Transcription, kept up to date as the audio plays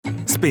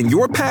Spin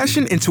your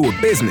passion into a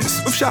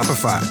business with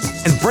Shopify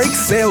and break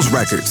sales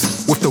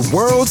records with the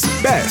world's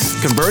best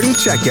converting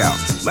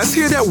checkout. Let's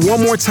hear that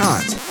one more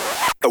time.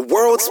 The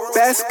world's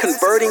best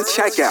converting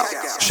checkout.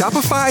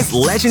 Shopify's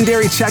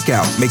legendary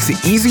checkout makes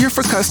it easier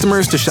for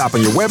customers to shop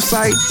on your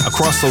website,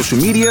 across social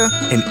media,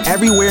 and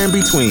everywhere in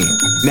between.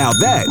 Now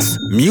that's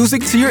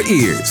music to your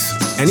ears.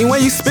 Any way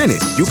you spin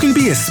it, you can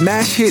be a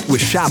smash hit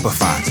with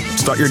Shopify.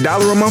 Start your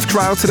 $1 a month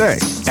trial today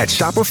at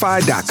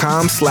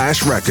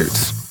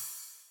shopify.com/records.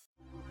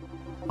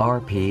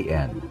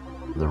 RPN,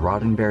 the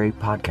Roddenberry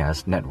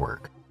Podcast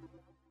Network.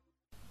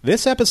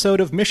 This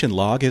episode of Mission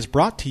Log is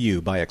brought to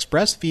you by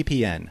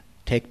ExpressVPN.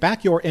 Take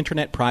back your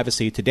internet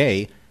privacy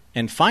today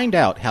and find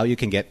out how you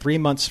can get 3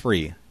 months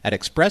free at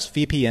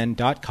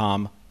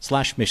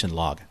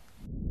expressvpn.com/missionlog.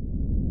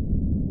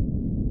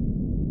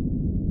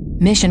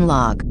 Mission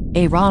Log,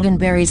 a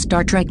Roddenberry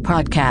Star Trek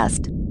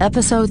podcast,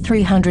 episode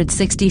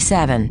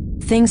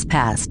 367, Things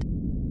Past.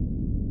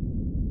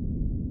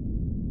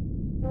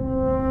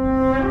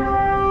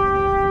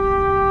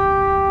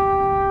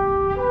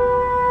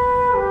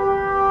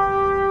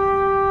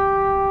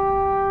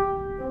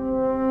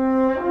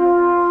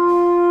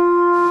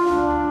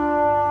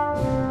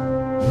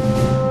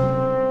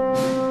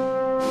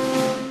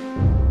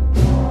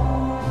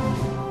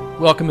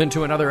 Welcome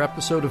into another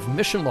episode of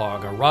Mission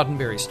Log, a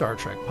Roddenberry Star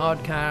Trek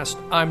podcast.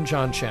 I'm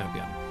John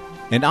Champion.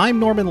 And I'm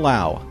Norman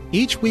Lau.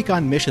 Each week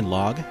on Mission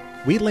Log,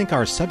 we link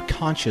our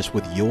subconscious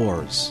with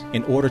yours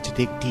in order to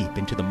dig deep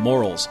into the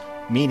morals,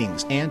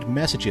 meanings, and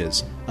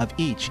messages of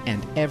each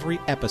and every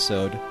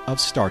episode of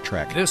Star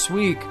Trek. This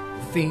week,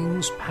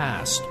 Things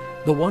Past,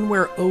 the one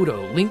where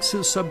Odo links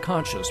his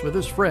subconscious with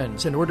his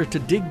friends in order to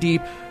dig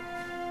deep.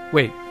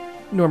 Wait,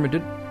 Norman,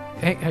 did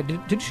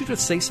you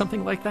just say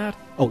something like that?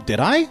 Oh, did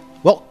I?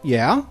 Well,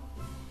 yeah.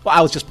 Well,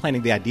 I was just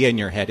planting the idea in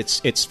your head.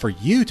 It's for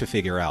you to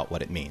figure out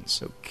what it means.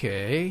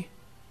 Okay.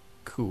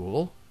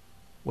 Cool.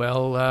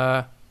 Well,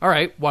 all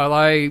right. While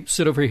I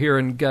sit over here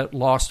and get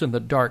lost in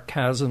the dark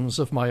chasms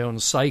of my own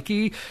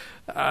psyche,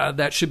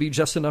 that should be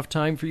just enough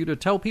time for you to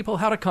tell people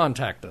how to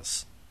contact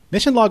us.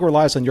 Mission Log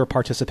relies on your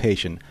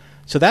participation,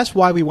 so that's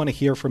why we want to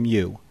hear from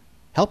you.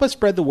 Help us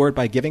spread the word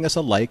by giving us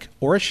a like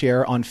or a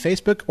share on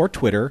Facebook or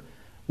Twitter,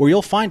 where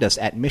you'll find us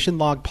at Mission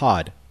Log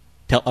Pod.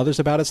 Tell others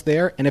about us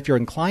there, and if you're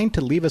inclined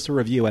to leave us a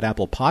review at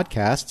Apple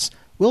Podcasts,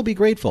 we'll be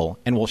grateful,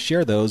 and we'll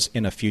share those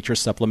in a future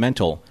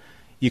supplemental.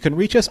 You can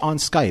reach us on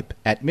Skype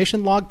at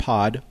Mission Log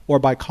Pod or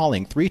by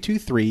calling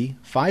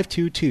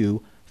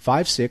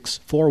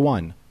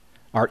 323-522-5641.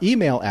 Our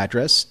email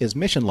address is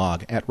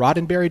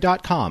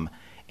missionlog@roddenberry.com,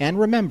 and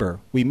remember,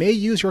 we may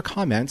use your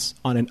comments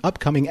on an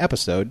upcoming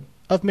episode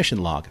of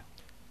Mission Log.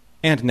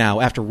 And now,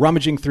 after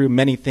rummaging through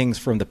many things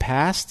from the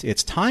past,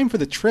 it's time for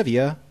the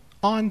trivia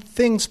on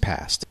Things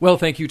Past. Well,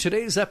 thank you.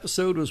 Today's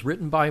episode was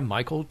written by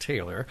Michael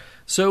Taylor.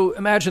 So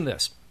imagine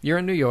this. You're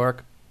in New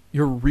York.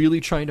 You're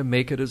really trying to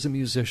make it as a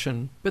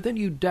musician, but then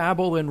you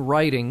dabble in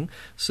writing,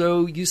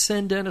 so you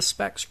send in a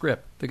spec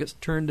script that gets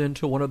turned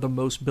into one of the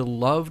most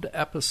beloved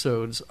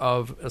episodes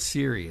of a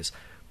series.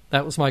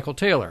 That was Michael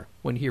Taylor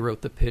when he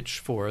wrote the pitch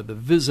for The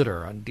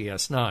Visitor on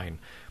DS9.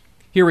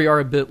 Here we are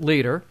a bit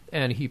later,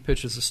 and he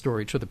pitches a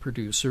story to the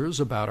producers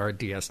about our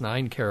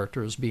DS9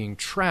 characters being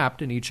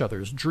trapped in each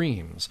other's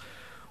dreams.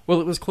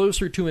 Well, it was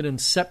closer to an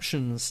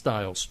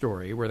Inception-style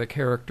story where the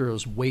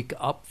characters wake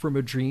up from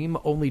a dream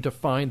only to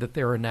find that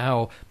they are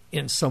now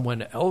in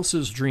someone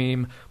else's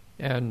dream,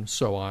 and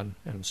so on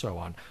and so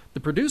on. The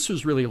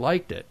producers really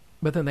liked it,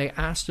 but then they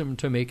asked him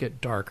to make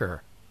it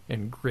darker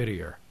and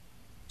grittier.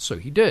 So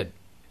he did.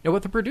 Now,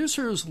 what the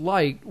producers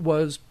liked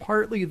was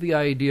partly the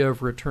idea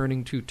of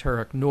returning to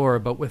Terok Nor,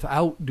 but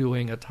without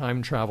doing a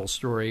time travel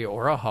story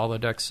or a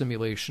holodeck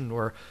simulation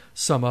or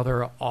some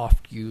other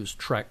oft-used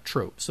Trek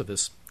trope. So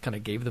this kind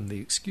of gave them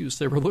the excuse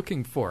they were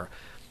looking for.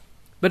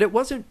 But it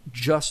wasn't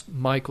just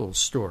Michael's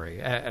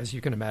story. As you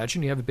can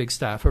imagine, you have a big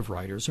staff of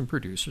writers and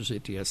producers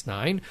at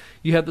DS9.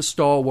 You had the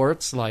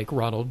stalwarts like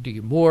Ronald D.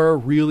 Moore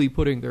really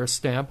putting their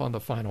stamp on the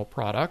final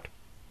product.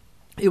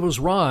 It was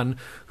Ron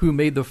who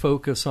made the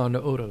focus on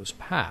Odo's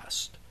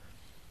past.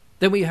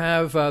 Then we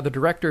have the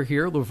director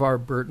here,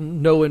 LeVar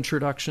Burton. No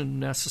introduction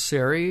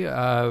necessary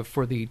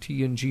for the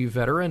TNG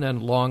veteran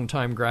and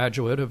longtime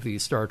graduate of the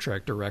Star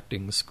Trek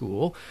directing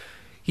school.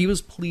 He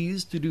was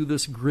pleased to do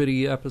this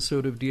gritty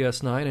episode of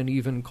DS9 and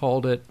even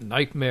called it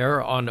Nightmare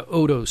on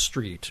Odo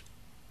Street.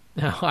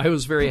 Now, I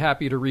was very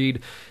happy to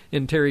read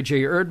in Terry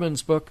J.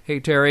 Erdman's book, Hey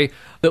Terry,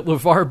 that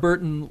LeVar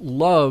Burton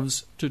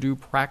loves to do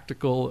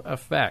practical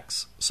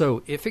effects.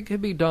 So if it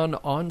can be done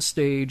on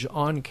stage,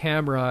 on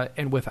camera,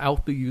 and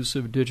without the use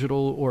of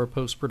digital or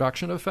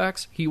post-production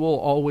effects, he will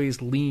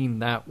always lean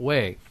that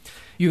way.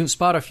 You can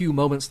spot a few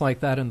moments like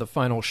that in the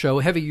final show,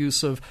 heavy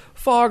use of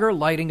fog or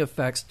lighting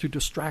effects to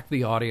distract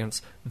the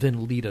audience,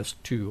 then lead us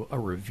to a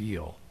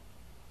reveal.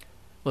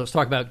 Let's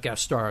talk about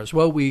guest stars.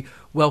 Well, we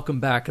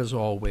welcome back, as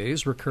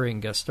always,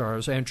 recurring guest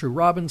stars Andrew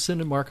Robinson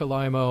and Mark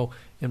Alaimo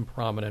in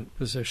prominent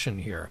position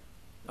here.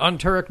 On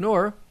Terok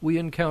Nor, we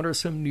encounter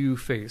some new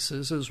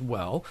faces as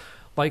well,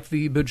 like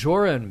the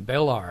Bajoran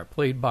Belar,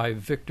 played by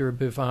Victor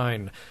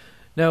Bivine.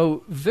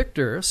 Now,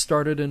 Victor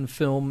started in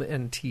film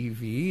and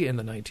TV in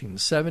the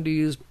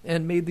 1970s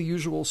and made the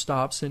usual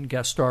stops in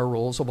guest star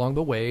roles along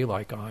the way,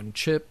 like on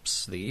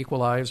Chips, The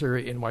Equalizer,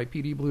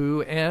 NYPD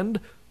Blue, and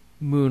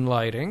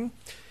Moonlighting.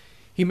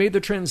 He made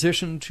the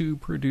transition to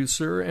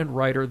producer and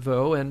writer,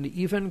 though, and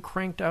even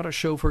cranked out a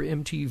show for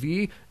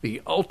MTV,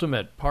 The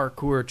Ultimate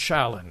Parkour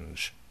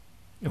Challenge.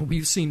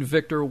 We've seen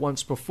Victor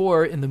once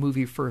before in the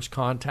movie First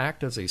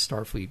Contact as a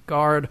Starfleet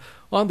guard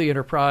on the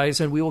Enterprise,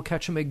 and we will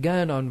catch him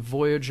again on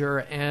Voyager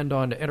and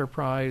on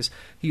Enterprise.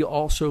 He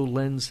also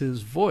lends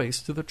his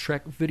voice to the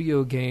Trek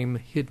video game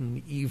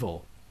Hidden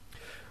Evil.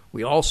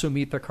 We also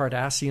meet the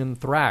Cardassian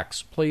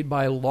Thrax, played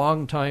by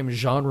longtime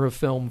genre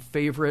film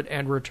favorite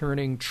and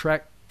returning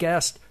Trek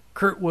guest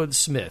Kurtwood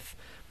Smith.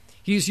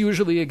 He's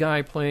usually a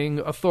guy playing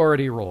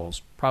authority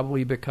roles,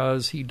 probably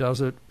because he does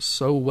it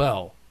so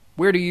well.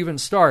 Where do you even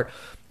start?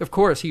 Of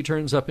course, he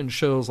turns up in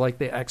shows like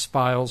The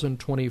X-Files and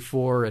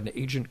 24 and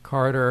Agent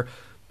Carter,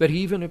 but he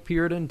even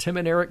appeared in Tim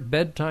and Eric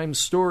Bedtime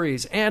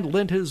Stories and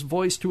lent his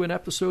voice to an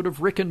episode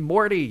of Rick and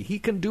Morty. He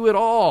can do it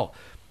all.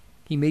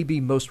 He may be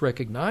most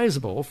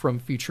recognizable from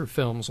feature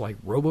films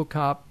like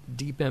RoboCop,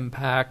 Deep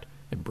Impact,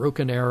 and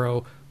Broken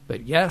Arrow,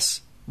 but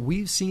yes,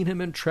 we've seen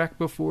him in Trek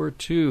before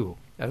too,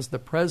 as the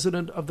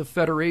President of the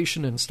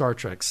Federation in Star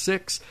Trek VI,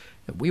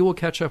 and we will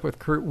catch up with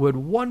Kurtwood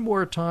one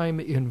more time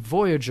in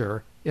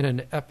Voyager in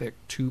an epic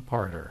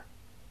two-parter.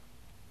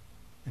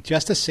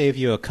 Just to save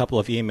you a couple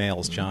of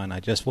emails, John, I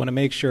just want to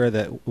make sure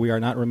that we are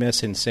not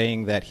remiss in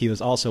saying that he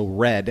was also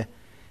Red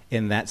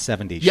in that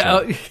 70s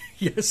show. Yeah,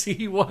 yes,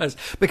 he was.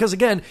 Because,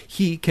 again,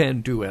 he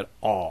can do it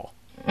all.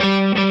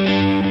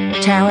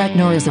 Tarak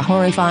Noor is a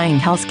horrifying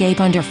hellscape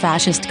under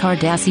fascist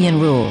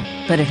Cardassian rule,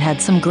 but it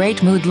had some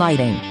great mood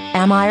lighting.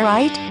 Am I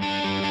right?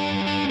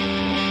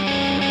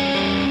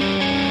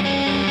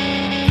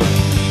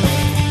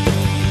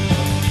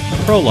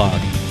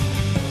 Prologue.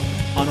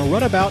 On a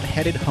runabout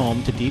headed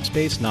home to Deep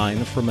Space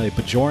Nine from a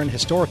Bajoran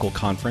historical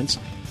conference,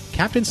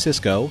 Captain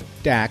Sisko,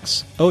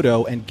 Dax,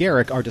 Odo, and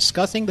Garrick are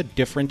discussing the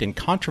different and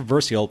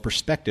controversial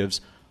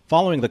perspectives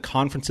following the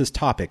conference's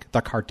topic,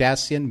 the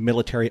Cardassian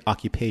military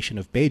occupation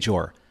of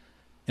Bajor.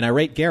 An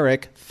irate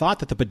Garrick thought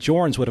that the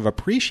Bajorans would have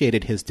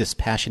appreciated his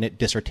dispassionate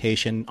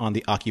dissertation on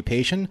the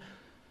occupation,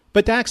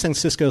 but Dax and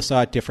Sisko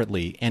saw it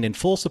differently and in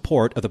full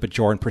support of the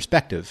Bajoran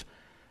perspective.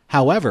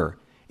 However,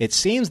 it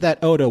seems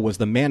that Odo was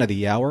the man of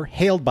the hour,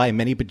 hailed by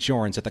many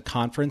Bajorans at the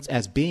conference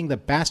as being the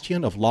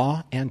bastion of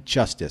law and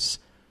justice.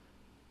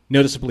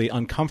 Noticeably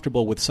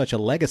uncomfortable with such a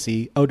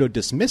legacy, Odo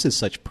dismisses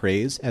such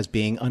praise as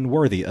being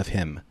unworthy of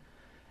him.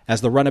 As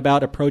the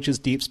runabout approaches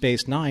Deep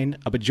Space Nine,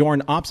 a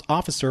Bajoran ops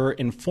officer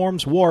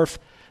informs Worf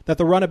that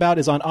the runabout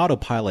is on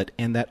autopilot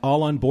and that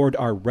all on board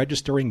are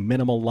registering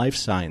minimal life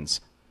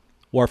signs.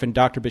 Worf and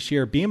Dr.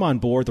 Bashir beam on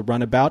board the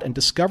runabout and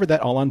discover that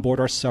all on board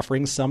are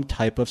suffering some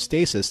type of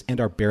stasis and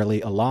are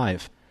barely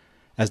alive.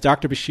 As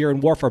Dr. Bashir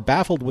and Worf are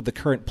baffled with the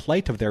current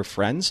plight of their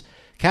friends,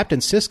 Captain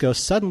Sisko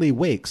suddenly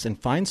wakes and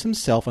finds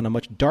himself on a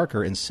much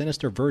darker and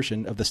sinister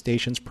version of the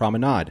station's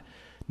promenade,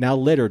 now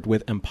littered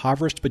with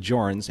impoverished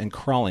Bajorans and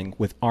crawling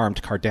with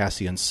armed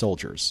Cardassian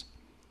soldiers.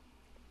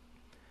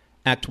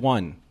 Act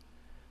 1.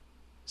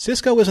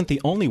 Sisko isn't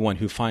the only one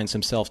who finds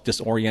himself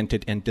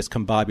disoriented and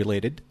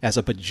discombobulated, as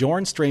a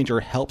Bajoran stranger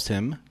helps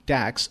him,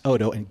 Dax,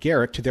 Odo, and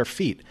Garrick to their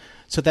feet,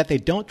 so that they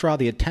don't draw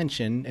the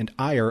attention and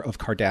ire of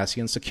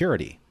Cardassian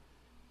security.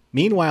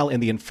 Meanwhile, in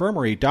the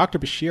infirmary, Dr.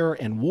 Bashir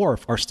and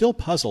Worf are still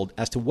puzzled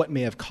as to what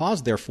may have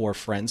caused their four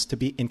friends to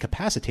be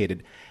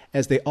incapacitated,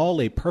 as they all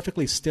lay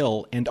perfectly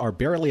still and are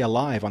barely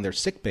alive on their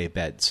sickbay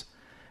beds.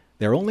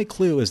 Their only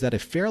clue is that a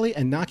fairly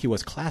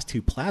innocuous Class II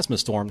plasma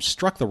storm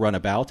struck the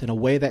runabout in a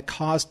way that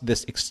caused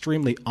this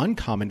extremely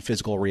uncommon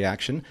physical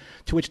reaction,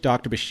 to which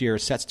Dr. Bashir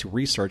sets to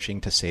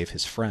researching to save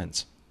his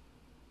friends.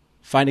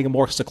 Finding a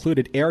more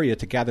secluded area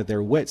to gather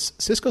their wits,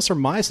 Sisko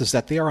surmises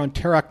that they are on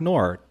Tarak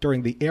Noor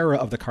during the era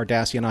of the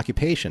Cardassian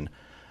occupation.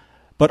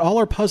 But all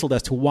are puzzled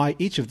as to why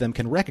each of them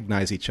can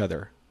recognize each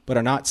other, but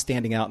are not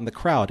standing out in the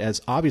crowd, as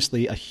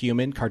obviously a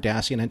human,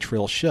 Cardassian, and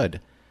Trill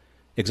should.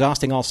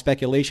 Exhausting all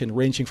speculation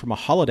ranging from a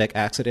holodeck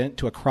accident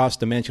to a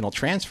cross-dimensional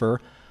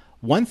transfer,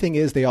 one thing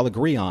is they all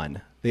agree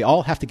on. They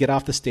all have to get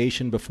off the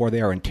station before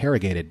they are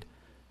interrogated.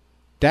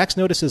 Dax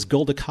notices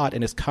Gul Dukat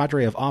and his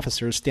cadre of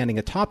officers standing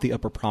atop the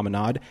upper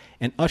promenade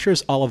and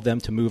ushers all of them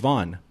to move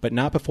on, but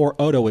not before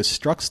Odo is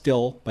struck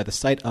still by the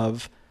sight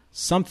of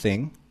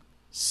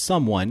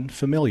someone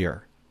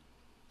familiar.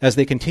 As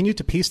they continue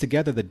to piece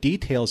together the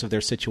details of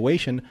their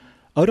situation,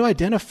 Odo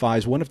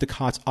identifies one of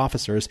Dukat's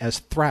officers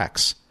as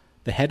Thrax,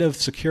 the head of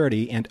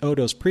security and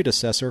Odo's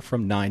predecessor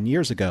from 9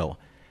 years ago.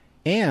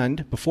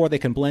 And, before they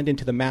can blend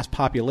into the mass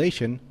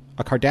population,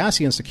 a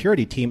Cardassian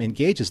security team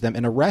engages them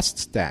and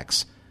arrests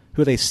Dax,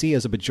 who they see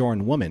as a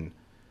Bajoran woman.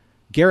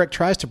 Garrick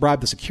tries to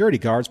bribe the security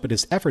guards, but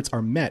his efforts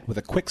are met with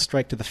a quick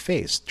strike to the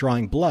face,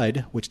 drawing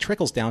blood, which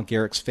trickles down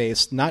Garrick's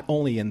face not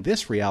only in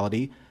this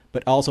reality,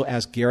 but also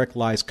as Garak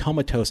lies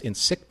comatose in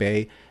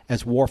sickbay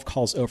as Worf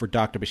calls over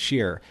Dr.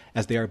 Bashir,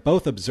 as they are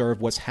both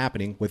observe what's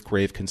happening with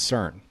grave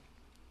concern.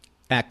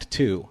 Act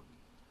 2.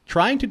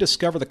 Trying to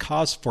discover the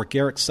cause for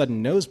Garak's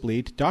sudden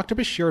nosebleed, Dr.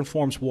 Bashir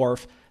informs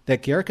Worf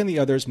that Garak and the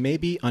others may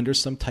be under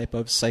some type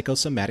of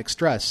psychosomatic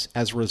stress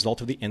as a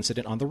result of the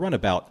incident on the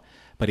runabout,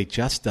 but he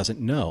just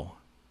doesn't know.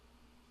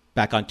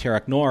 Back on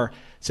Terok Nor,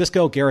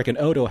 Sisko, Garak, and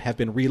Odo have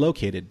been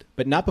relocated,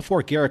 but not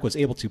before Garak was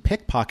able to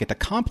pickpocket a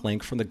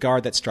complink from the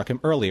guard that struck him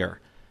earlier.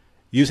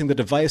 Using the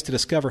device to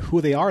discover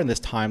who they are in this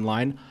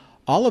timeline,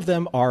 all of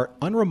them are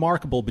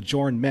unremarkable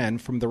Bajoran men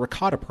from the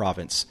Rakata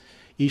province,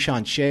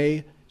 Ishan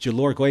Shea,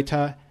 Jalur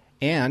Goita,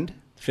 and,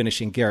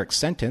 finishing Garak's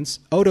sentence,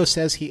 Odo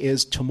says he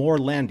is Tamor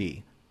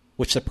Landi,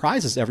 which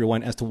surprises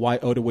everyone as to why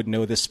Odo would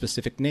know this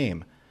specific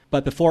name.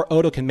 But before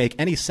Odo can make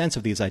any sense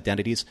of these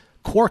identities,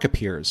 Quark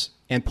appears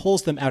and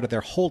pulls them out of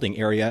their holding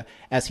area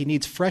as he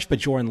needs fresh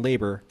Bajoran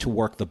labor to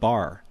work the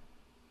bar.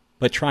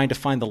 But trying to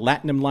find the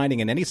latinum lining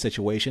in any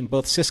situation,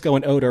 both Sisko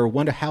and Odo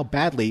wonder how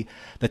badly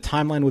the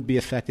timeline would be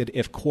affected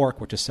if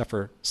Quark were to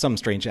suffer some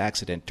strange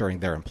accident during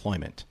their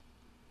employment.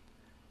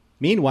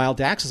 Meanwhile,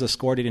 Dax is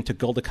escorted into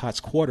Gul Dukat's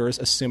quarters,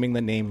 assuming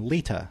the name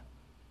Leeta.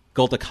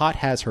 Gul Dukat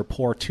has her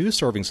pour 2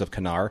 servings of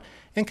Kanar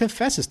and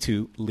confesses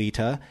to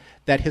Leeta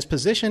that his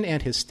position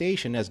and his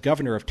station as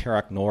governor of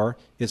Terok Nor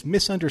is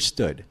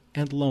misunderstood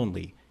and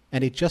lonely,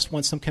 and he just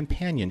wants some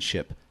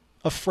companionship,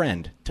 a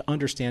friend to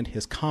understand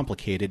his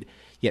complicated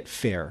yet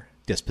fair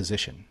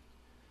disposition.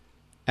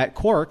 At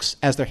Quark's,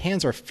 as their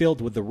hands are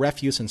filled with the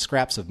refuse and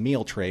scraps of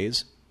meal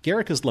trays,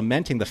 Garak is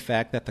lamenting the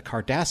fact that the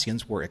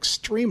Cardassians were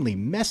extremely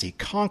messy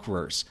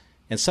conquerors,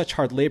 and such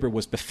hard labor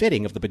was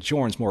befitting of the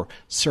Bajorans' more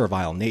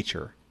servile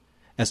nature.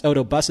 As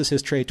Odo busses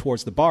his tray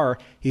towards the bar,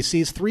 he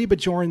sees 3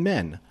 Bajoran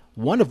men,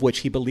 one of which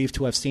he believed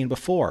to have seen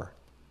before.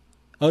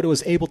 Odo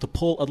is able to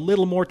pull a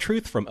little more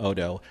truth from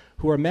Odo,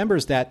 who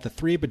remembers that the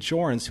 3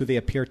 Bajorans who they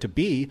appear to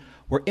be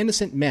were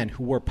innocent men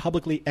who were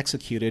publicly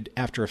executed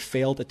after a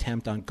failed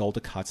attempt on Gul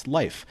Dukat's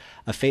life,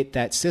 a fate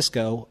that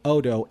Sisko,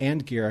 Odo,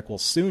 and Garak will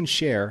soon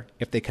share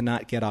if they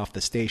cannot get off the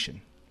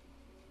station.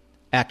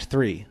 Act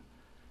 3.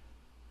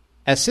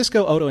 As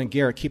Sisko, Odo, and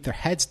Garak keep their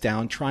heads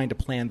down trying to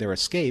plan their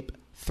escape,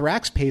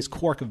 Thrax pays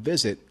Quark a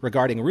visit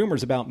regarding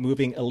rumors about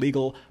moving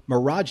illegal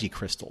Miraji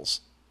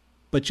crystals.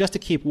 But just to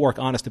keep Quark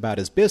honest about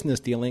his business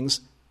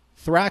dealings,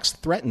 Thrax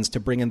threatens to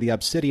bring in the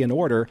Obsidian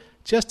Order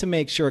just to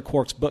make sure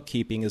Quark's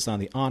bookkeeping is on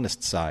the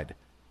honest side.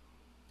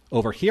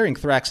 Overhearing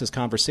Thrax's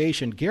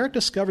conversation, Garak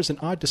discovers an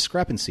odd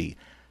discrepancy.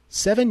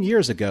 7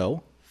 years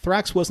ago,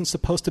 Thrax wasn't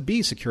supposed to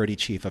be security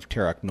chief of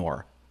Terok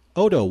Nor.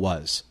 Odo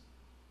was.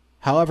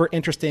 However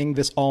interesting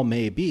this all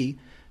may be,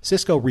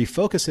 Sisko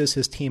refocuses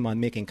his team on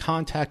making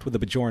contact with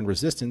the Bajoran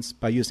resistance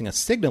by using a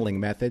signaling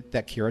method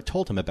that Kira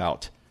told him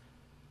about.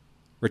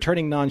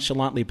 Returning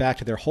nonchalantly back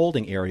to their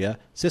holding area,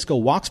 Sisko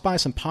walks by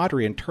some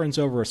pottery and turns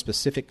over a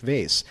specific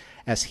vase,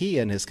 as he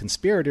and his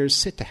conspirators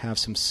sit to have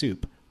some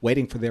soup,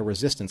 waiting for their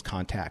resistance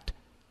contact.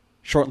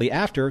 Shortly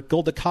after,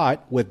 Gul Dukat,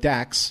 with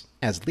Dax,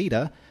 as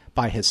Leeta,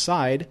 by his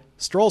side,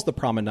 strolls the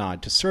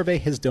promenade to survey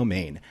his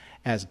domain,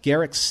 as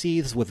Garak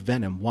seethes with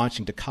venom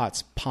watching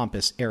Dukat's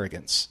pompous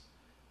arrogance.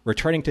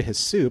 Returning to his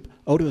soup,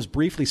 Odo is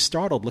briefly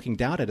startled looking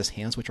down at his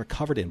hands, which are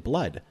covered in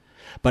blood.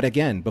 But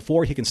again,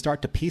 before he can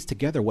start to piece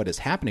together what is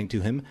happening to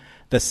him,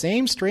 the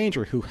same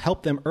stranger who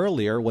helped them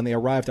earlier when they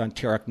arrived on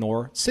Terok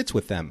Nor sits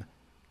with them.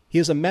 He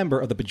is a member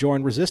of the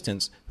Bajoran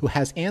resistance who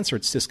has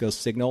answered Sisko's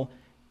signal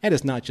and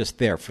is not just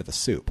there for the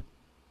soup.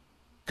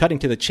 Cutting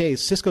to the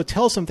chase, Sisko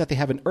tells them that they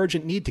have an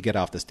urgent need to get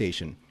off the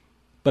station.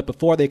 But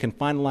before they can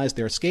finalize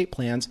their escape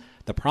plans,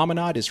 the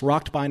promenade is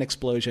rocked by an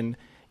explosion,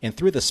 and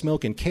through the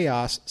smoke and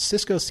chaos,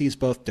 Sisko sees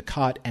both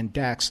Dukat and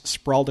Dax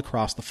sprawled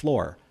across the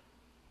floor.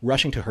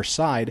 Rushing to her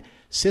side,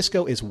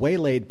 Sisko is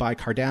waylaid by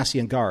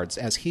Cardassian guards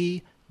as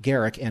he,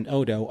 Garak, and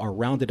Odo are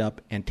rounded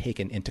up and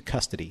taken into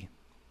custody.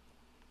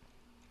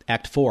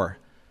 Act 4.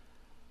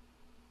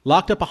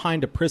 Locked up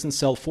behind a prison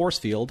cell force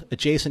field,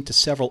 adjacent to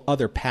several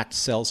other packed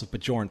cells of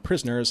Bajoran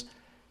prisoners,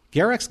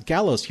 Garak's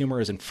gallows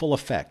humor is in full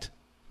effect,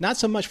 not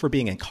so much for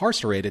being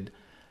incarcerated,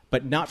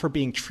 but not for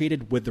being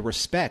treated with the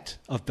respect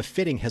of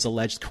befitting his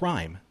alleged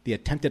crime, the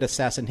attempted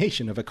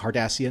assassination of a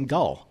Cardassian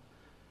Gull.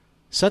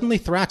 Suddenly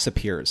Thrax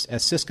appears,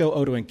 as Sisko,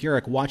 Odo, and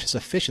Garak watch his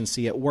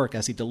efficiency at work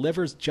as he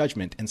delivers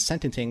judgment and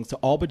sentencing to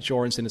all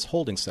Bajorans in his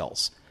holding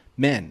cells.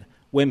 Men,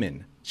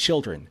 women,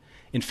 children,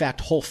 in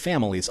fact whole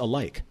families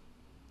alike.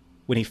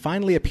 When he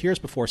finally appears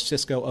before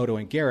Sisko, Odo,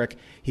 and Garak,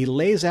 he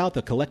lays out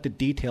the collected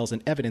details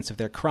and evidence of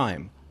their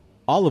crime,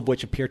 all of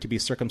which appear to be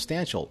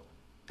circumstantial,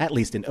 at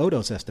least in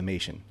Odo's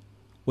estimation.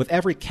 With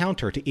every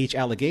counter to each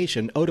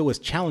allegation, Odo is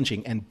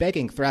challenging and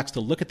begging Thrax to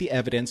look at the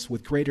evidence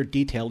with greater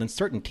detail and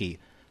certainty,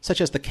 such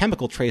as the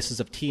chemical traces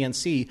of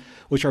TNC,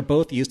 which are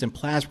both used in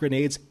plasma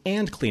grenades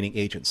and cleaning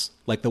agents,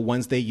 like the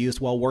ones they used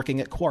while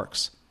working at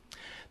Quark's.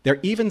 There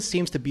even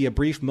seems to be a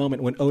brief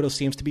moment when Odo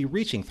seems to be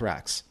reaching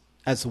Thrax,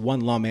 as one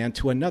lawman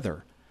to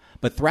another.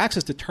 But Thrax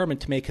is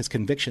determined to make his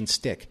conviction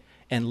stick,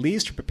 and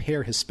leaves to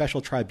prepare his special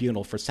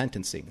tribunal for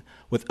sentencing,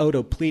 with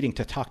Odo pleading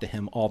to talk to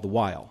him all the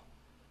while.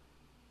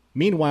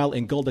 Meanwhile,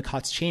 in Gul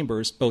Dukat's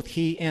chambers, both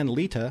he and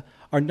Leeta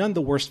are none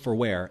the worse for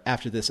wear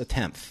after this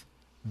attempt,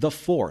 the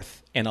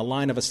fourth in a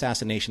line of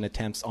assassination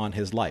attempts on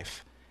his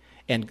life.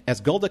 And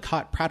as Gul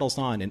Dukat prattles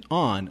on and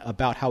on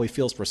about how he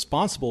feels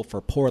responsible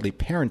for poorly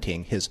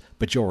parenting his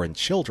Bajoran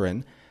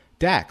children,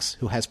 Dax,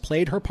 who has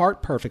played her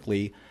part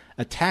perfectly,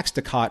 attacks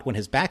Dukat when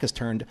his back is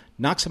turned,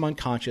 knocks him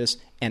unconscious,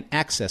 and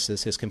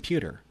accesses his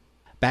computer.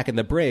 Back in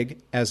the brig,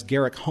 as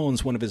Garak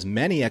hones one of his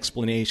many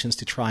explanations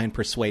to try and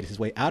persuade his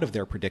way out of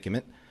their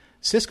predicament,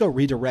 Sisko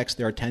redirects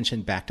their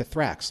attention back to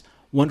Thrax,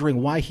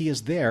 wondering why he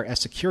is there as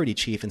security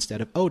chief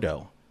instead of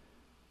Odo.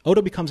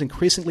 Odo becomes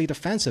increasingly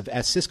defensive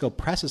as Sisko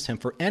presses him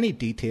for any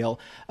detail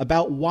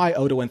about why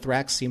Odo and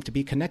Thrax seem to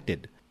be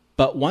connected.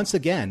 But once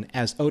again,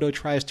 as Odo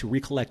tries to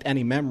recollect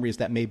any memories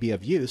that may be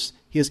of use,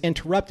 he is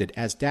interrupted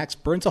as Dax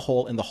burns a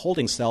hole in the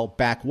holding cell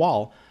back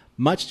wall,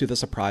 much to the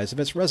surprise of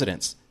its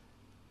residents.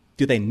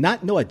 Do they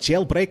not know a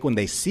jailbreak when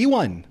they see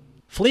one?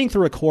 Fleeing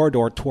through a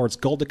corridor towards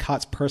Gul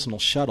Dukat's personal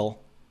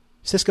shuttle,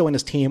 Sisko and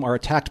his team are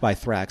attacked by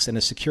Thrax and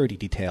his security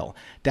detail.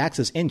 Dax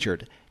is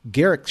injured.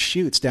 Garak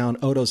shoots down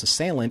Odo's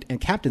assailant, and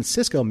Captain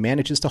Sisko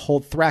manages to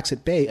hold Thrax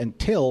at bay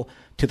until,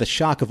 to the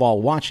shock of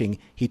all watching,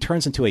 he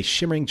turns into a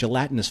shimmering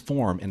gelatinous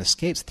form and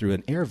escapes through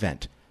an air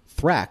vent.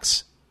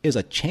 Thrax is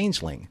a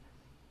changeling.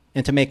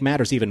 And to make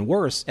matters even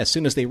worse, as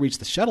soon as they reach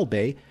the shuttle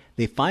bay,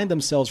 they find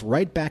themselves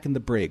right back in the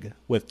brig,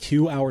 with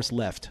 2 hours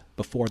left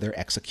before their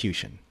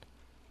execution.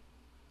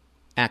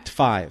 Act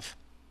 5.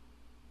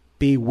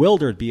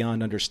 Bewildered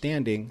beyond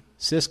understanding,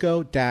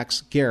 Sisko,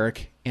 Dax,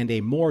 Garak, and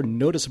a more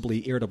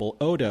noticeably irritable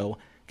Odo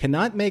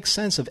cannot make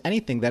sense of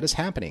anything that is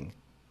happening.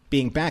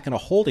 Being back in a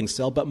holding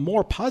cell, but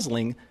more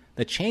puzzling,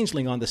 the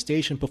changeling on the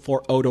station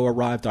before Odo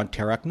arrived on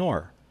Terok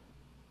Nor.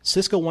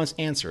 Sisko wants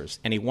answers,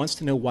 and he wants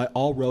to know why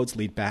all roads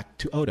lead back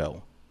to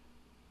Odo.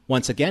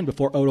 Once again,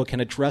 before Odo can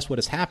address what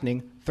is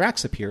happening,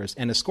 Thrax appears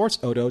and escorts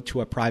Odo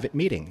to a private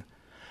meeting.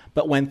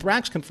 But when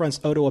Thrax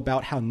confronts Odo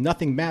about how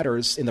nothing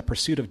matters in the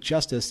pursuit of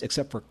justice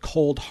except for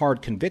cold,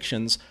 hard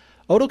convictions,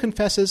 Odo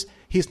confesses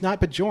he's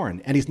not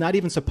Bajoran, and he's not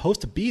even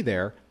supposed to be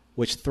there,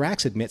 which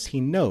Thrax admits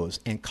he knows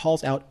and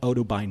calls out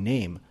Odo by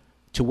name,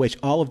 to which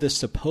all of this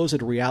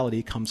supposed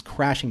reality comes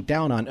crashing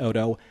down on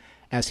Odo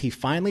as he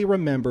finally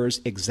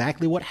remembers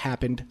exactly what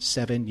happened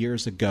 7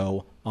 years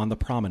ago on the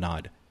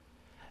promenade.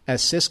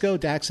 As Sisko,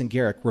 Dax, and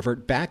Garak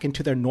revert back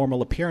into their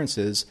normal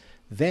appearances,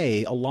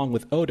 they, along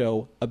with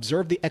Odo,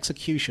 observe the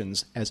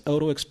executions as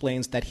Odo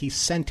explains that he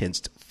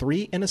sentenced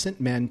 3 innocent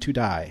men to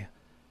die.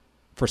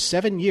 For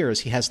 7 years,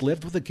 he has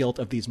lived with the guilt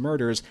of these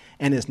murders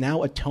and is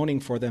now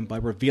atoning for them by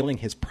revealing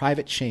his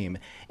private shame,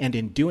 and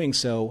in doing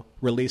so,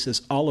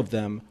 releases all of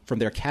them from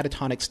their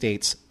catatonic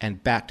states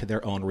and back to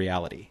their own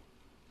reality.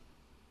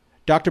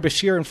 Dr.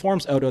 Bashir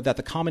informs Odo that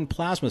the common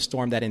plasma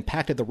storm that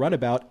impacted the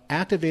runabout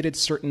activated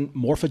certain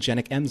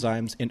morphogenic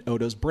enzymes in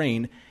Odo's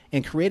brain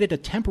and created a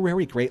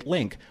temporary great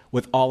link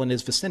with all in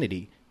his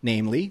vicinity,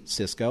 namely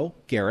Sisko,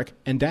 Garak,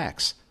 and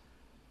Dax.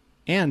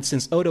 And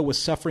since Odo was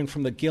suffering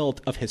from the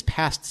guilt of his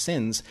past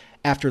sins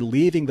after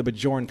leaving the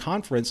Bajoran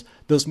conference,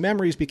 those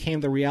memories became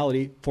the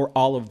reality for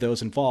all of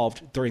those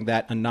involved during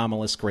that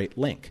anomalous great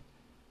link.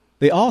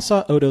 They all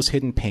saw Odo's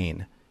hidden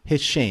pain,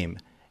 his shame,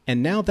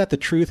 and now that the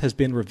truth has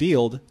been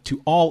revealed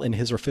to all in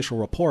his official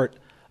report,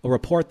 a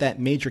report that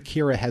Major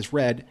Kira has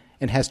read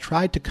and has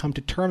tried to come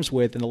to terms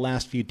with in the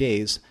last few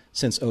days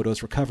since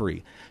Odo's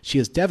recovery, she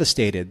is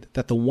devastated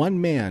that the one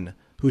man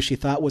who she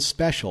thought was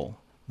special,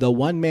 the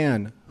one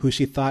man who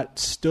she thought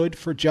stood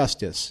for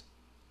justice,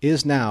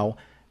 is now,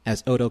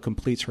 as Odo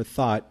completes her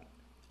thought,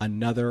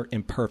 another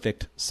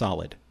imperfect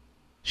solid.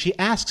 She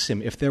asks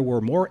him if there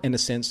were more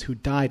innocents who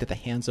died at the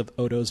hands of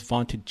Odo's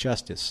vaunted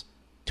justice,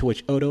 to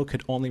which Odo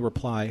could only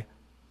reply,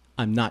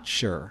 "I'm not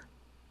sure.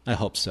 I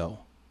hope so."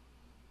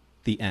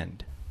 The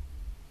end.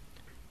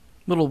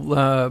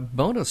 Little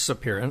bonus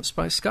appearance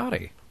by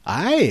Scotty.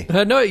 Aye.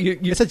 No,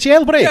 it's a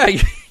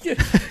jailbreak.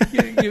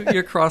 Yeah,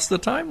 you cross the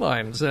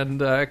timelines, and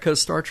because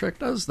Star Trek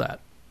does that.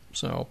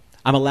 So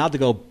I'm allowed to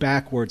go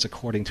backwards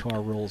according to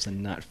our rules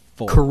and not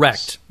forwards.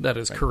 Correct. That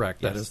is right.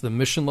 correct. Yes. That is the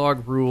mission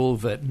log rule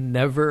that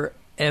never,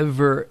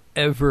 ever,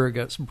 ever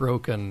gets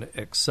broken,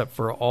 except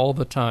for all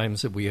the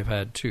times that we have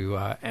had to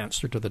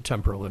answer to the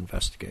temporal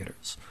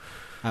investigators.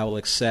 I will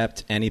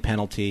accept any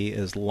penalty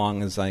as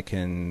long as I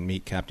can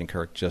meet Captain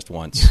Kirk just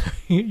once.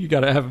 You got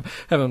to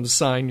have him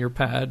sign your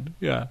pad.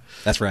 Yeah,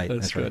 that's right.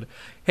 That's good. Right.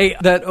 Hey,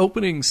 that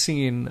opening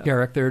scene,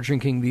 Garak, there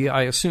drinking the,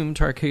 I assume,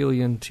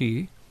 Tarkalian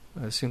tea.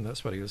 I assume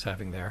that's what he was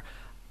having there.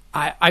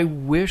 I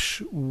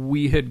wish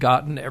we had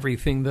gotten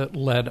everything that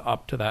led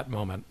up to that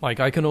moment.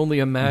 Like, I can only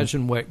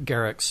imagine what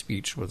Garak's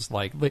speech was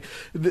like.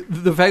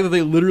 The fact that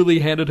they literally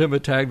handed him a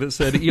tag that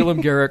said,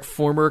 Elam Garak,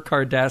 former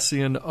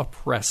Cardassian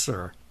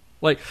oppressor.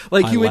 Like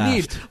you would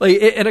need, like,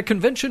 in a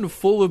convention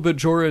full of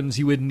Bajorans,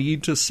 you would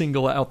need to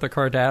single out the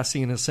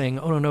Cardassian as saying,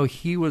 "Oh no,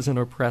 he was an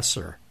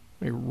oppressor."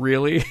 Like,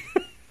 really?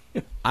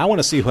 I want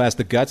to see who has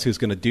the guts, who's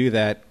going to do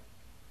that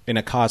in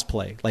a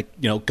cosplay,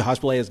 like,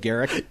 cosplay as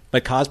Garrick,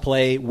 but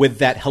cosplay with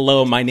that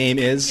 "Hello, my name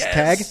is"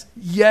 tag.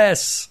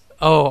 Yes.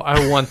 Oh,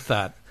 I want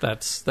that.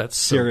 That's so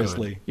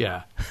seriously. Good.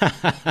 Yeah.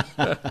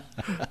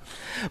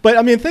 But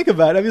I mean, think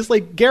about it. It's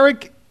like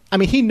Garrick. I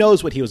mean, he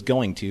knows what he was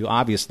going to.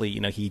 Obviously,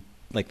 he,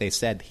 like they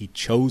said, he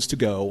chose to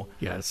go.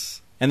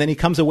 Yes. And then he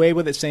comes away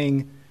with it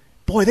saying,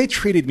 "Boy, they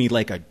treated me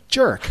like a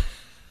jerk."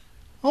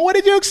 Well, what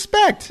did you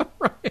expect?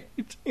 Right.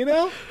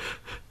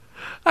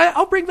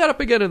 I'll bring that up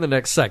again in the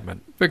next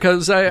segment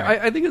because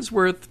I think it's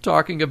worth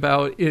talking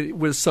about it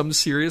with some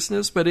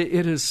seriousness, but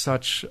it is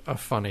such a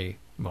funny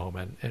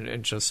moment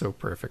and just so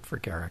perfect for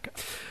Garrick.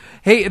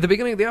 Hey, at the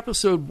beginning of the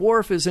episode,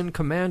 Worf is in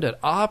command at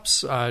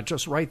Ops,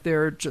 just right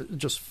there,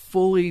 just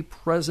fully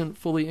present,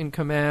 fully in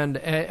command.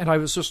 And I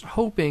was just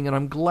hoping, and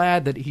I'm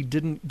glad that he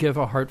didn't give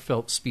a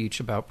heartfelt speech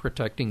about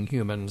protecting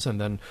humans and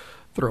then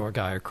throw a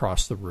guy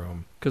across the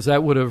room, because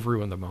that would have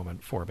ruined the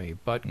moment for me.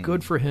 But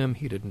good for him,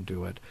 he didn't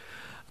do it.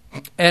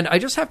 And I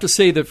just have to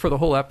say that for the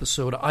whole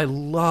episode, I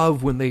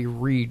love when they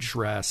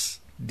redress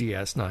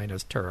DS9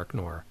 as Tarek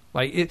Noor.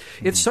 Like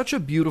it's such a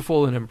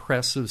beautiful and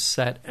impressive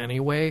set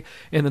anyway,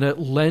 and then it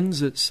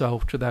lends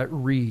itself to that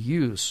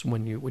reuse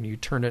when you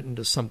turn it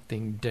into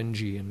something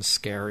dingy and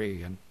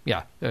scary, and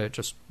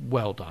just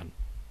well done.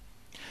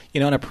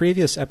 In a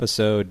previous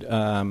episode,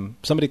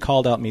 somebody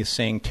called out me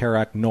saying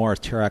Tarek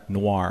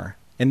Noir,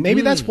 and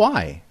maybe that's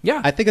why.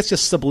 Yeah, I think it's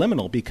just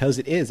subliminal because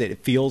it is. It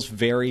feels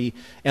very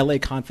LA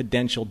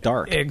Confidential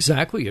dark.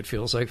 Exactly, it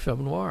feels like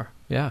film noir.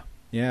 Yeah,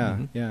 yeah.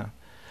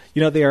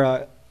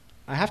 There.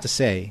 I have to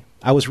say,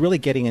 I was really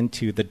getting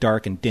into the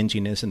dark and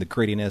dinginess and the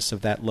grittiness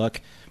of that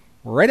look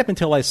right up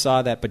until I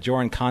saw that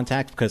Bajoran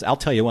contact, because I'll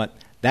tell you what,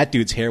 that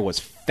dude's hair was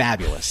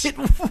fabulous.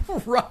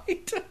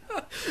 Right?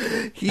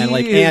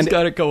 He's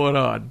got it going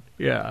on.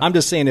 Yeah. I'm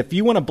just saying, if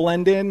you want to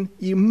blend in,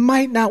 you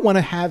might not want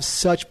to have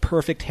such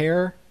perfect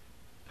hair.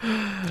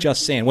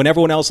 Just saying, when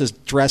everyone else is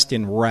dressed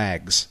in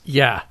rags.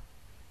 Yeah.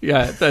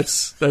 Yeah,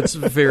 that's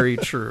very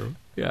true.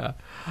 Yeah.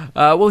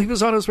 Well, he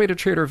was on his way to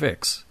Trader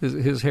Vic's.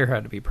 His hair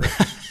had to be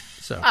perfect.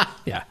 So,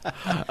 yeah.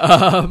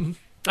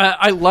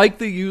 I like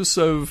the use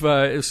of,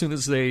 as soon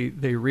as they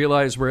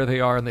realize where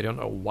they are and they don't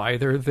know why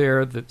they're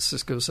there, that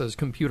Sisko says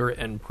computer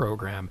end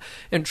program.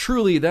 And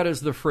truly, that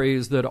is the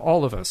phrase that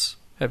all of us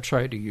have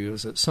tried to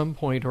use at some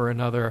point or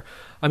another.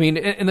 I mean,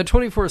 in the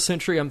 24th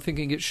century, I'm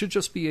thinking it should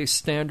just be a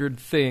standard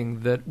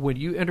thing that when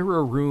you enter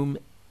a room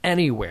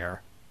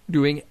anywhere,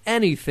 doing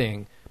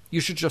anything, you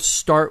should just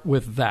start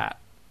with that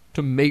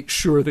to make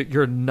sure that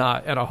you're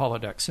not at a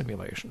holodeck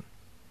simulation.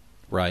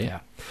 Right. Yeah.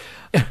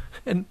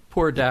 And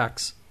poor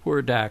Dax,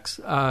 when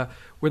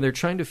they're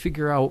trying to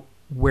figure out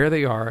where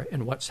they are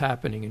and what's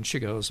happening, and she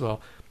goes,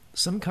 well,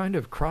 some kind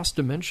of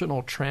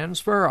cross-dimensional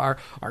transfer.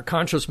 Our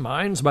conscious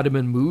minds might have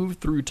been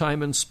moved through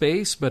time and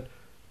space, but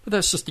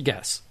that's just a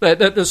guess.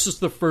 That's just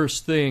the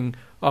first thing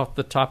off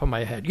the top of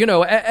my head.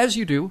 As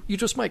you do, you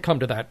just might come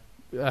to that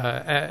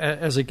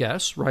as a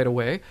guess right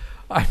away.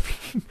 I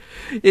mean,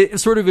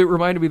 it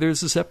reminded me,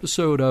 there's this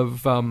episode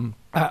of,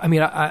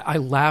 I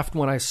laughed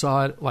when I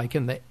saw it, like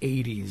in the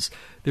 80s.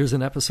 There's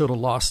an episode of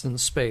Lost in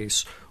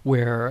Space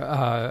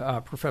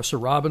where Professor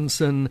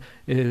Robinson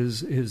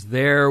is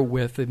there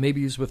with,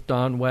 maybe he's with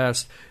Don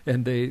West,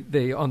 and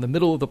they on the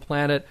middle of the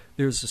planet,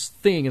 there's this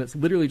thing, and it's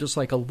literally just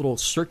like a little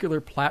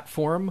circular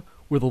platform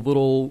with a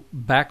little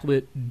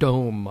backlit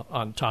dome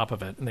on top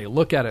of it. And they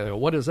look at it and go,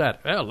 what is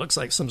that? Well, it looks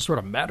like some sort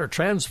of matter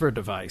transfer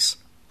device.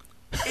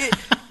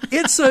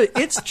 It's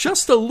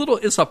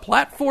a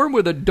platform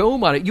with a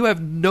dome on it. You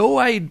have no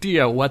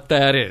idea what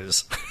that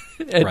is.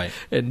 Right.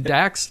 And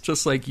Dax,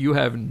 just like you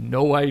have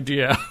no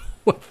idea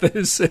what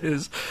this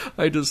is.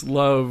 I just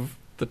love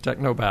the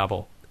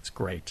technobabble. It's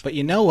great. But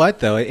you know what,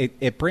 though?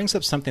 It brings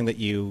up something that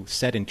you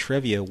said in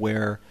trivia,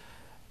 where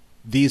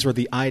these were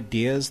the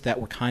ideas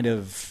that were kind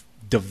of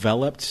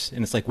developed,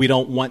 and it's like, we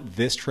don't want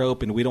this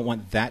trope and we don't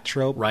want that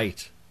trope.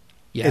 Right.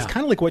 Yeah. It's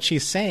kind of like what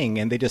she's saying,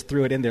 and they just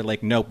threw it in there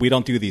like, nope, we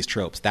don't do these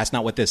tropes. That's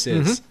not what this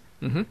is.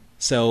 Mm-hmm.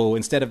 So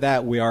instead of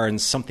that, we are in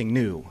something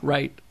new.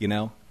 Right.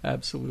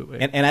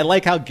 Absolutely. And I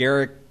like how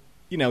Garrick,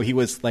 he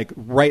was like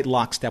right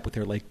lockstep with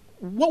her. Like,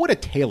 what would a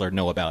tailor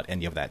know about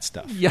any of that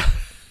stuff? Yeah.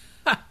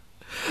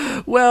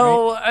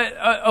 Well,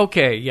 right?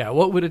 Okay, yeah.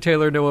 What would a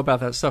tailor know about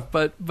that stuff?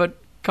 But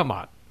come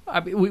on. I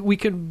mean, we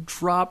can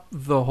drop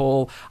the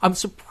whole... I'm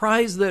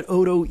surprised that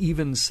Odo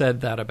even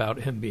said that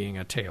about him being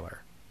a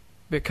tailor.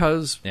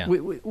 Because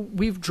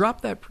we've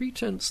dropped that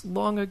pretense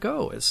long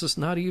ago. It's just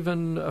not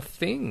even a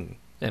thing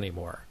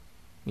anymore.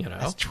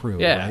 That's true.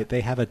 Yeah. Right?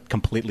 They have a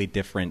completely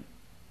different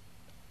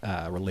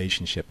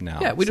relationship now.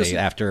 Yeah,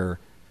 after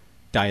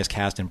Dias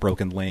Cast and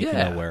Broken Link,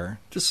 where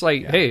just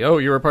like, hey,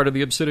 you're a part of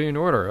the Obsidian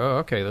Order. Oh,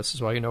 okay, this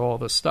is why you know all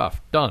this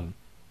stuff. Done.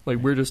 Like,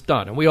 we're just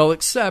done. And we all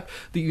accept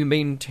that you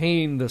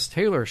maintain this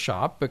tailor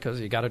shop because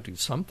you got to do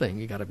something.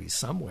 You got to be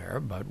somewhere.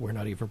 But we're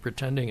not even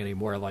pretending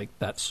anymore like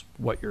that's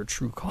what your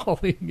true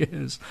calling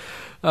is.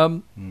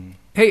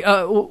 Hey,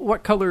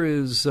 what color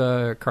is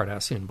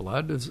Cardassian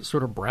blood? Is it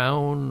sort of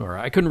brown? Or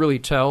I couldn't really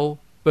tell.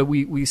 But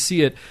we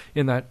see it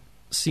in that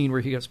scene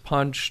where he gets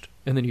punched,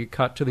 and then you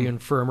cut to the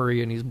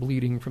infirmary and he's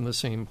bleeding from the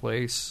same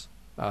place.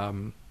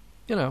 He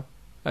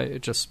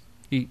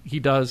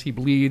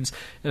bleeds,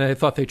 and I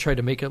thought they tried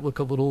to make it look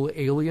a little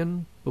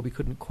alien, but we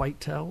couldn't quite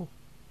tell.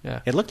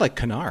 Yeah, It looked like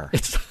Kanar.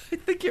 I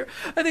think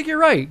you're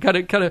right.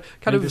 Kind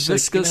of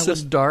viscous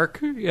and dark.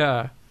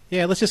 Yeah.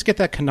 Yeah, let's just get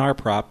that Kanar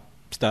prop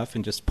stuff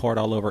and just pour it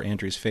all over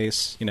Andrew's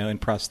face, in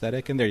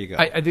prosthetic, and there you go.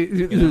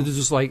 It's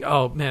just like,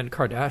 oh man,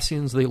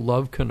 Cardassians, they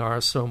love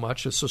Kanar so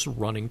much, it's just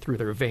running through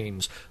their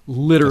veins,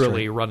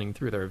 literally running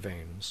through their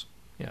veins.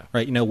 Yeah,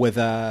 right. With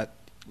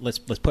let's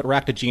put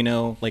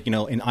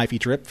Raktajino, in Ivy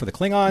Drip for the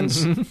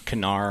Klingons,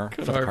 Kanar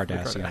for the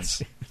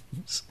Cardassians.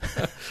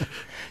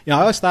 I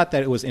always thought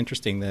that it was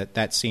interesting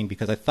that scene,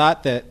 because I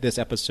thought that this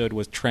episode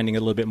was trending a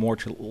little bit more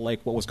to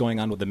like what was going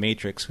on with the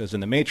Matrix, because in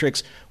the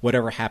Matrix,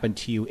 whatever happened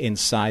to you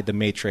inside the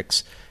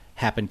Matrix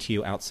happened to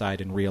you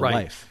outside in real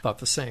life. Thought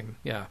the same,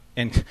 yeah.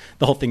 And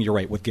the whole thing, you're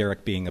right, with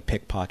Garak being a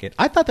pickpocket.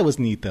 I thought that was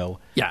neat, though.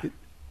 Yeah.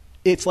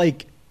 It's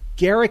like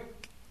Garak,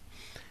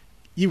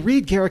 you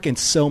read Garak in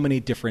so many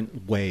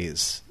different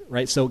ways,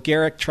 right? So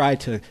Garak tried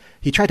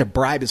to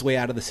bribe his way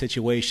out of the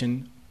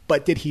situation.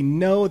 But did he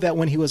know that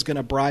when he was going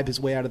to bribe his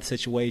way out of the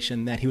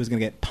situation that he was going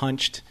to get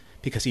punched,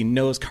 because he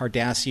knows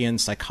Cardassian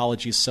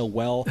psychology so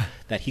well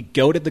that he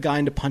goaded the guy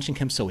into punching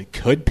him so he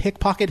could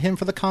pickpocket him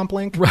for the comp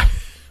link? Right.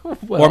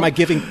 Well, or am I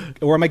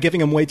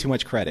giving him way too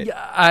much credit?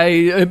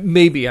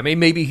 Maybe. I mean,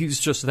 maybe he's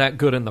just that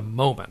good in the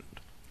moment.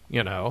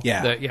 Yeah.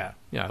 Yeah.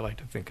 I like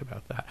to think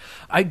about that.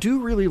 I do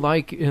really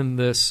like in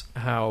this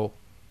how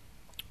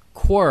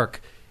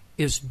Quark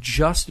is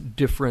just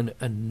different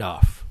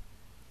enough.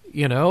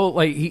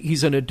 Like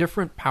he's in a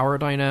different power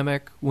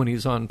dynamic when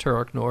he's on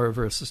Terok Nor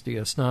versus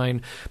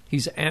DS9.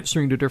 He's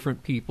answering to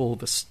different people.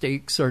 The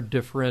stakes are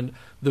different.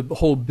 The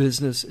whole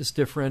business is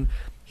different.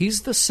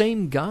 He's the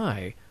same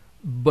guy,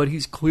 but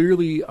he's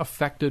clearly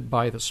affected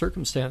by the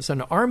circumstance.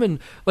 And Armin,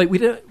 we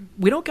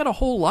don't get a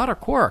whole lot of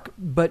Quark,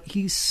 but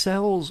he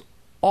sells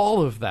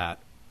all of that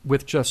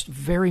with just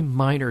very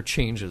minor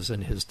changes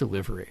in his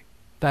delivery.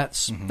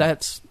 That's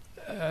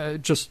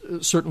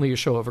just certainly a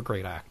show of a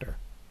great actor.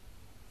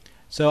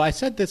 So I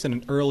said this in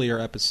an earlier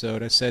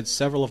episode. I said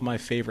several of my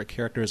favorite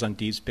characters on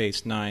Deep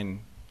Space Nine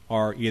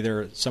are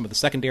either some of the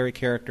secondary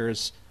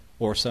characters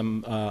or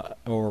some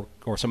or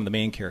some of the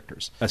main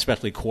characters,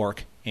 especially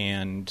Quark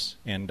and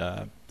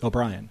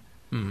O'Brien.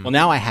 Mm. Well,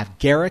 now I have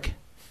Garak,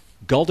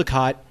 Gul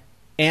Dukat,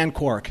 and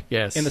Quark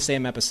in the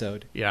same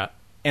episode. Yeah.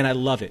 And I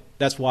love it.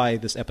 That's why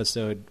this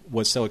episode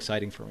was so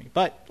exciting for me.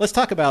 But let's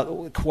talk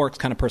about Quark's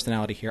kind of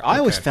personality here. I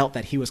always felt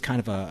that he was kind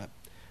of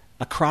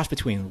a cross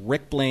between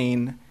Rick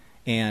Blaine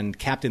and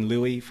Captain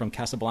Louis from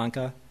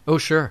Casablanca. Oh,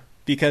 sure.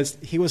 Because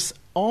he was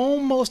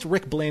almost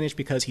Rick Blaine-ish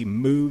because he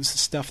moves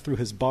stuff through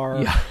his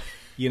bar,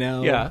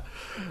 Yeah.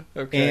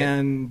 Okay.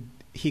 And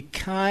he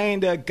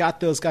kind of got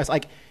those guys.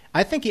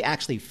 I think he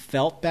actually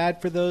felt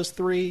bad for those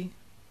three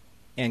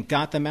and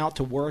got them out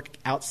to work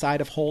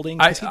outside of holding.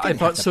 I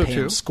thought so,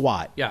 too. Him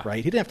squat, right?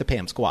 He didn't have to pay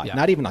him squat,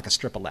 not even like a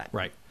stripolette.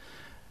 Right.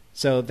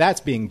 So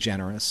that's being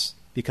generous,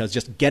 because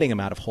just getting him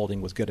out of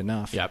holding was good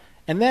enough. Yep.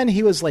 And then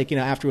he was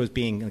after he was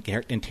being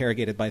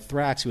interrogated by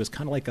Thrax, he was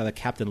kind of like the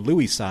Captain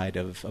Louis side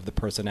of the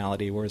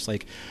personality, where it's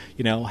like,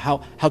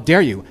 how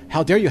dare you?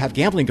 How dare you have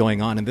gambling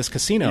going on in this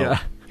casino? Yeah.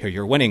 Here are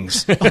your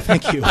winnings. Oh,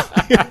 thank you.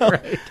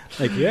 Right.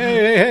 Like,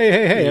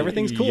 hey,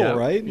 everything's cool,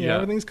 right? Yeah.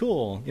 Everything's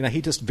cool.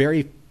 He just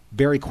very,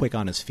 very quick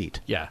on his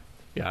feet. Yeah.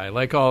 Yeah, I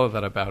like all of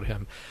that about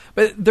him.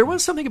 But there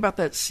was something about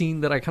that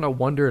scene that I kind of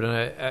wondered,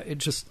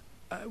 and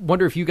I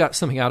wonder if you got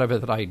something out of it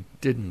that I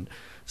didn't.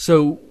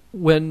 So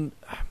when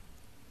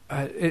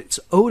it's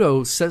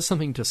Odo says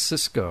something to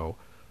Sisko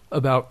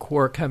about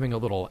Quark having a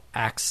little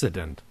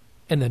accident,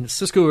 and then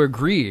Sisko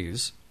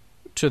agrees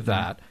to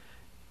that,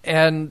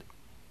 and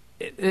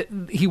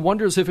he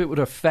wonders if it would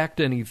affect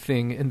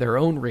anything in their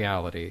own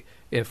reality,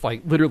 if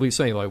literally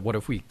saying what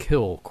if we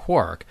kill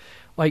Quark?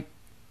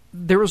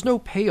 There was no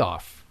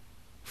payoff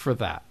for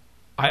that.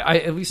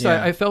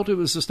 I felt it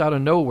was just out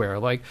of nowhere.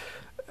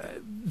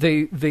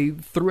 They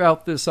threw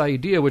out this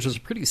idea, which is a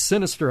pretty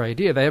sinister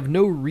idea. They have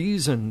no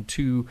reason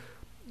to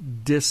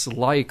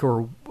dislike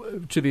or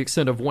to the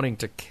extent of wanting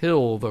to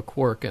kill the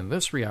Quark in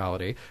this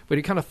reality, but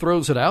he kind of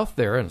throws it out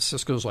there, and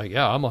Sisko's like,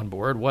 yeah, I'm on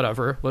board,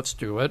 whatever, let's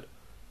do it.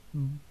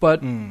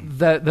 But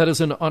that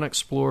is an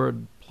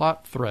unexplored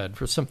plot thread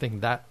for something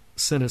that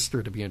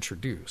sinister to be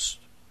introduced.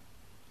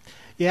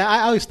 Yeah,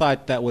 I always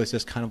thought that was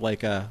just kind of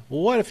like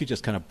what if he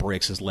just kind of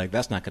breaks his leg?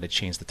 That's not going to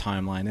change the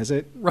timeline, is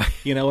it? Right.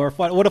 Or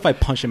what if I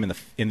punch him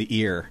in the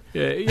ear?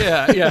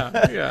 Yeah.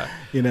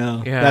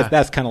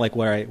 That's kind of like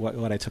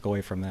what I took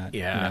away from that.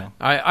 Yeah.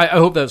 I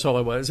hope that's all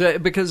it was,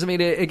 because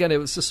again, it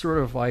was just sort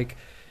of like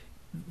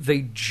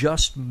they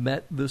just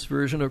met this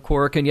version of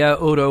Quark, and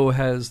Odo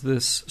has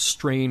this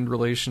strained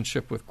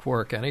relationship with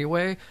Quark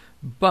anyway,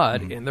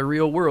 but in the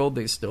real world,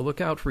 they still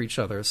look out for each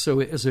other. So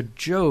as a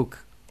joke,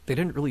 they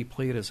didn't really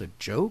play it as a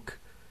joke.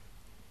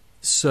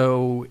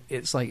 So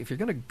it's like, if you're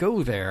going to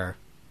go there,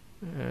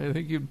 I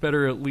think you'd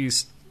better at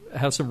least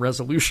have some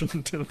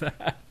resolution to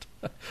that.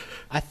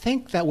 I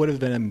think that would have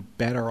been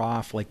better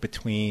off, like,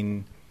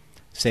 between,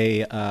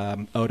 say,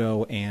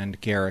 Odo and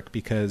Garrick,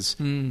 because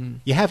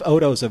you have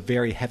Odo's a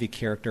very heavy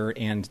character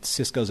and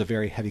Sisko's a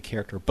very heavy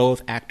character.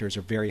 Both actors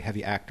are very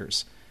heavy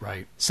actors.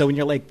 Right. So when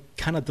you're, like,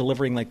 kind of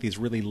delivering, like, these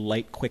really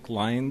light, quick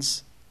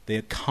lines,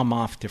 they come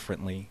off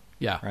differently.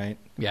 Yeah. Right?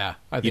 Yeah.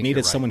 I think you needed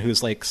you're right. someone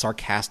who's, like,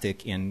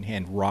 sarcastic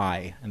and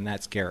wry, and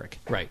that's Garrick.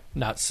 Right.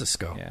 Not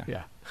Sisko.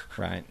 Yeah.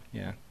 Right.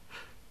 Yeah.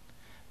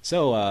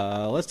 So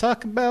let's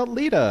talk about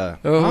Lita.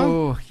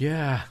 Oh,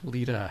 yeah.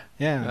 Lita.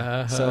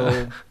 Yeah.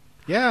 So,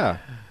 yeah.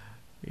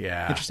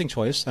 Yeah. Interesting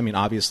choice. I mean,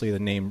 obviously the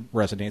name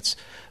resonates.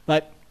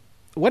 But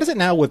what is it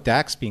now with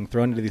Dax being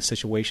thrown into these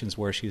situations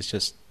where she's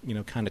just,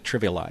 kind of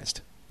trivialized?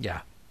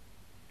 Yeah.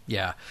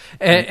 Yeah.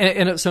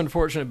 And it's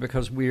unfortunate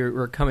because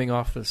we're coming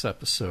off this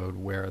episode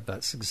where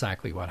that's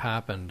exactly what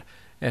happened.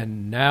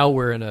 And now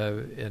we're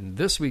in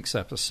this week's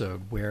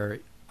episode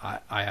where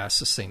I asked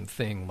the same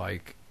thing,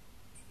 like,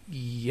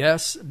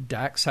 yes,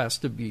 Dax has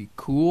to be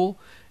cool,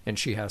 and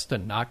she has to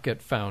not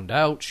get found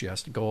out. She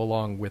has to go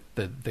along with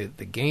the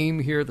game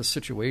here, the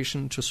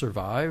situation, to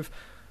survive.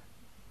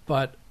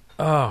 But,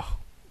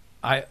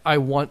 I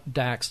want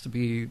Dax to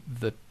be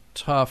the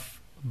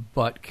tough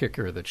butt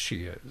kicker that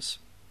she is,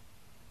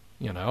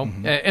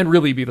 and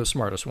really be the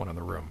smartest one in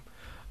the room.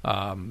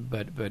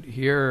 But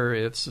here,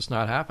 it's just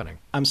not happening.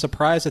 I'm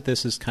surprised that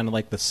this is kind of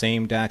like the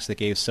same Dax that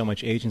gave so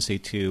much agency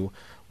to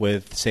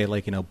with, say,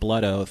 like,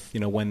 Blood Oath,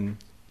 when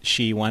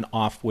she went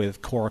off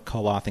with Korra,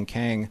 Koloth, and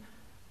Kang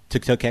to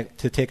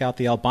take out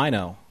the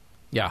albino.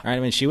 Yeah. Right? I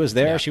mean, she was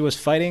there. Yeah. She was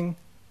fighting.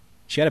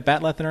 She had a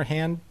bat'leth in her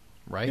hand.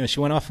 Right. She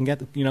went off and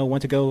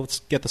went to go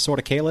get the sword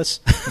of Kahless.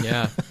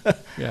 Yeah.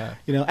 Yeah.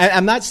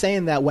 I'm not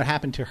saying that what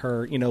happened to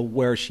her,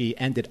 where she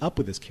ended up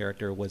with this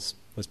character was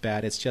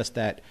bad. It's just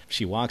that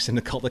she walks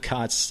into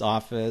Caldicott's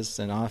office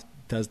and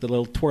does the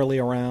little twirly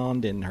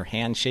around and her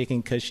hand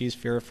shaking because she's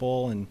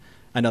fearful. And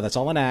I know that's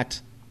all an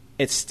act.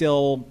 It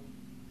still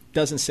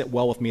doesn't sit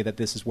well with me that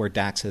this is where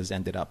Dax has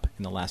ended up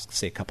in the last,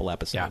 say, couple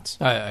episodes.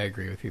 Yeah, I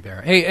agree with you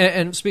there. Hey,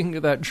 and speaking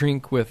of that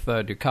drink with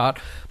Dukat,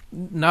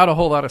 not a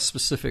whole lot of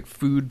specific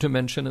food to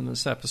mention in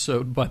this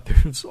episode, but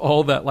there's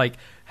all that, like,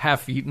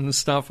 half-eaten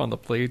stuff on the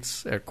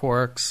plates at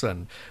Quark's,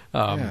 and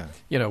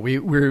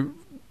we're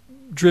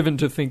driven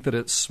to think that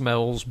it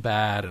smells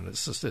bad, and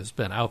it's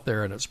been out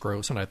there and it's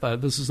gross. And I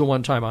thought this is the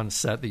one time on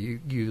set that you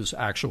use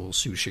actual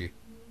sushi,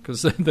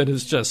 because that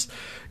is just,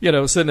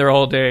 sitting there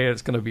all day,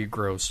 it's going to be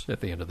gross at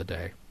the end of the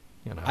day.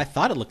 I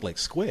thought it looked like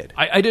squid.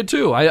 I did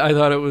too. I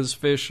thought it was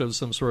fish of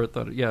some sort.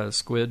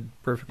 Squid,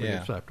 perfectly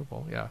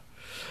acceptable. Yeah.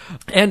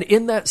 And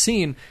in that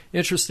scene,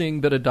 interesting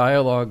bit of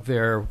dialogue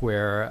there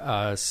where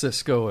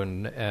Sisko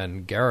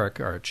and Garrick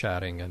are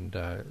chatting, and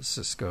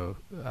Sisko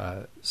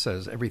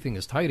says everything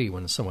is tidy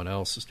when someone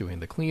else is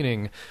doing the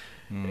cleaning.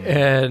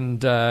 And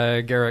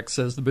Garrick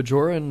says the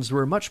Bajorans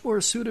were much more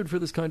suited for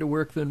this kind of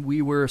work than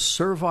we were.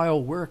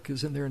 Servile work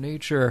is in their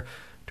nature.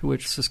 To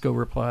which Sisko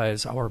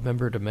replies, I'll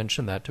remember to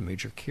mention that to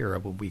Major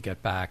Kira when we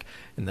get back.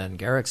 And then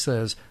Garrick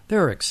says,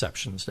 there are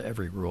exceptions to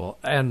every rule.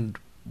 And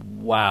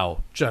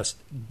wow, just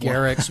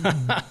Garrick's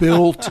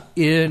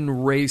built-in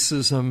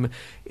racism.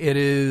 It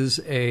is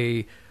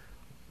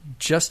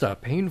just a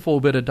painful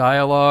bit of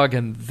dialogue.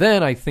 And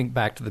then I think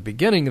back to the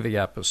beginning of the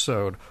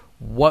episode.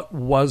 What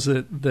was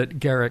it that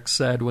Garrick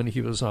said when he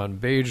was on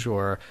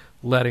Bajor,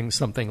 letting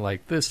something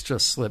like this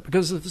just slip?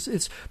 Because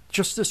it's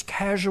just this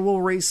casual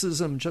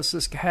racism, just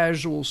this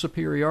casual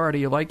superiority.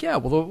 You're like,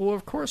 well,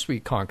 of course we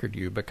conquered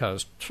you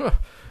because,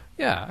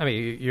 I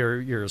mean,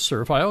 you're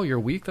servile, you're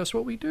weak. That's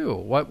what we do.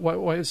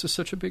 Why is this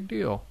such a big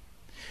deal?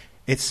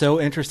 It's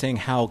so interesting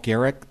how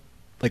Garrick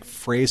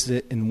phrased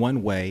it in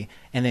one way,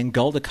 and then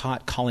Gul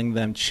Dukat calling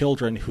them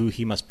children who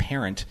he must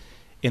parent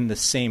in the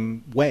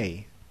same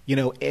way.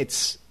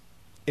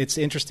 It's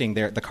interesting.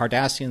 The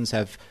Cardassians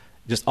have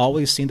just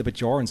always seen the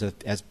Bajorans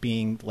as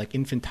being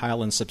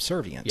infantile and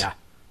subservient. Yeah.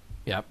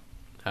 Yep.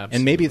 Absolutely.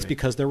 And maybe it's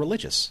because they're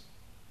religious.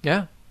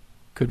 Yeah.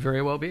 Could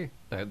very well be.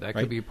 That Right?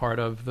 could be part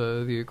of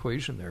the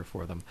equation there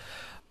for them.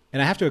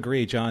 And I have to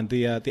agree, John,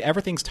 the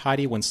everything's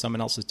tidy when someone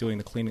else is doing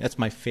the cleaning. That's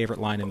my favorite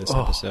line in this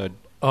episode.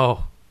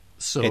 Oh,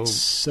 it's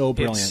so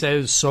brilliant. It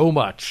says so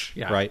much.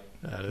 Yeah. Right.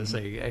 That is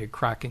a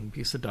cracking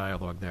piece of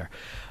dialogue there.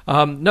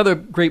 Another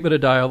great bit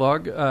of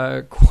dialogue.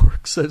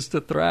 Quark says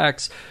to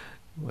Thrax,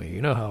 well,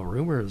 you know how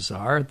rumors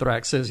are.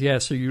 Thrax says,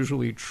 yes, they're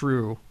usually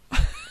true.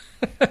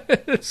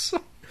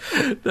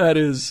 That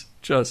is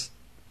just,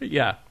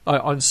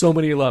 on so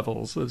many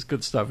levels. It's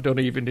good stuff. Don't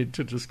even need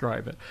to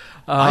describe it.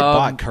 I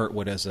bought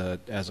Kurtwood as a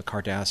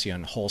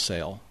Cardassian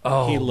wholesale.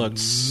 Oh, he looked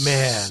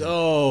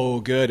so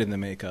good in the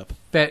makeup.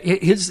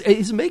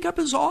 His makeup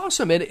is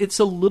awesome, and it's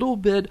a little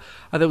bit.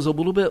 I thought it was a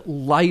little bit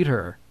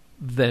lighter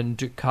than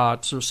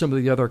Dukat's or some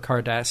of the other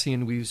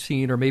Cardassian we've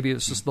seen, or maybe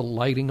it's just the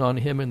lighting on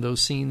him in those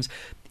scenes.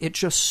 It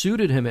just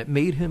suited him. It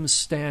made him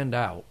stand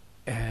out,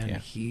 and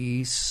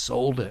he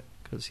sold it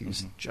because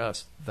he's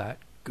just that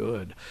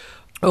good.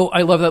 Oh,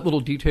 I love that little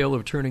detail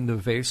of turning the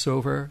vase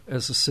over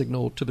as a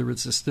signal to the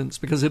resistance,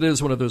 because it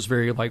is one of those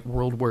very, like,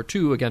 World War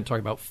II, again,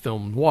 talking about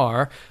film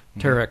noir,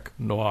 Tarek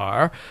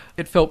noir.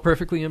 It felt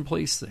perfectly in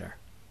place there.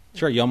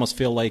 Sure, you almost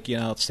feel like,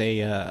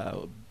 say,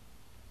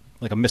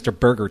 like a Mr.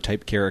 Burger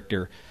type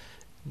character,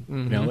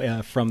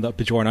 from the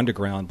Bajoran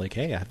Underground. Like,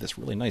 hey, I have this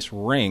really nice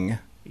ring.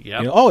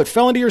 Yep. Oh, it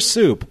fell into your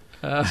soup.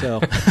 So,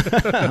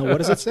 what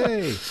does it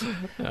say?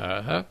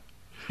 Uh-huh.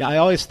 Yeah, I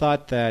always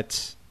thought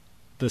that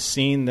the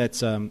scene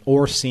that's,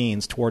 or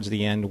scenes towards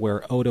the end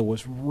where Odo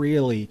was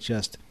really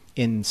just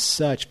in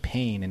such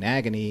pain and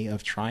agony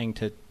of trying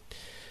to,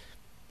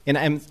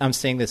 and I'm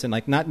saying this in,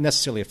 like, not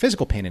necessarily a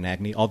physical pain and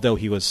agony, although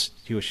he was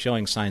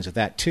showing signs of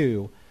that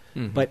too,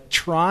 but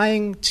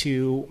trying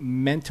to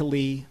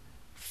mentally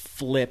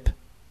flip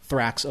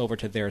Thrax over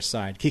to their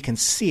side. He can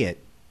see it,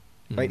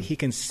 right? He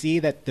can see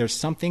that there's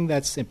something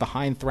that's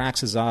behind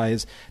Thrax's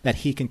eyes that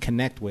he can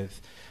connect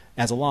with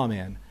as a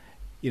lawman.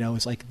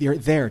 It's like, you're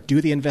there, do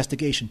the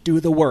investigation,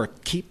 do the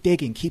work, keep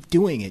digging, keep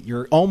doing it.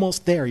 You're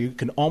almost there. You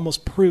can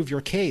almost prove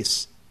your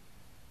case.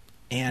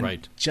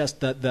 And just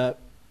the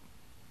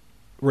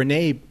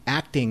Renee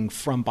acting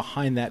from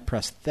behind that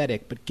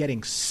prosthetic, but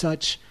getting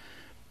such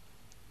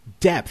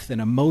depth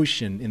and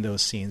emotion in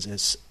those scenes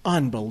is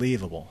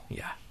unbelievable.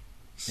 Yeah.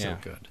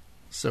 Good.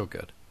 So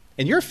good.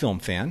 And you're a film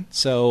fan,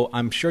 so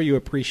I'm sure you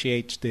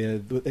appreciated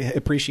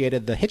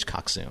the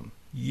Hitchcock zoom.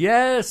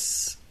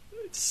 Yes.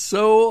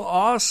 So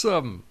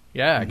awesome.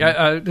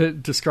 Yeah,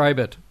 describe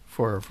it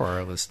for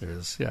our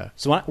listeners. Yeah.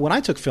 So when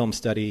I took film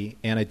study,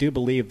 and I do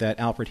believe that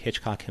Alfred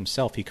Hitchcock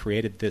himself, he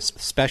created this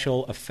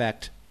special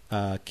effect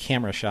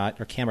camera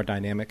shot or camera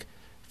dynamic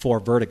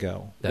for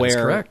Vertigo. That's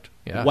correct.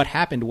 Yeah. What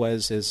happened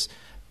is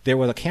there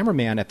was a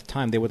cameraman at the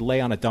time. They would lay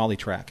on a dolly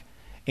track,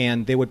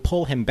 and they would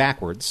pull him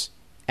backwards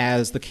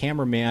as the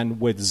cameraman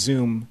would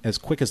zoom as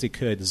quick as he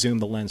could, zoom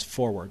the lens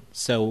forward.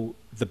 So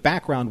the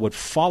background would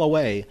fall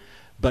away,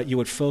 but you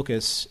would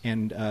focus,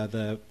 and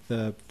the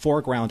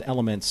foreground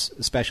elements,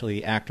 especially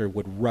the actor,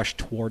 would rush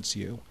towards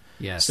you.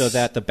 Yes. So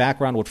that the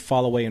background would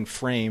fall away in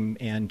frame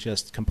and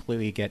just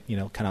completely get,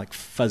 kind of like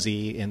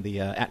fuzzy in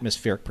the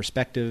atmospheric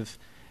perspective,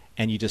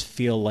 and you just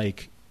feel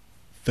like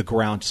the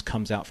ground just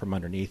comes out from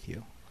underneath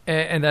you.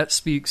 And that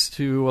speaks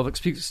to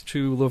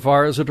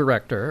LeVar as a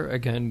director,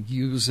 again,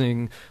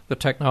 using the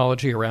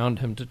technology around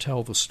him to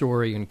tell the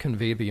story and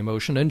convey the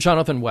emotion. And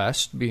Jonathan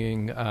West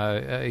being,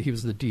 he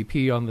was the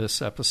DP on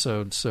this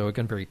episode, so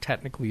again, very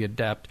technically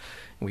adept.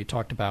 And we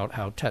talked about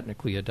how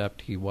technically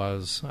adept he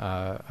was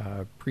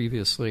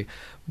previously.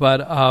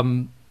 But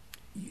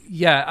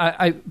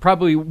I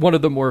probably one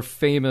of the more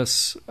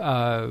famous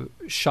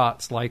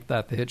shots like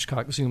that, the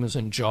Hitchcock zoom, is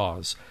in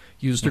Jaws.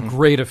 Used a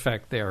great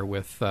effect there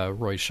with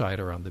Roy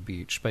Scheider on the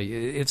beach. But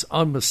it's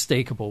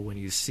unmistakable when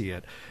you see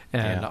it.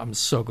 And I'm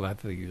so glad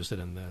that they used it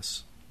in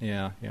this.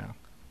 Yeah.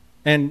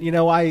 And,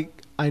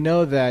 I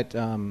know that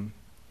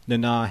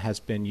Nana has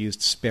been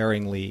used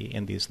sparingly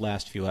in these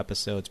last few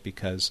episodes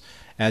because,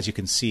 as you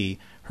can see,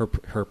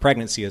 her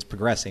pregnancy is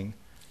progressing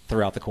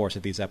throughout the course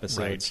of these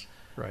episodes.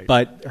 Right.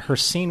 But her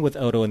scene with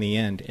Odo in the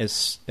end,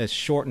 as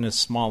short and as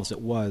small as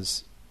it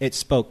was, it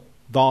spoke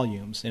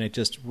volumes, and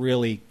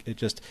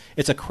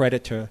it's a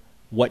credit to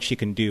what she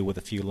can do with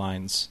a few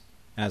lines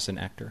as an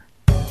actor.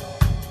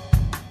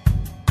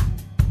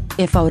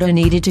 If Odo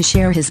needed to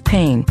share his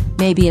pain,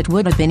 maybe it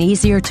would have been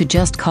easier to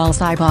just call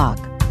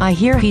Sybok. I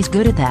hear he's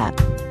good at that.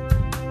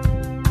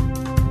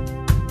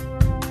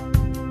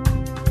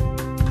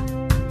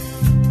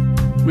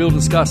 We'll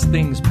discuss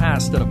things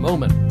past in a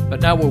moment, but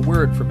now a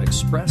word from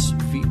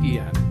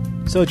ExpressVPN.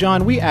 So,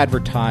 John, we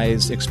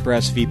advertise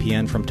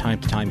ExpressVPN from time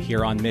to time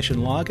here on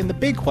Mission Log, and the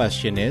big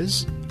question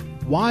is,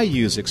 why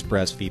use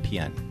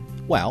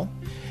ExpressVPN? Well,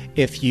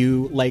 if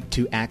you like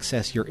to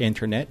access your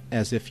internet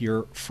as if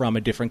you're from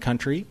a different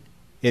country,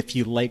 if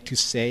you like to,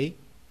 say,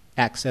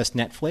 access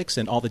Netflix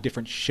and all the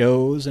different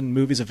shows and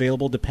movies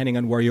available depending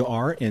on where you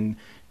are in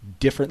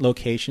different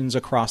locations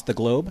across the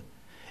globe,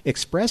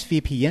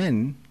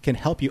 ExpressVPN can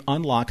help you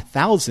unlock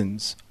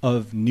thousands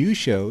of new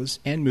shows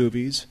and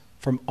movies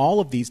from all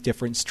of these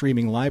different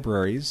streaming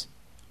libraries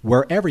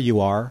wherever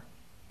you are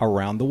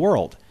around the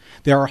world.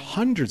 There are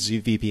hundreds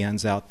of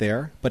VPNs out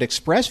there, but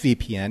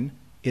ExpressVPN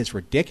is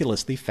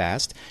ridiculously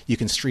fast. You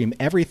can stream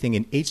everything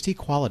in HD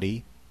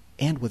quality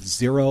and with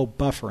zero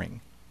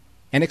buffering.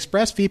 And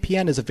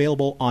ExpressVPN is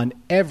available on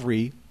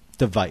every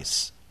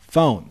device: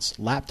 phones,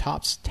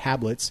 laptops,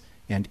 tablets,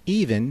 and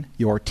even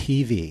your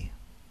TV.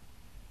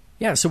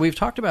 Yeah, so we've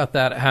talked about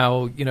that,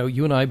 how,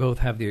 you and I both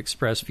have the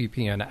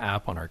ExpressVPN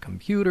app on our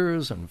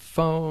computers and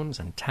phones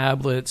and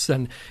tablets,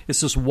 and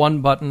it's just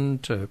one button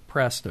to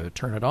press to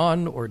turn it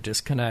on or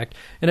disconnect,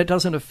 and it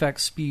doesn't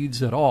affect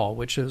speeds at all,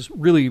 which is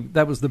really,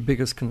 that was the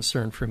biggest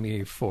concern for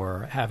me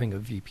for having a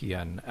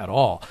VPN at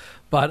all.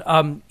 But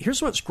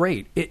here's what's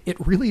great. It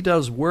really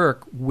does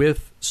work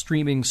with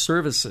streaming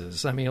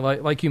services. I mean,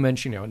 like you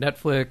mentioned,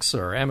 Netflix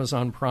or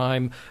Amazon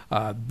Prime,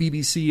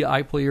 BBC,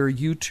 iPlayer,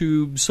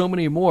 YouTube, so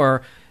many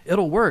more.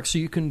 it'll work. So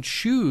you can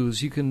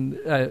choose, you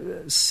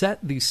can set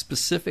the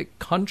specific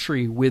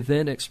country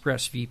within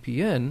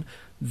ExpressVPN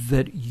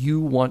that you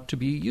want to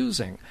be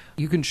using.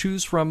 You can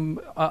choose from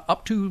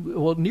up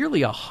to,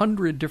 nearly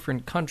 100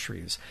 different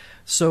countries.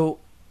 So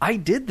I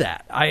did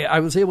that. I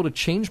was able to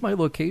change my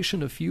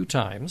location a few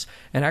times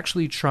and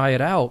actually try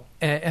it out.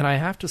 And I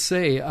have to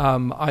say,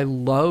 I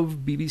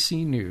love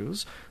BBC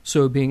News.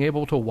 So being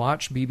able to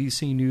watch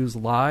BBC News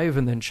live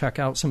and then check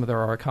out some of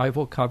their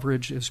archival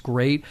coverage is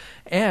great.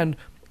 And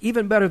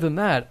even better than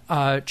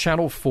that,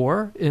 Channel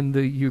 4 in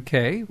the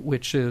UK,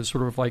 which is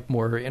sort of like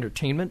more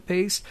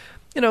entertainment-based,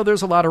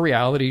 there's a lot of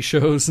reality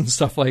shows and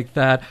stuff like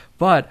that.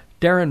 But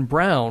Darren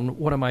Brown,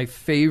 one of my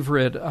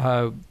favorite,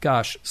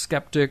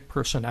 skeptic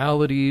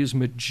personalities,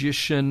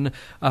 magician,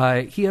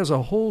 he has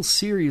a whole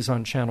series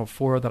on Channel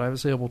 4 that I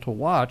was able to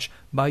watch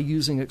by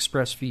using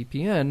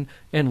ExpressVPN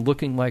and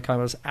looking like I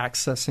was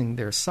accessing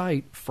their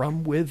site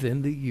from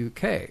within the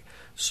UK.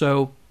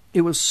 So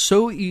it was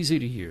so easy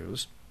to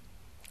use.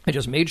 I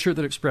just made sure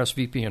that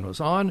ExpressVPN was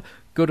on,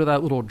 go to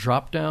that little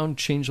drop-down,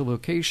 change the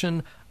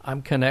location,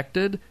 I'm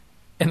connected,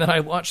 and then I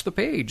launched the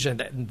page,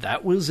 and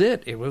that was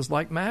it. It was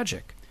like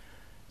magic.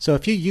 So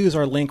if you use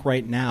our link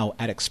right now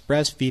at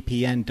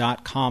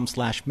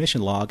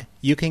expressvpn.com/missionlog,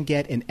 you can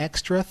get an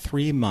extra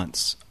 3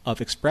 months of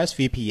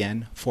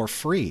ExpressVPN for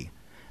free.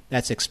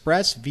 That's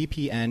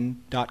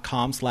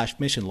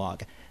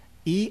expressvpn.com/missionlog.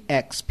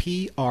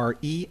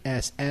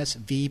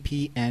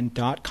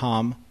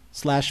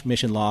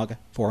 expressvpn.com/missionlog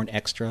for an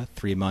extra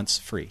 3 months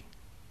free.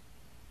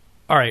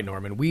 All right,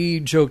 Norman, we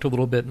joked a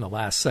little bit in the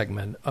last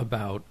segment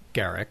about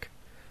Garak,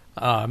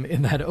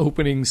 in that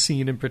opening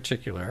scene in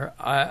particular.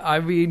 I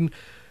mean,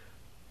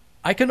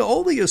 I can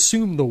only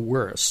assume the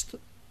worst,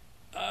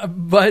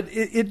 but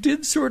it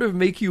did sort of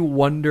make you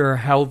wonder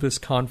how this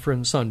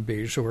conference on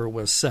Bajor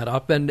was set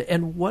up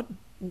and what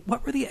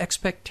were the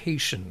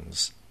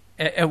expectations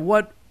and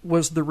what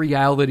was the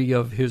reality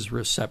of his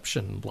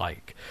reception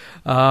like.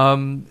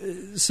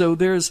 So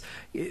there's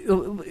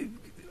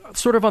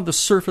sort of on the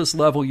surface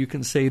level, you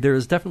can say there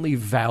is definitely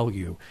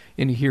value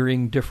in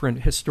hearing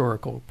different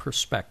historical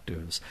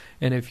perspectives.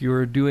 And if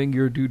you're doing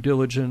your due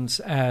diligence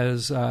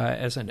as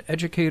an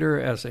educator,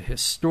 as a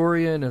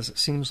historian, as it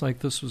seems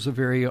like this was a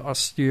very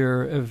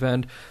austere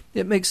event,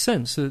 it makes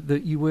sense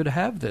that you would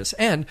have this.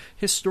 And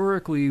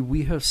historically,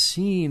 we have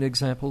seen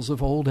examples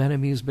of old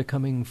enemies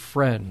becoming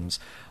friends.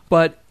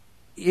 But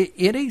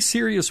in a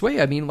serious way,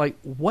 I mean, like,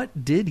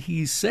 what did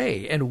he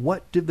say? And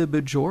what did the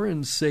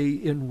Bajorans say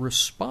in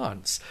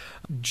response?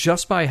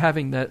 Just by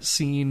having that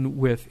scene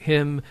with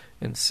him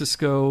and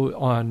Sisko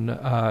on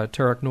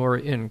Terok Nor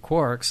in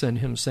Quarks and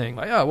him saying,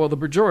 like, oh, well, the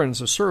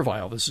Bajorans are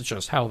servile. This is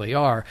just how they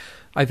are.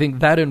 I think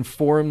that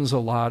informs a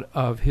lot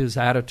of his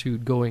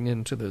attitude going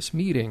into this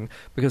meeting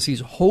because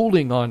he's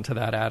holding on to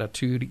that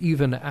attitude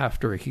even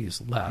after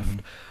he's left.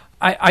 Mm-hmm.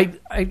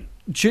 I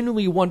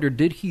genuinely wonder,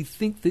 did he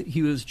think that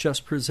he was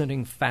just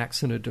presenting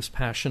facts in a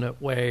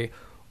dispassionate way,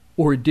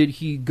 or did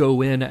he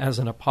go in as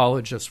an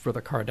apologist for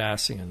the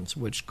Cardassians,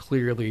 which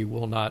clearly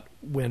will not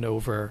win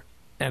over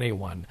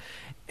anyone?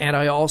 And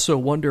I also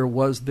wonder,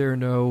 was there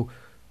no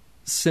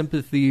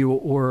sympathy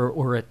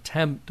or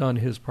attempt on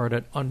his part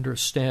at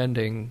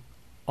understanding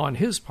on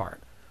his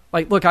part?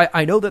 Like, look,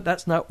 I know that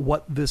that's not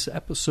what this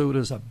episode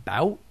is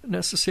about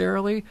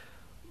necessarily,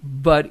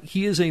 but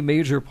he is a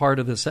major part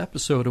of this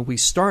episode, and we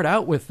start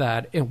out with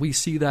that, and we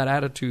see that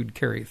attitude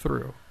carry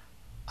through.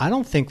 I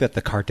don't think that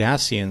the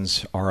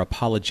Cardassians are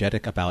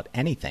apologetic about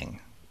anything.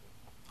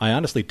 I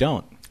honestly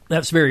don't.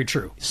 That's very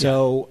true.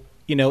 So,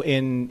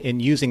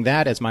 in using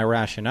that as my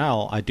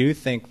rationale, I do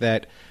think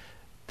that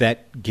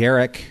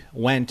Garak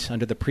went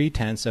under the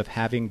pretense of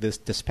having this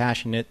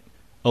dispassionate,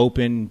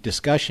 open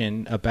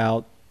discussion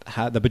about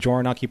how the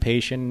Bajoran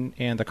occupation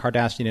and the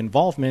Cardassian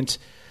involvement,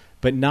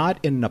 but not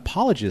in an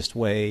apologist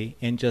way,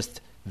 and just,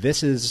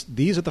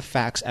 these are the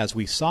facts as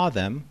we saw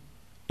them.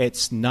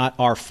 It's not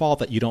our fault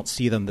that you don't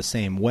see them the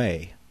same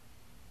way.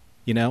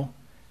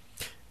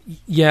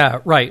 Yeah,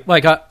 right.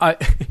 Like, I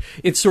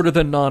it's sort of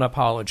the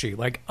non-apology.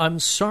 Like, I'm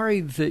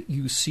sorry that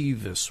you see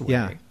this way.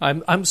 Yeah.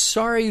 I'm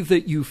sorry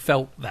that you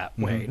felt that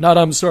way. Not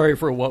I'm sorry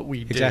for what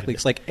we did. Exactly.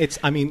 It's like,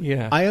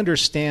 I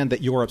understand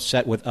that you're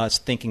upset with us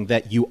thinking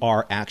that you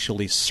are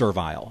actually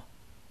servile,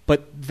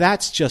 but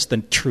that's just the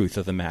truth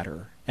of the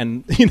matter.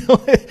 And,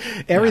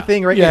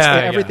 everything, right?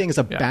 Everything is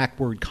a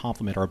backward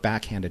compliment or a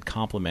backhanded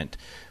compliment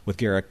with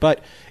Garak.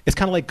 But it's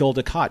kind of like Gul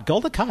Dukat.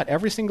 Gul Dukat,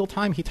 every single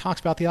time he talks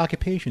about the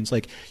occupation, it's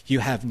like, you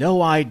have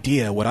no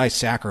idea what I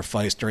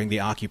sacrificed during the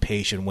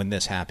occupation when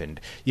this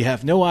happened. You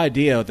have no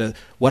idea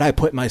what I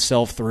put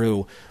myself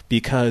through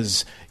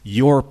because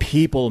your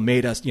people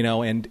made us,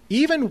 and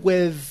even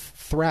with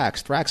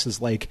Thrax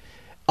is like,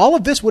 all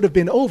of this would have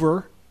been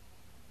over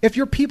if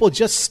your people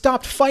just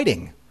stopped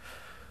fighting.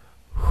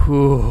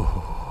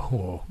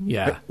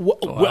 Yeah.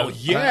 Well,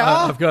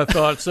 yeah. I've got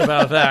thoughts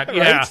about that.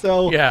 Yeah. Right?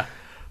 So, yeah.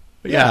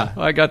 Yeah,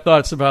 I got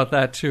thoughts about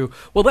that too.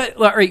 Well,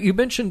 all right, you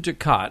mentioned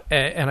Dukat,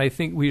 and I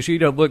think we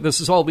should look.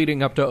 This is all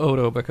leading up to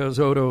Odo because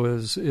Odo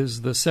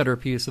is the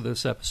centerpiece of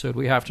this episode.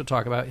 We have to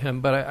talk about him,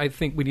 but I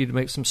think we need to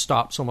make some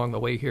stops along the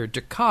way here.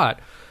 Dukat,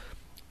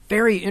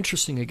 very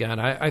interesting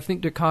again. I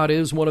think Dukat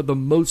is one of the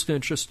most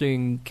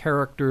interesting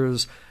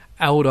characters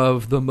out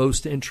of the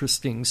most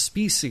interesting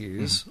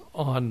species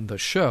on the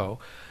show,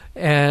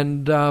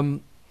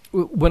 and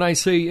when I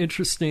say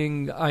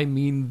interesting, I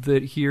mean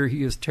that here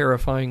he is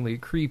terrifyingly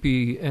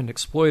creepy and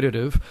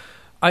exploitative.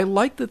 I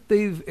like that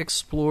they've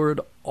explored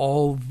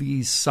all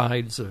these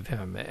sides of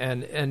him,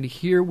 and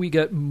here we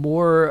get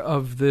more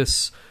of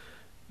this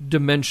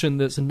dimension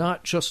that's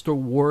not just a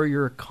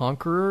warrior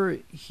conqueror.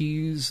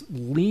 He's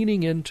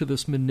leaning into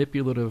this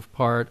manipulative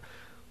part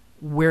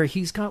where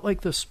he's got like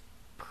this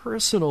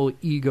personal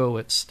ego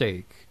at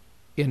stake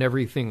in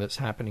everything that's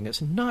happening. It's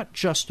not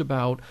just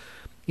about...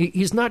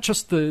 He's not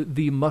just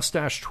the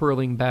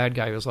mustache-twirling bad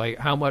guy who's like,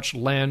 how much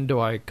land do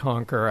I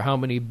conquer? How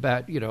many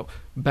bad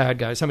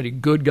guys? How many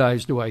good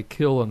guys do I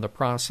kill in the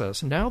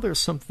process? Now there's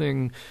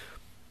something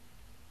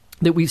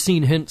that we've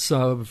seen hints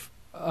of,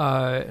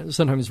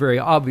 sometimes very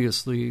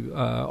obviously,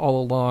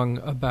 all along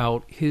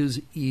about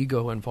his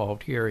ego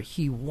involved here.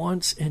 He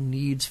wants and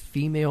needs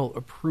female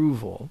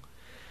approval.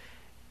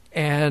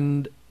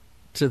 And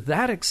to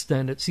that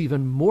extent, it's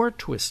even more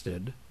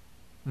twisted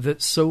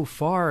that so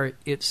far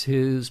it's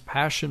his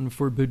passion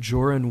for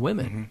Bajoran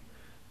women,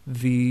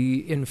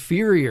 the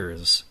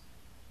inferiors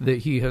that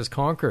he has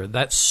conquered,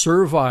 that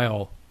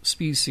servile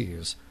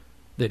species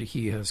that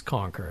he has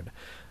conquered.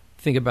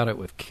 Think about it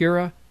with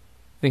Kira.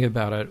 Think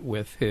about it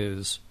with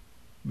his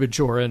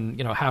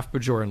Bajoran, half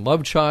Bajoran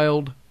love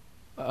child,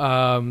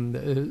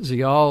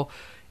 Zial.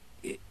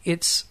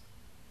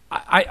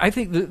 I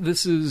think that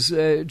this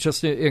is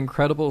just an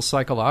incredible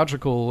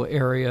psychological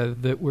area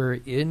that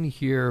we're in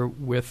here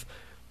with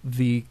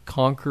the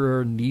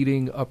conqueror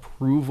needing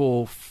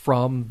approval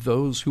from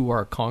those who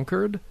are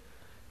conquered.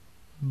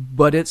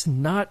 But it's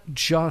not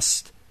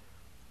just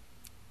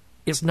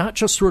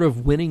sort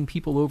of winning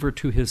people over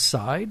to his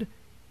side.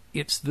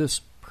 It's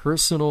this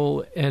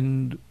personal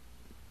and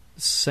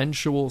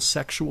sensual,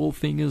 sexual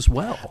thing as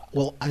well.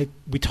 Well,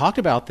 we talked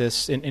about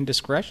this in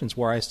Indiscretions,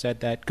 where I said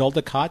that Gul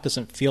Dukat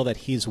doesn't feel that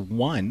he's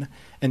won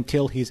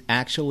until he's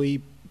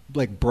actually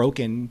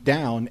broken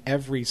down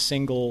every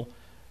single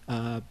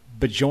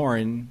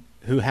Bajoran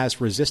who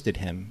has resisted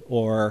him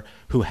or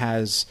who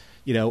has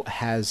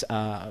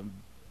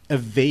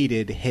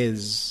evaded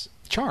his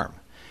charm.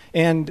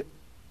 And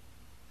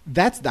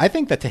I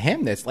think that to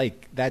him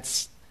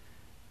that's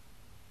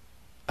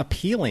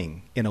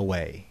appealing in a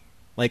way.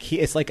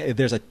 It's like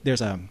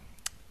there's a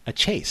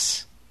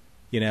chase,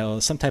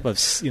 some type of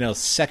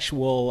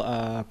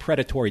sexual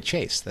predatory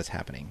chase that's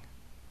happening.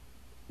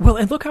 Well,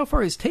 and look how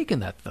far he's taken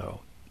that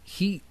though.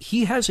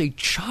 He has a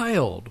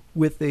child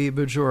with a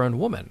Bajoran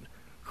woman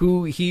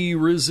who he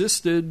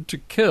resisted to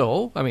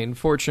kill. I mean,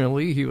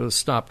 fortunately, he was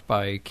stopped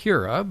by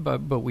Kira,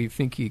 but we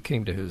think he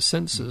came to his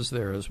senses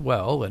there as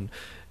well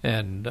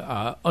and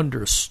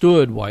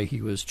understood why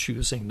he was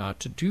choosing not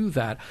to do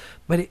that.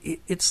 But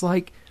it's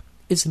like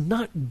it's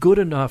not good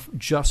enough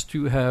just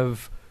to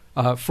have,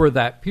 for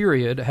that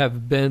period,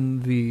 have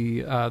been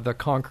the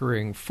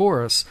conquering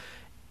force.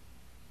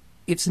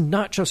 It's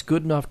not just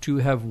good enough to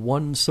have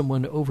won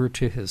someone over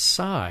to his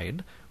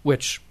side,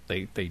 which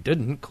they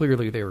didn't.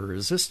 Clearly they were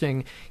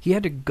resisting. He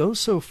had to go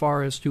so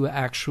far as to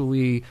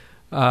actually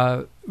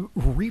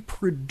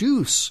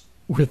reproduce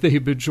with a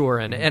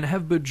Bajoran and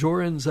have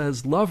Bajorans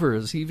as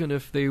lovers, even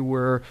if they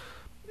were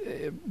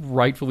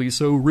rightfully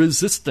so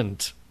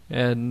resistant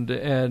and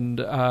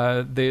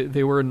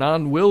they were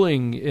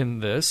non-willing in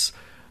this.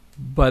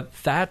 But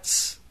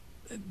that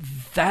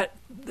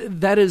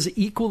is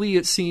equally,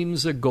 it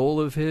seems, a goal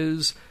of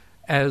his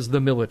as the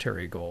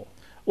military goal.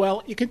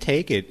 Well, you can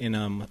take it in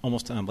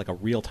almost like a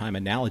real-time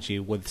analogy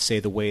with, say,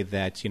 the way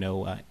that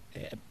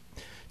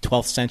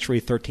 12th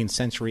century, 13th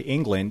century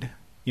England,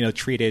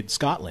 treated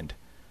Scotland.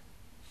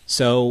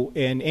 So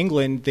in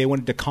England, they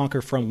wanted to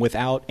conquer from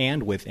without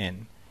and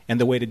within, and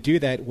the way to do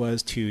that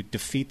was to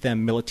defeat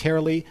them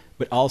militarily,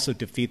 but also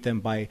defeat them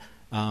by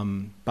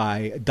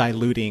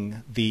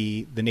diluting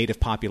the native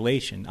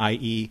population,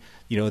 i.e.,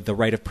 the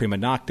right of prima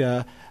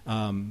nocta,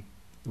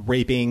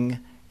 raping,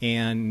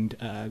 and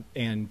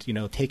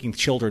taking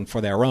children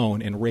for their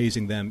own and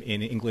raising them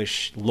in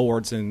English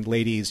lords and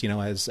ladies,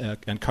 as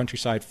on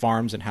countryside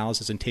farms and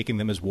houses, and taking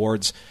them as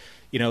wards.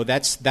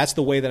 That's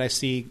the way that I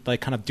see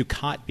kind of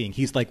Dukat being.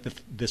 He's like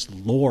this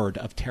lord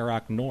of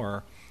Terak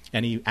Nor,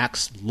 and he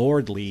acts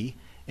lordly,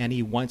 and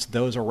he wants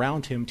those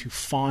around him to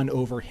fawn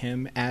over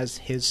him as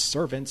his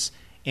servants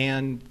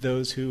and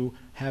those who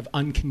have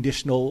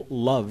unconditional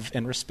love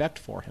and respect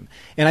for him.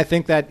 And I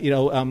think that,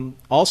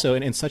 also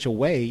in such a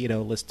way,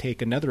 let's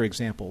take another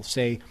example.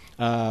 Say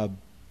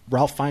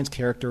Ralph Fiennes'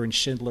 character in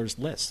Schindler's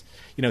List.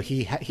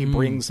 He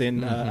brings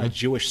in a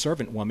Jewish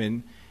servant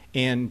woman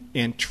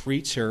and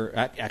treats her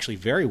actually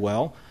very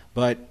well,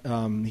 but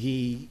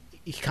he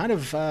he kind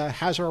of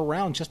has her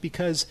around just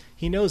because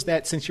he knows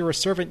that since you're a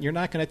servant, you're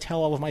not going to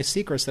tell all of my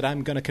secrets that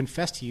I'm going to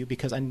confess to you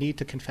because I need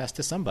to confess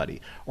to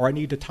somebody or I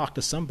need to talk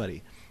to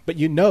somebody. But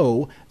you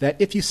know that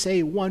if you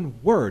say one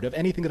word of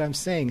anything that I'm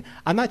saying,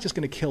 I'm not just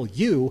going to kill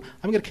you.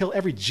 I'm going to kill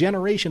every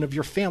generation of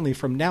your family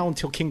from now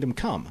until kingdom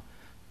come.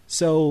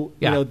 So,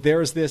 you know,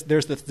 there's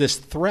this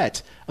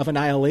threat of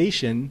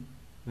annihilation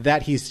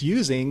that he's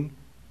using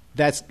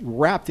that's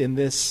wrapped in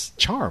this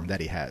charm that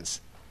he has.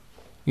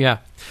 Yeah.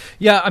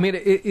 Yeah, I mean,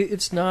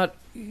 it's not,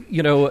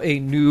 you know, a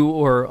new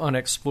or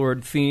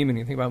unexplored theme. And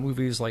you think about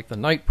movies like The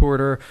Night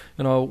Porter,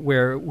 you know,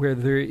 where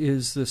there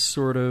is this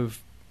sort of,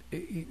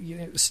 you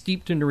know,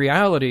 steeped in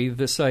reality,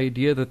 this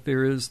idea that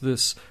there is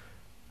this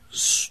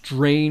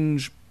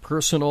strange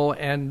personal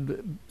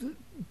and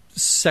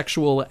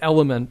sexual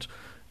element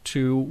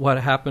to what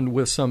happened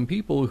with some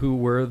people who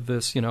were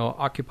this, you know,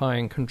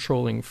 occupying,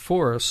 controlling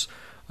force.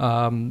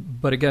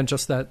 But again,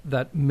 just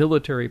that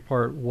military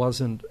part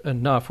wasn't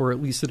enough, or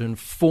at least it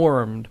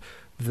informed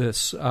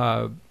this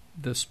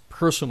this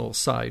personal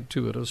side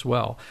to it as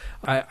well.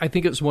 I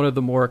think it's one of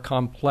the more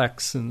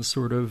complex and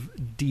sort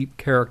of deep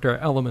character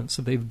elements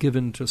that they've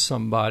given to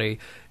somebody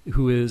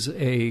who is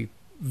a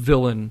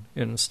villain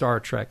in Star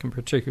Trek, and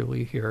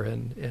particularly here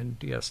in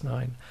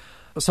DS9.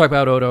 Let's talk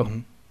about Odo. Mm-hmm.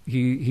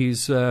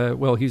 He's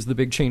the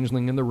big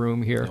changeling in the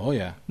room here. Oh,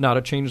 yeah. Not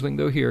a changeling,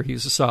 though, here.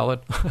 He's a solid.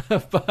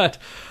 But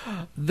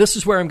this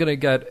is where I'm going to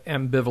get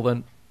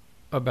ambivalent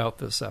about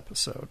this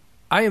episode.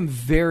 I am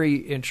very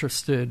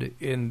interested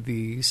in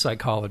the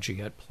psychology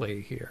at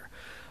play here.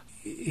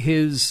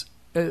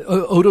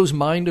 Odo's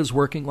mind is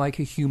working like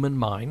a human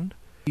mind.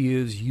 He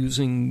is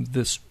using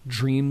this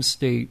dream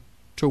state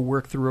to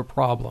work through a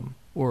problem,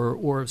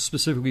 or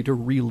specifically to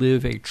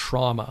relive a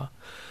trauma.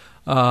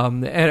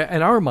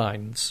 And our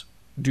minds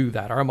do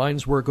that. Our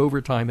minds work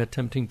overtime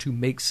attempting to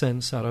make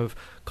sense out of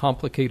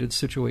complicated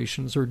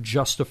situations or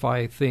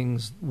justify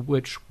things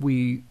which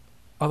we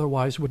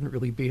otherwise wouldn't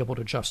really be able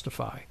to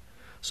justify.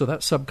 So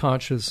that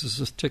subconscious is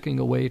just ticking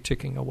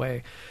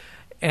away.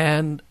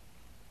 And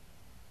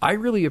I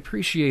really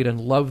appreciate and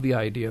love the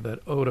idea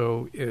that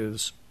Odo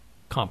is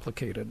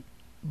complicated.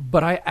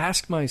 But I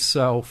ask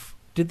myself,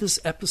 did this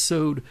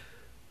episode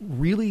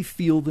really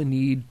feel the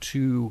need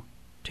to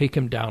take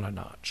him down a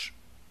notch?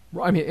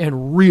 I mean,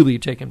 and really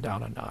take him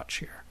down a notch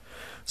here.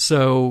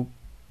 So,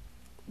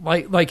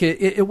 like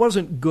it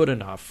wasn't good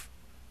enough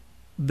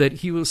that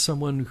he was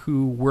someone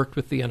who worked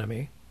with the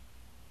enemy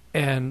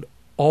and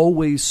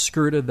always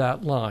skirted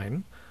that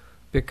line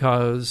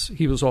because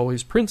he was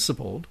always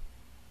principled.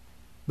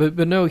 But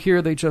no,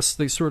 here they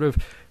sort of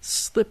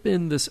slip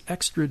in this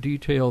extra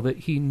detail that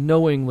he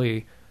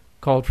knowingly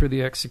called for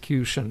the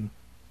execution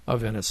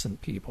of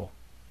innocent people.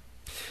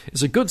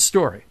 It's a good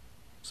story.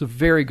 It's a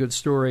very good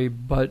story,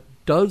 but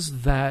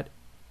does that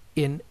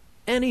in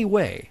any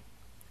way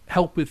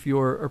help with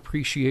your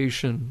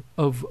appreciation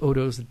of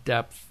Odo's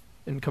depth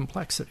and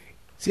complexity?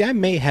 See, I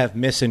may have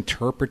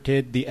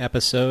misinterpreted the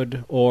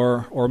episode,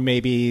 or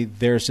maybe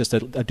there's just a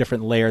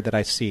different layer that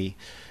I see.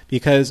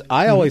 Because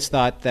I always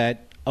thought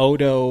that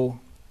Odo,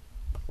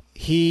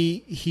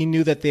 he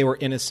knew that they were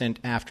innocent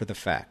after the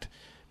fact,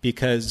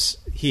 because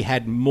he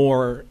had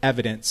more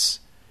evidence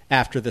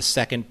after the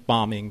second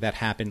bombing that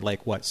happened,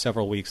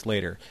 several weeks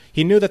later.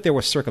 He knew that there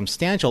was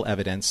circumstantial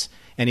evidence,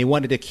 and he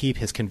wanted to keep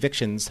his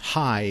convictions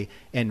high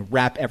and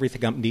wrap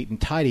everything up neat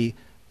and tidy,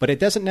 but it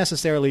doesn't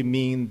necessarily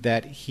mean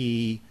that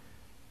he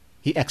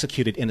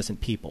executed innocent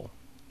people.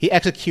 He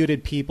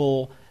executed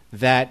people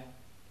that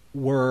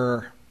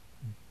were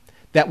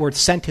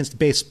sentenced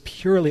based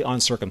purely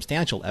on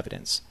circumstantial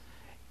evidence.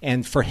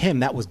 And for him,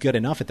 that was good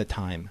enough at the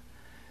time.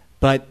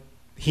 But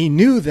he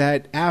knew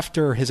that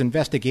after his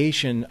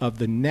investigation of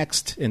the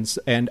next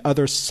and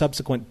other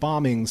subsequent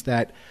bombings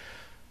that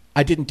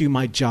I didn't do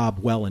my job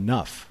well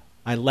enough.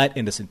 I let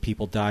innocent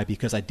people die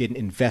because I didn't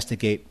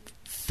investigate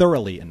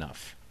thoroughly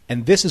enough.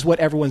 And this is what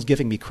everyone's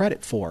giving me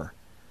credit for.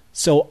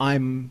 So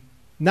I'm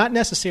not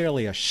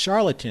necessarily a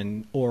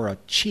charlatan or a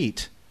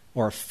cheat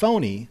or a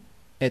phony.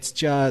 It's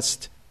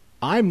just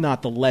I'm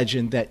not the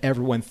legend that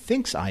everyone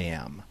thinks I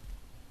am.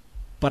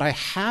 But I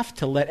have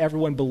to let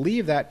everyone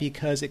believe that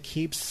because it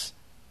keeps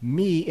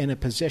me in a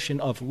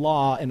position of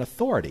law and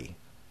authority.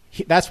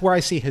 That's where I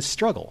see his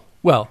struggle.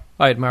 Well,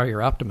 I admire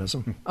your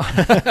optimism.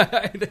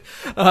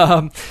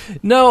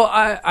 No,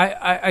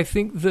 I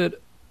think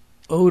that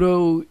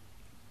Odo,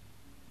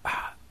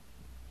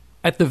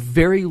 at the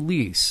very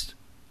least,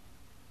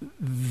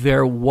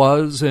 there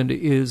was and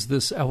is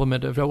this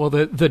element of,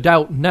 the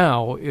doubt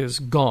now is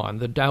gone.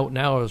 The doubt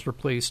now is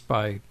replaced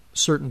by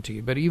certainty.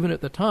 But even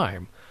at the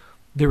time,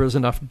 there was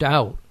enough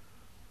doubt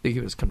that he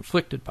was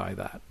conflicted by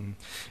that. And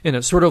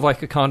it's sort of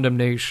like a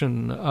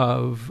condemnation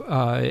of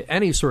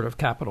any sort of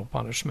capital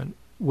punishment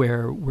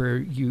where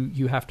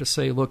you have to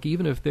say, look,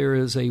 even if there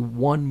is a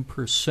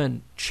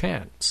 1%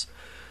 chance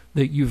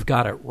that you've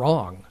got it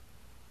wrong,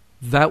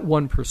 that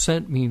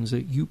 1% means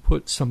that you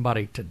put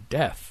somebody to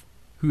death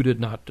who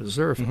did not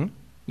deserve it.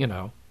 You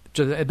know,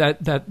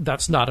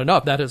 that's not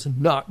enough. That is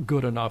not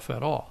good enough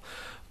at all.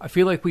 I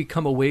feel like we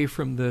come away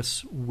from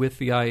this with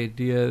the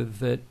idea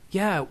that,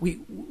 yeah,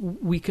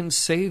 we can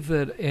say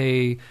that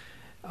a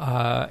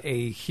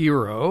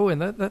hero,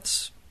 and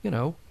that's,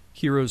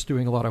 heroes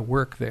doing a lot of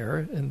work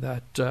there in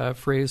that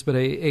phrase, but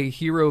a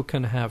hero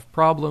can have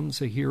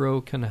problems, a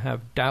hero can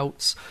have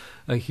doubts,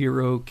 a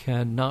hero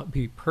can not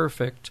be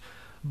perfect.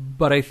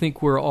 But I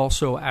think we're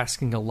also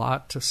asking a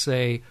lot to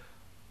say,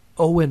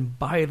 oh, and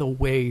by the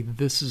way,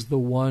 this is the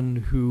one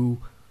who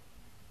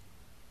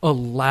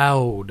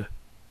allowed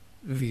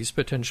these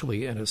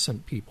potentially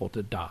innocent people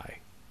to die.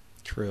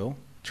 True.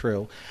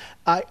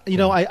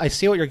 I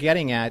see what you're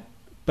getting at,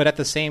 but at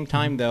the same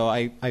time, though,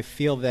 I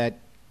feel that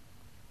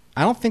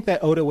I don't think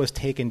that Oda was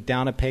taken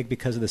down a peg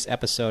because of this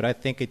episode. I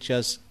think it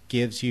just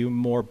gives you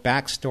more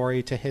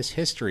backstory to his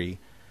history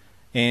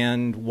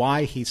and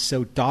why he's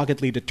so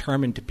doggedly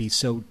determined to be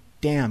so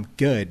damn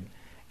good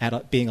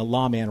at being a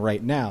lawman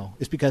right now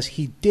is because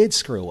he did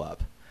screw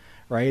up,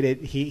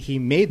 right? He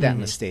made that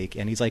mistake,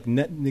 and he's like,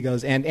 he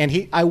goes,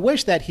 and I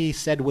wish that he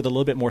said with a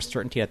little bit more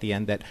certainty at the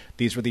end that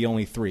these were the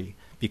only three,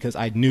 because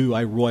I knew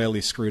I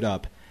royally screwed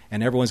up,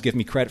 and everyone's giving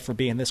me credit for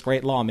being this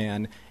great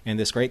lawman and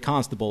this great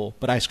constable,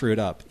 but I screwed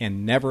up,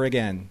 and never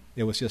again.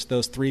 It was just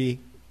those three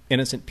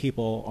innocent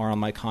people are on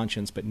my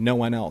conscience, but no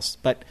one else.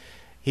 But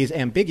he's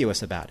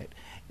ambiguous about it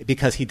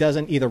because he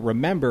doesn't either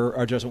remember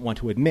or doesn't want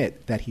to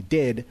admit that he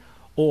did,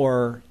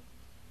 or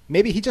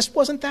maybe he just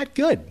wasn't that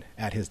good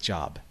at his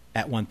job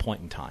at one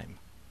point in time.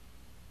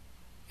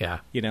 Yeah.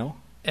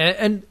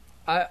 And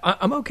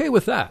I'm okay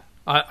with that.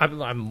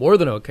 I'm more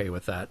than okay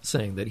with that,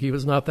 saying that he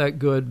was not that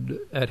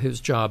good at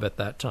his job at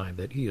that time,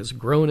 that he has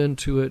grown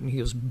into it and he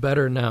is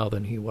better now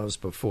than he was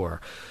before.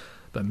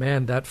 But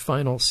man, that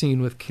final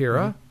scene with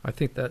Kira, I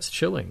think that's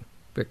chilling,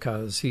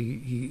 because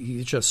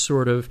he just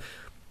sort of,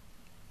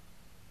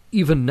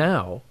 even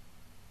now,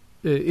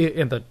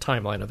 in the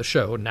timeline of the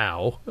show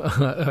now,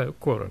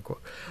 quote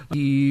unquote,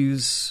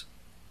 he's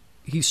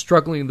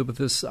struggling with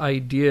this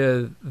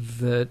idea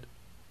that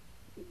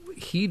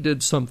he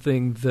did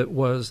something that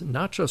was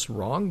not just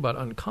wrong but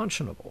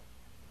unconscionable.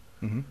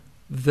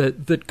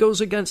 That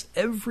goes against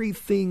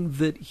everything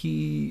that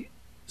he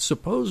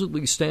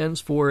supposedly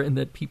stands for and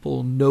that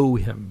people know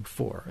him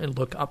for and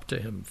look up to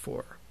him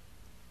for.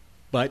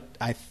 But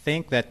I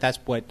think that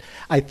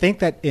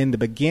in the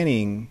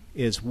beginning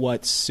is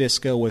what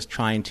Sisko was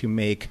trying to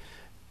make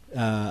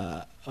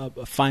a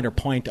finer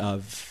point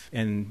of,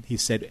 and he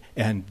said,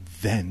 and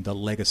then the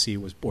legacy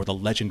was, or the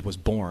legend was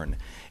born.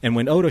 And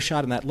when Oda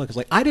shot him that look, it's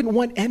like, I didn't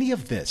want any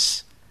of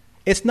this.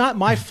 It's not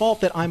my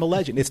fault that I'm a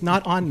legend. It's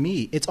not on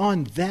me. It's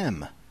on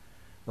them,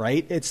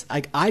 right? It's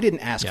like, I didn't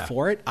ask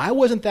for it. I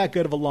wasn't that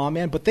good of a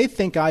lawman, but they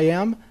think I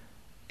am.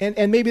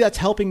 And maybe that's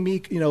helping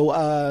me,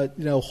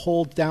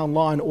 hold down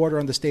law and order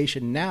on the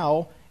station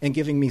now and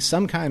giving me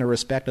some kind of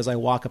respect as I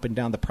walk up and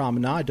down the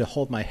promenade to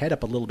hold my head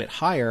up a little bit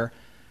higher.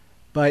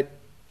 But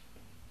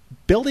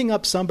building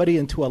up somebody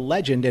into a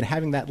legend and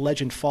having that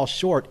legend fall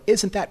short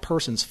isn't that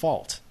person's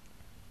fault,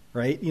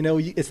 right?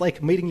 It's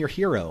like meeting your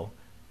hero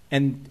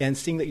and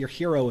seeing that your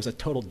hero is a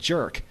total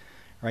jerk,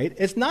 right?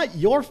 It's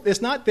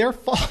not their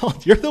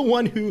fault. You're the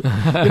one who,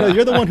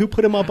 you're the one who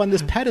put him up on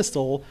this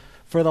pedestal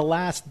for the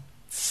last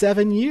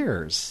 7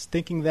 years,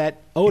 thinking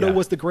that Oda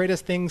was the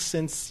greatest thing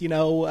since,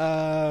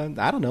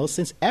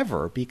 since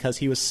ever, because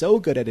he was so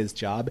good at his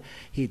job.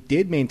 He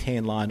did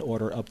maintain law and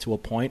order up to a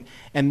point,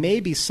 and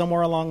maybe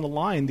somewhere along the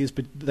line,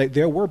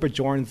 there were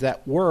Bajorans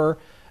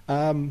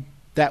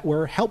that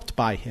were helped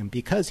by him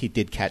because he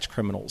did catch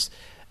criminals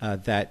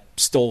that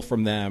stole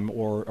from them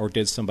or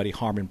did somebody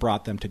harm and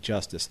brought them to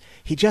justice.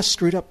 He just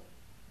screwed up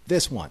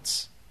this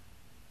once.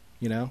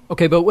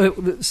 Okay,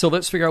 but so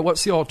let's figure out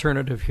what's the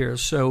alternative here.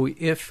 So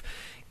if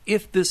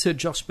this had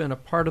just been a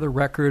part of the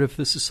record, if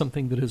this is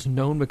something that is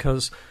known,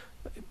 because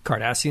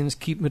Cardassians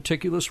keep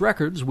meticulous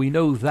records, we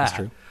know that. That's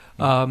true.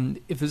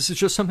 If this is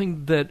just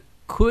something that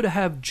could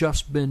have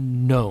just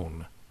been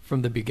known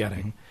from the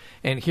beginning,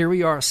 and here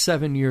we are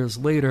 7 years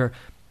later,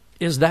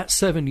 is that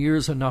 7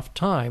 years enough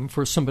time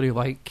for somebody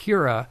like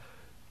Kira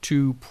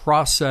to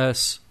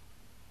process,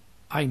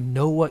 I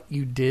know what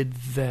you did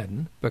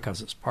then,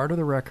 because it's part of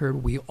the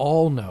record, we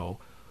all know,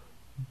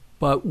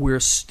 but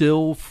we're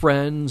still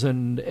friends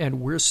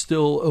and we're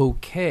still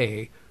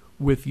okay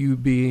with you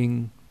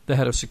being the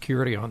head of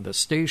security on this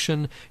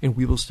station, and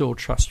we will still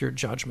trust your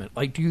judgment.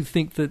 Like, do you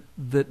think that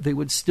they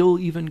would still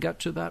even get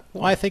to that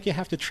point? Well, I think you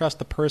have to trust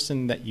the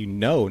person that you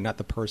know, not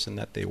the person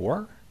that they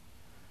were.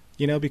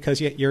 Because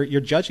you're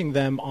judging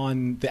them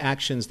on the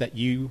actions that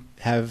you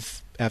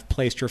have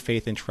placed your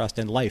faith and trust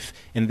and life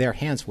in their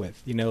hands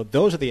with.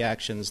 Those are the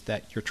actions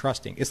that you're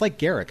trusting. It's like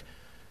Garrick.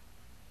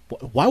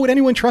 Why would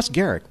anyone trust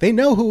Garrick? They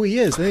know who he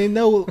is. They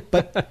know,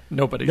 but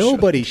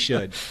nobody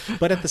should.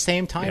 But at the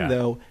same time,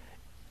 though,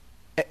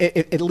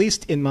 at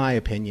least in my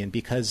opinion,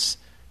 because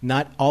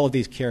not all of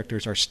these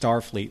characters are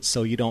Starfleet,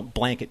 so you don't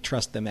blanket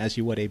trust them as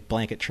you would a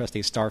blanket trust a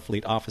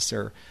Starfleet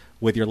officer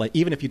with your life,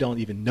 even if you don't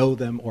even know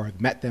them or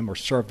have met them or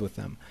served with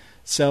them.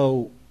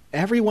 So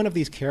every one of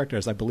these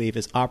characters, I believe,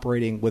 is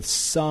operating with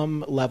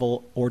some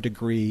level or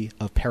degree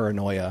of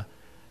paranoia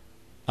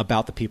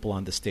about the people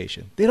on the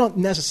station. They don't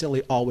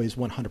necessarily always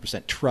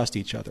 100% trust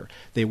each other.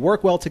 They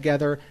work well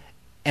together,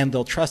 and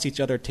they'll trust each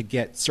other to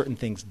get certain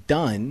things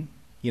done,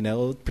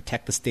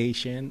 protect the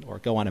station or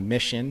go on a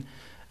mission.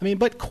 I mean,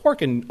 but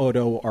Quark and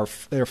Odo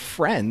they're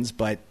friends,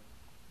 but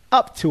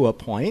up to a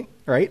point,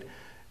 right?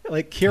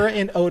 Like Kira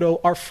and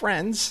Odo are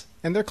friends,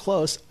 and they're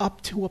close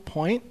up to a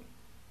point,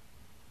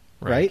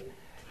 right?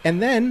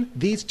 And then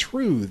these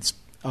truths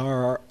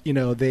are,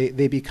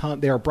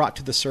 they are brought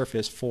to the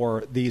surface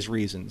for these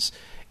reasons.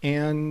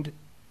 And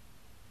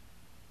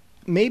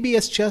maybe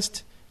it's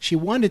just she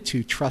wanted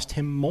to trust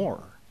him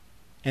more.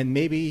 And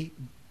maybe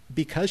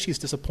because she's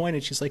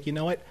disappointed, she's like, you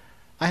know what?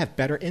 I have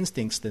better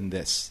instincts than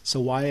this, so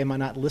why am I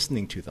not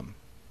listening to them?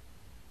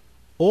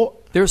 Or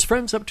there's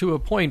friends up to a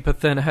point,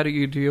 but then how do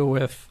you deal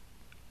with,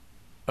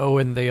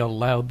 and they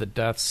allowed the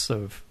deaths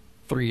of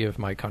 3 of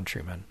my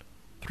countrymen?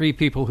 3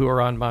 people who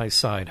are on my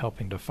side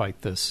helping to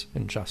fight this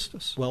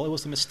injustice. Well, it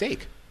was a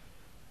mistake.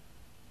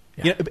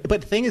 Yeah.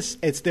 But the thing is,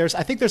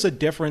 I think there's a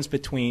difference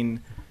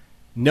between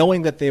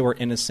knowing that they were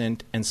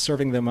innocent and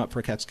serving them up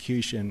for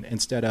execution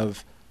instead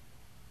of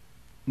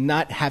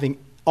not having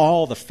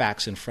all the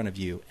facts in front of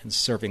you and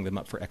serving them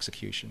up for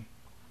execution.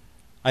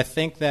 I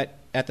think that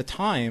at the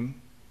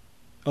time,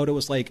 Odo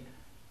was like,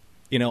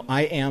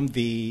 I am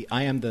the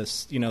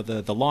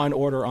law and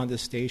order on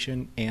this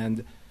station,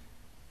 and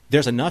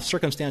there's enough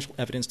circumstantial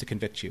evidence to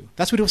convict you.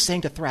 That's what he was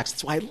saying to Thrax.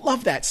 That's why I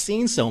love that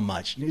scene so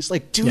much. He's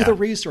like, do the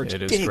research,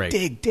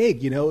 dig.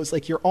 It's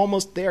like you're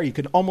almost there. You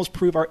can almost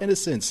prove our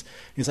innocence.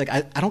 He's like,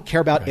 I don't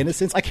care about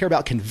innocence. I care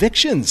about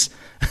convictions.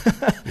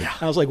 Yeah.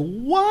 I was like,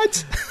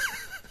 what?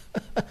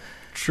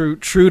 True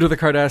to the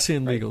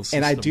Cardassian legal system.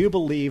 And I do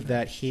believe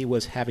that he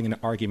was having an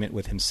argument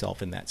with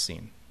himself in that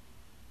scene.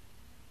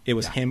 It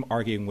was him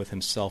arguing with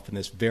himself in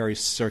this very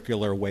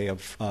circular way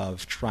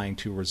of trying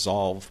to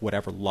resolve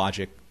whatever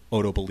logic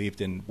Odo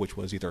believed in, which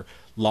was either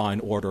law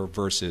and order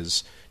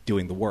versus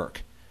doing the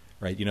work,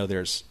 right?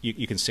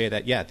 You can say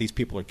that, these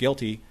people are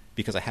guilty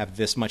because I have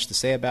this much to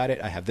say about it.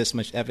 I have this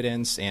much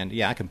evidence, and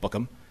I can book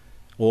them.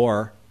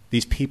 Or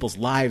these people's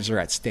lives are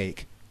at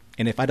stake.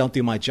 And if I don't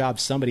do my job,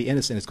 somebody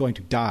innocent is going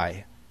to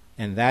die.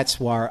 And that's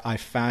why I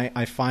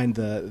find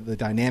the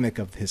dynamic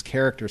of his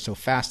character so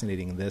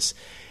fascinating in this.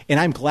 And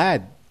I'm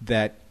glad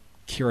that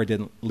Kira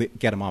didn't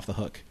get him off the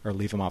hook or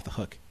leave him off the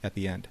hook at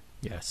the end.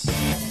 Yes.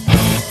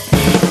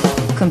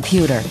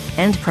 Computer,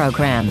 end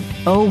program.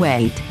 Oh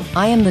wait,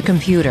 I am the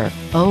computer.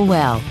 Oh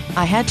well,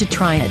 I had to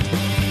try it.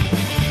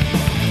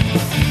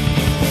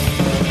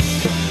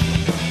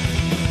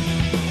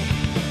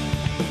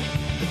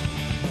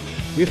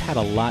 We've had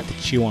a lot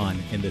to chew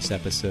on in this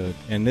episode,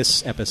 and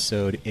this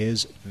episode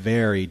is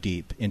very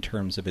deep in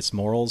terms of its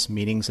morals,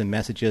 meanings, and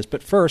messages.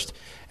 But first,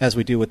 as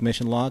we do with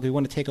Mission Log, we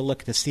want to take a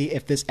look to see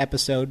if this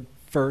episode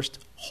first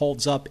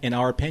holds up in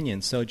our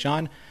opinion. So,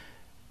 John,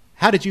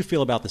 how did you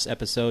feel about this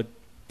episode?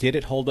 Did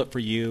it hold up for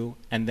you?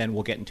 And then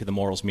we'll get into the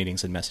morals,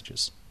 meanings, and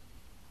messages.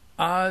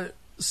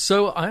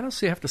 So I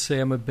honestly have to say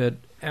I'm a bit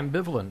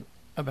ambivalent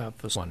about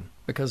this one,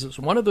 because it's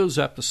one of those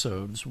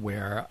episodes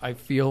where I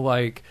feel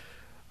like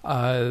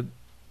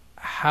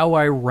how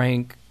I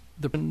rank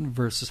the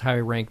versus how I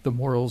rank the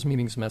morals,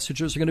 meanings,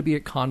 messages are going to be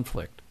at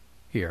conflict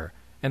here.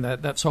 And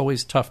that's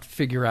always tough to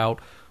figure out.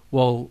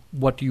 Well,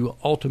 what do you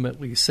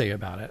ultimately say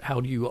about it?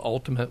 How do you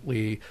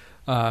ultimately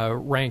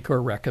rank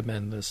or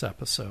recommend this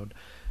episode?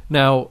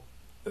 Now,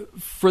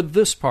 for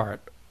this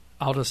part,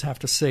 I'll just have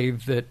to say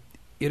that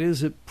it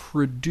is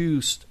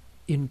produced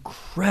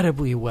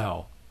incredibly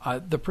well.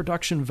 The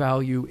production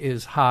value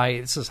is high.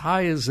 It's as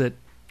high as it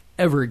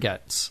ever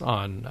gets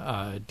on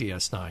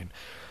DS9,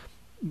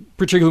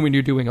 particularly when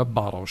you're doing a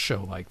bottle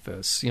show like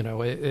this.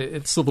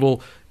 It's a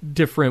little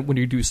different when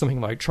you do something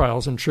like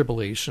Trials and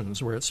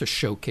Tribulations, where it's a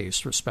showcase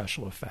for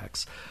special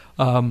effects.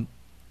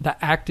 The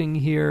acting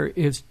here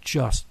is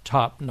just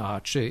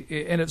top-notch,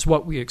 and it's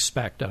what we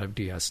expect out of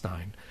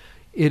DS9.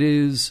 It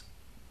is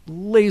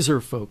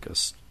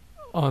laser-focused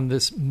on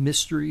this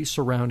mystery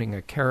surrounding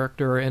a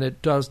character, and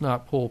it does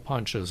not pull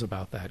punches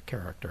about that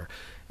character.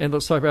 And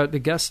let's talk about the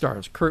guest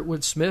stars.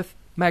 Kurtwood Smith,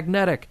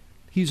 magnetic.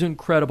 He's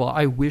incredible.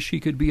 I wish he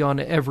could be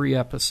on every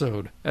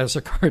episode as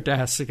a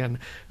Cardassian,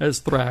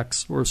 as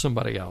Thrax, or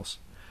somebody else.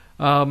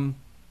 There's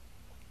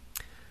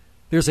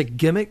a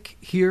gimmick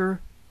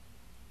here,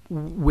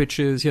 which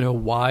is,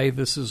 why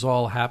this is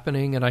all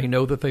happening. And I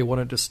know that they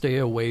wanted to stay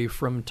away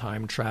from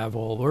time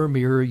travel or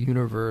mirror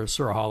universe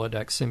or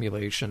holodeck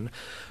simulation.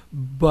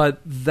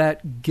 But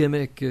that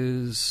gimmick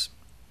is,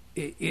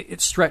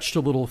 it's stretched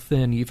a little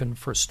thin even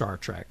for Star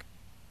Trek.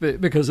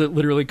 Because it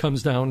literally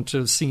comes down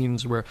to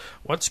scenes where,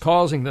 what's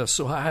causing this?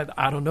 So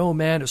I don't know,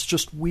 man. It's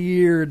just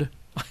weird.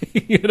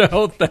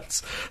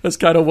 That's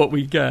kind of what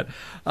we get.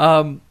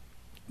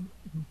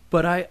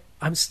 But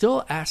I'm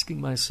still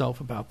asking myself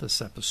about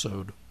this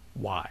episode.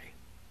 Why?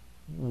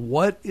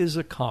 What is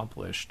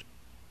accomplished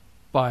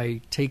by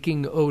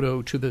taking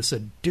Odo to this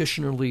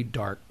additionally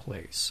dark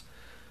place?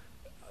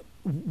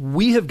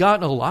 We have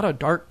gotten a lot of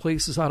dark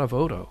places out of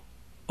Odo.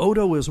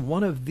 Odo is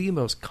one of the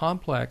most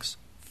complex,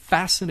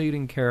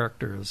 fascinating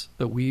characters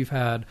that we've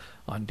had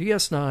on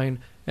DS9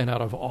 and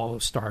out of all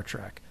of Star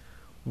Trek.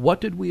 What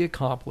did we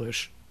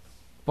accomplish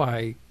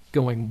by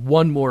going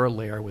one more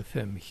layer with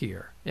him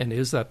here? And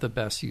is that the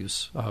best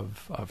use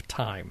of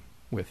time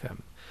with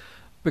him?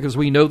 Because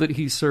we know that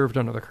he served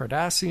under the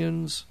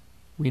Cardassians.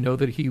 We know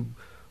that he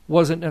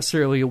wasn't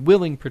necessarily a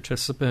willing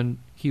participant.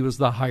 He was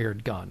the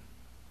hired gun,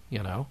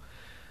 you know?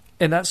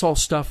 And that's all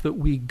stuff that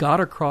we got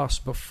across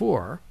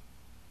before.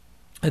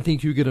 I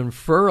think you could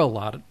infer a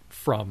lot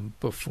from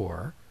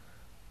before.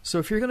 So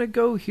if you're going to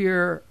go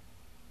here,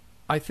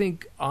 I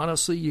think,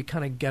 honestly, you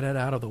kind of get it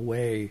out of the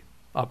way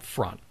up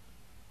front.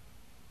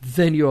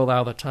 Then you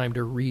allow the time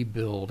to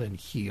rebuild and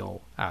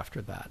heal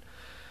after that.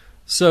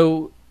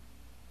 So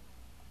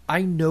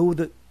I know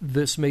that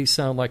this may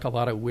sound like a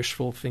lot of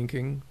wishful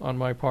thinking on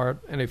my part.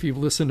 And if you've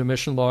listened to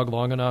Mission Log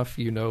long enough,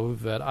 you know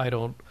that I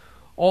don't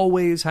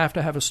always have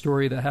to have a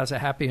story that has a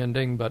happy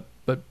ending, but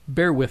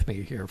bear with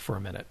me here for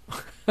a minute.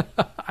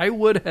 I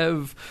would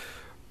have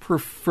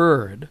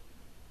preferred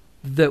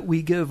that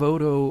we give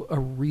Odo a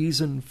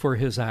reason for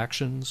his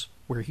actions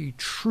where he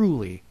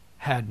truly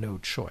had no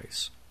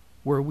choice,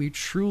 where we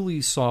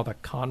truly saw the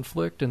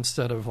conflict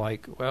instead of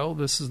like, well,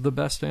 this is the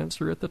best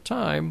answer at the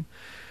time.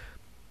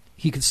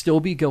 He could still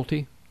be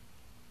guilty.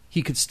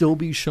 He could still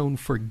be shown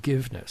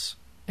forgiveness.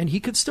 And he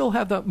could still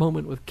have that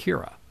moment with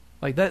Kira.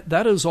 Like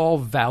that is all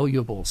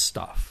valuable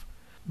stuff.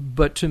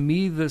 But to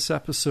me, this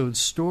episode's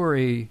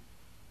story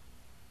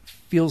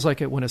feels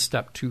like it went a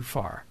step too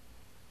far.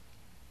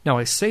 Now,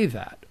 I say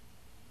that,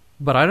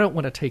 but I don't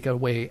want to take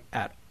away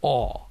at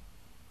all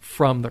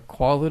from the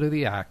quality of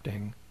the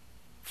acting,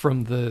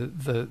 from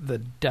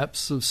the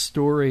depths of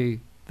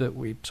story that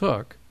we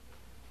took,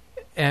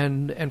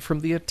 and from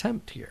the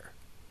attempt here.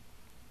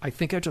 I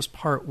think I just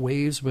part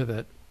ways with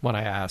it when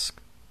I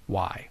ask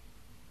why.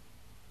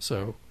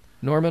 So,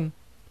 Norman,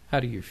 how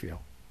do you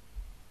feel?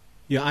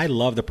 Yeah, I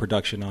love the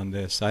production on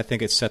this. I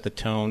think it set the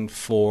tone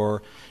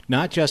for,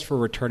 not just for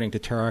returning to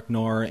Terok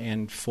Nor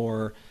and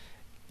for,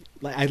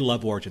 I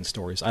love origin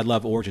stories. I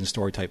love origin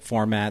story type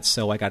formats,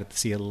 so I got to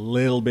see a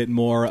little bit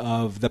more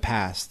of the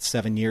past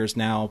 7 years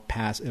now,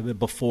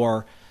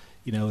 before,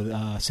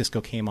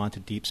 Sisko came on to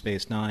Deep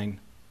Space Nine.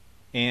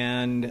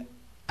 And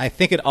I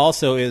think it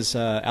also is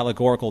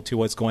allegorical to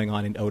what's going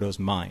on in Odo's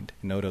mind,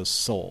 in Odo's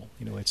soul.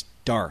 It's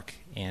dark,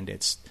 and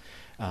it's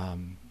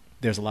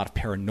there's a lot of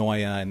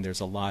paranoia, and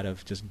there's a lot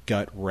of just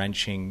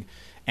gut-wrenching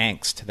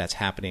angst that's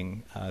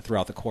happening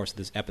throughout the course of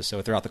this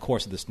episode, throughout the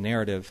course of this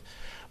narrative.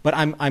 But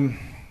I'm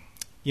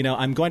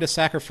going to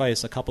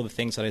sacrifice a couple of the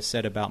things that I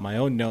said about my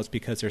own notes,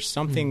 because there's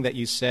something that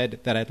you said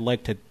that I'd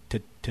like to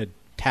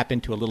tap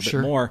into a little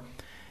bit more,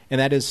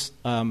 and that is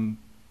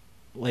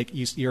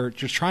you're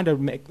trying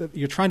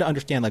to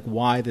understand like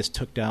why this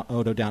took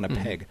Odo down a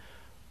peg.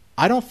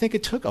 I don't think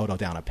it took Odo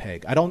down a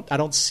peg. I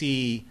don't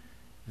see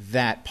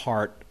that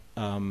part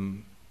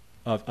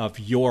of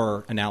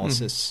your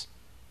analysis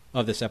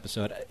of this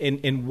episode.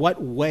 In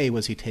what way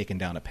was he taken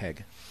down a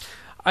peg?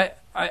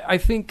 I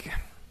think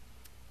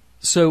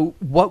so.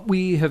 What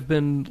we have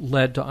been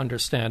led to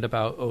understand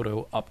about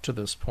Odo up to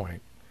this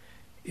point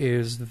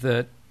is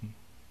that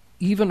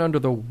even under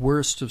the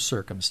worst of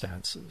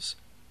circumstances,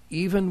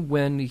 even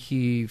when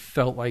he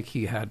felt like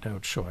he had no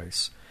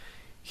choice,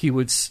 he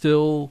would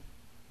still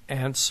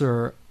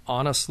answer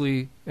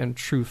honestly and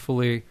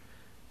truthfully,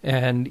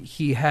 and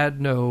he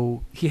had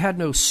no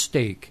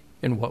stake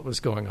in what was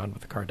going on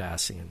with the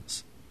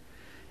Cardassians.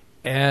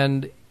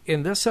 And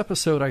in this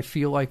episode, I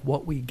feel like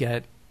what we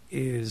get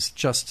is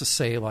just to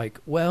say, like,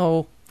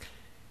 well,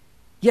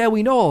 yeah,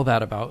 we know all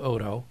that about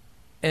Odo,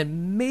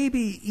 and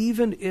maybe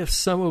even if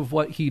some of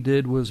what he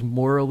did was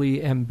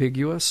morally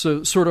ambiguous,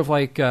 so sort of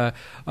like the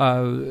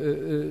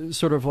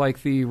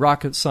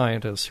rocket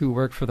scientist who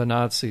worked for the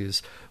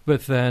Nazis,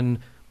 but then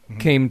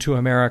came to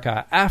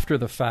America after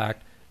the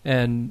fact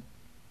and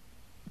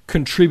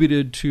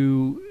contributed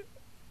to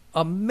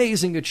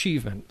amazing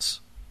achievements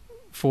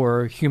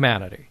for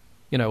humanity.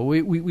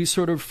 We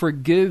sort of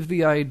forgive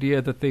the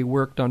idea that they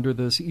worked under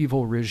this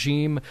evil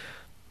regime.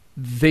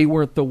 They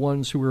weren't the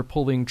ones who were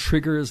pulling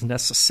triggers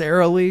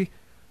necessarily,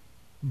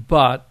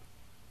 but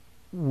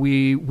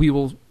we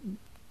will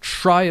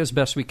try as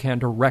best we can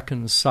to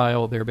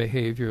reconcile their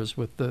behaviors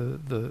with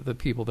the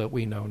people that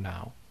we know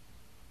now.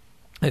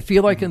 I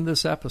feel like in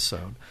this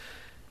episode,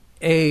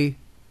 it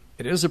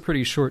is a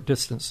pretty short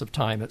distance of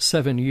time. It's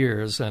 7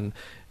 years, and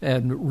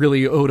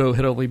really Odo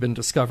had only been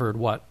discovered,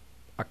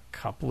 a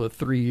couple of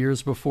 3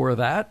 years before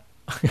that?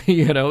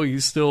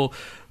 He's still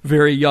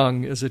very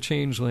young as a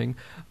changeling.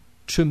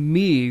 To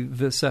me,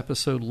 this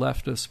episode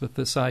left us with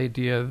this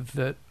idea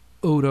that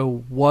Odo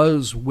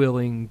was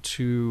willing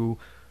to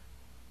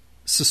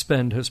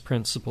suspend his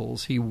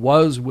principles. He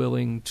was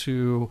willing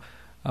to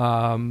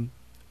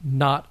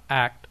not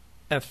act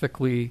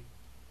ethically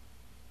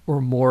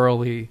or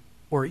morally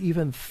or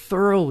even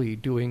thoroughly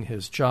doing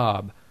his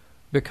job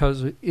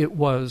because it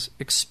was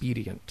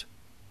expedient.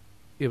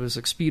 It was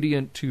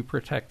expedient to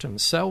protect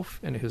himself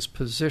and his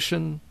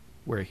position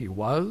where he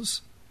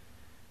was.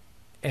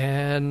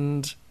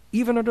 And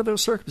even under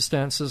those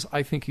circumstances,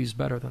 I think he's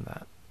better than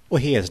that.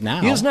 Well, he is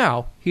now. He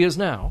is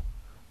now.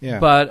 Yeah.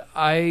 But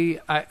I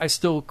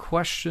still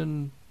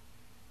question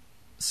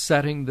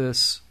setting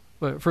this.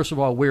 Well, first of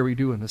all, where we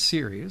do in the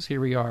series.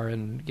 Here we are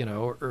in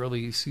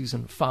early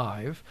season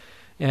 5,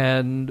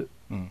 and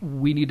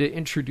we need to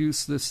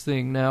introduce this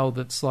thing now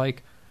that's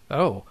like,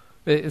 oh,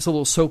 it's a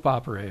little soap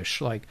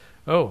opera-ish. Like,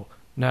 oh,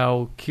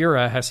 now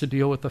Kira has to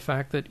deal with the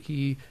fact that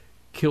he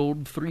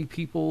killed 3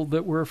 people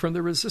that were from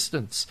the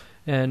Resistance,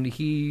 and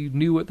he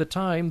knew at the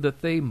time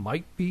that they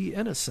might be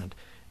innocent,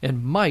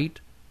 and might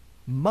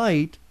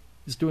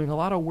is doing a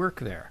lot of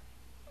work there,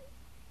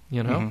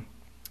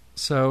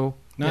 So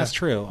no, that's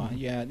true.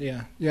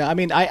 Yeah. I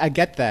mean, I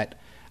get that.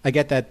 I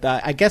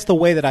guess the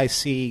way that I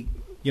see,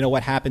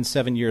 what happened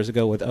 7 years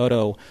ago with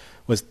Odo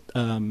was,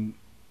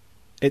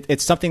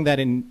 it's something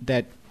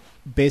that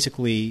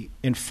basically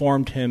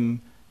informed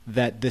him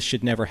that this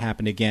should never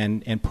happen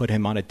again and put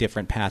him on a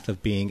different path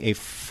of being a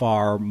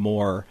far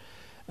more,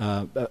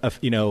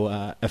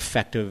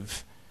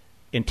 effective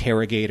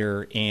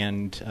interrogator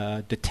and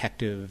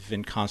detective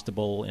and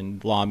constable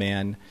and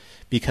lawman,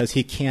 because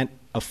he can't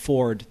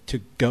afford to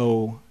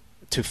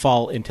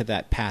fall into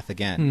that path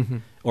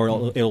again,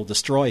 or it'll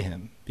destroy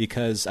him.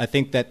 Because I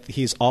think that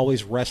he's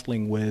always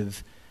wrestling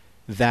with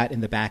that in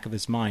the back of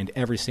his mind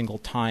every single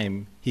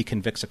time he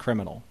convicts a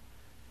criminal.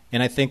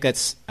 And I think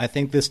this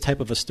type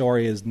of a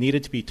story is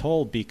needed to be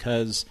told,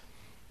 because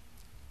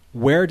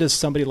where does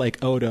somebody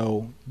like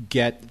Odo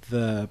get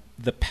the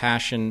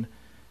passion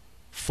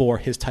for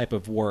his type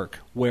of work,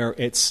 where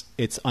it's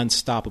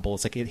unstoppable?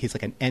 It's like he's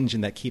like an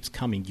engine that keeps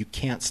coming. You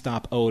can't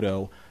stop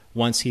Odo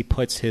once he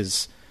puts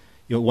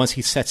once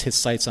he sets his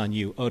sights on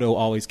you. Odo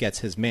always gets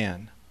his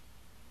man.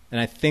 And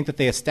I think that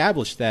they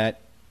established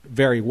that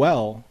very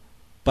well.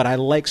 But I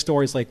like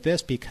stories like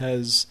this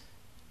because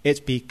it's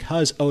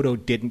because Odo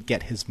didn't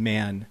get his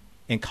man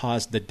and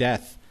caused the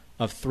death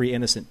of 3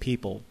 innocent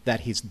people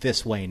that he's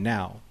this way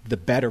now, the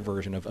better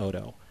version of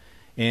Odo.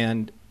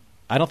 And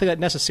I don't think that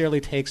necessarily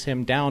takes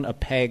him down a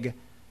peg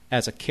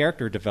as a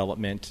character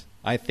development.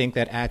 I think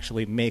that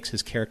actually makes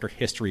his character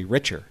history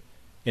richer,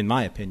 in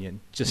my opinion.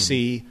 Just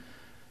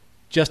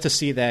to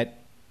see that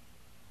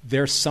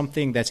there's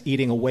something that's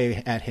eating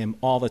away at him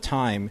all the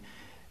time,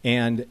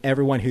 and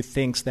everyone who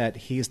thinks that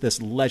he's this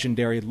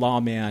legendary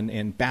lawman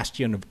and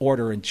bastion of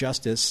order and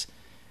justice,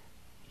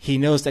 he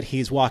knows that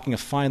he's walking a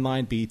fine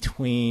line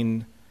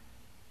between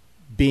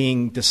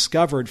being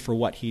discovered for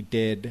what he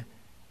did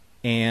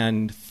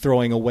and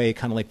throwing away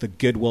kind of like the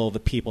goodwill of the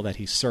people that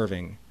he's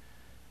serving.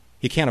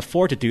 He can't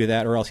afford to do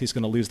that, or else he's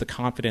going to lose the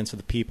confidence of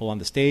the people on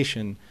the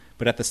station.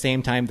 But at the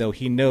same time, though,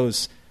 he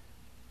knows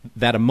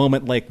that a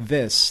moment like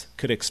this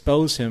could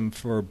expose him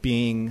for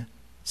being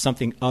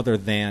something other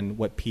than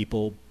what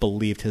people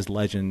believed his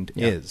legend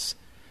is.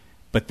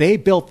 But they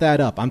built that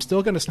up. I'm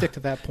still going to stick to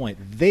that point.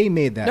 They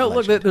made that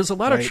legend. Look, there's a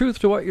lot of truth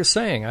to what you're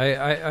saying.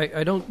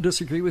 I don't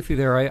disagree with you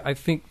there. I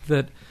think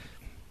that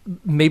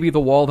maybe the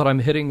wall that I'm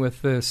hitting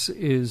with this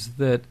is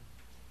that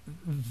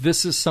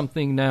this is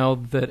something now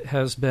that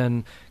has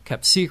been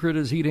kept secret,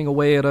 is eating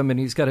away at him, and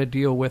he's got to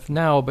deal with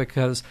now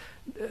because,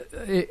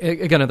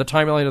 again, in the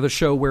timeline of the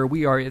show where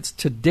we are, it's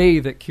today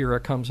that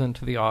Kira comes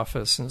into the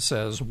office and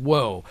says,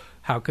 whoa,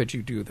 how could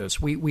you do this?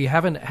 We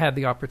haven't had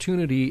the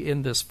opportunity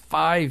in this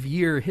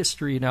 5-year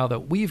history now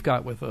that we've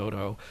got with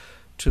Odo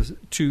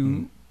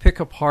to pick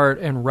apart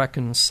and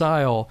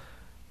reconcile,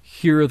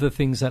 here are the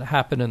things that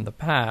happened in the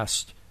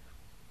past.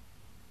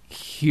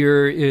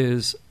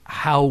 Here's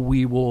how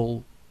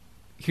we'll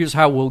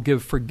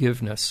give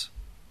forgiveness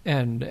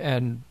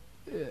and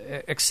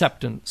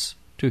acceptance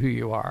to who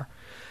you are.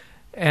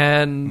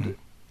 And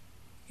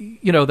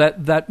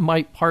that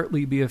might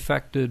partly be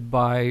affected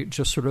by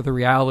just sort of the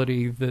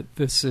reality that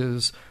this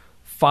is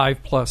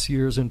 5+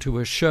 years into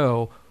a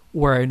show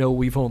where I know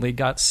we've only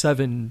got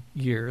 7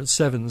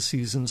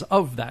 seasons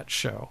of that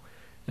show.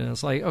 And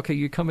it's like, okay,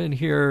 you come in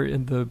here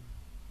in the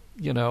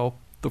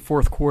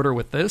fourth quarter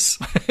with this.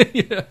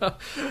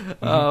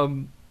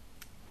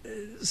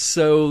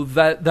 So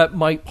that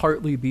might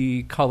partly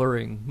be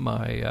coloring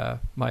my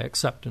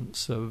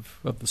acceptance of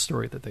the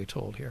story that they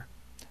told here.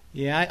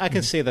 Yeah, I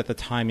can say that the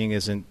timing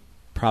isn't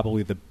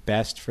probably the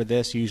best for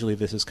this. Usually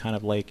this is kind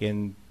of like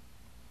in,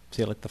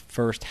 say, like the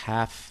first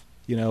half,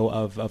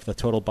 of the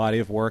total body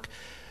of work.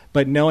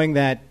 But knowing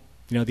that,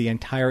 the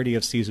entirety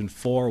of season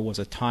 4 was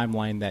a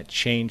timeline that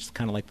changed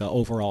kind of like the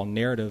overall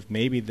narrative,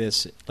 maybe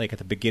this, like at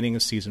the beginning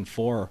of season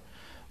 4,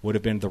 would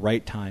have been the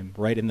right time,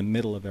 right in the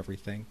middle of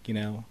everything,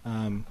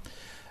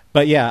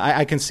 But yeah,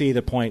 I can see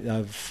the point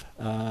of,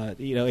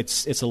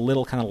 it's a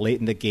little kind of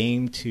late in the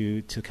game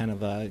to kind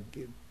of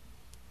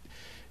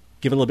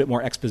give a little bit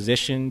more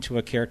exposition to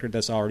a character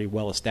that's already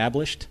well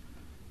established.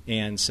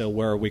 And so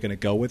where are we going to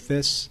go with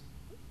this?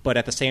 But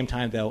at the same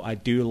time, though, I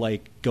do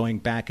like going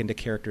back into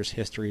characters'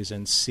 histories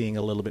and seeing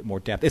a little bit more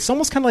depth. It's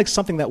almost kind of like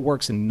something that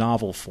works in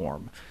novel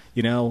form.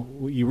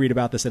 You read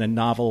about this in a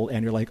novel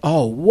and you're like,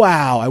 oh,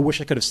 wow, I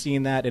wish I could have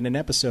seen that in an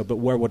episode, but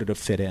where would it have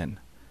fit in?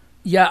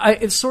 Yeah,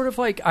 it's sort of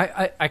like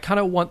I kind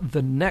of want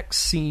the next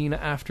scene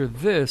after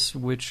this,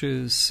 which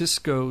is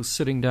Sisko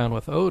sitting down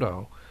with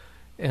Odo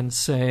and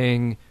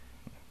saying,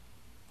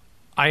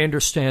 I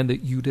understand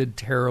that you did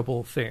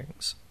terrible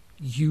things.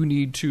 You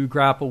need to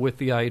grapple with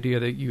the idea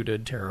that you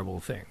did terrible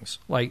things.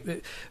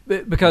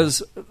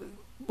 Because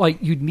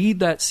you'd need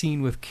that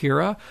scene with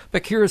Kira,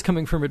 but Kira's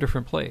coming from a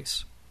different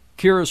place.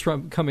 Kira's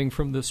coming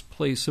from this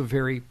place of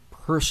very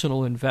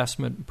personal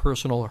investment,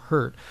 personal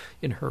hurt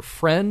in her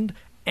friend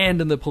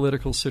and in the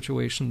political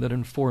situation that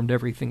informed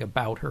everything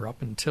about her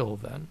up until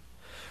then.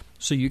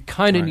 So you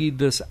kind of need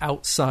this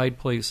outside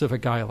place of a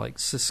guy like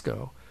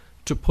Sisko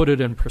to put it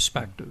in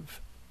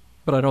perspective.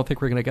 But I don't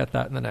think we're going to get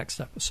that in the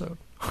next episode.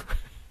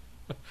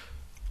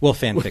 We'll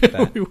fanfic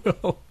that. We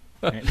will.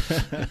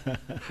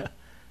 Right.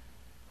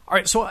 All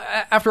right, so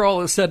after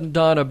all is said and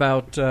done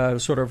about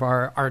sort of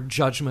our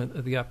judgment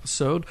of the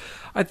episode,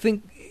 I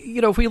think,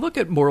 if we look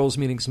at morals,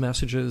 meanings,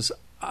 messages,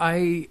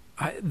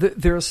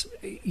 there's,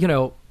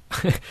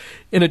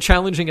 in a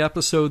challenging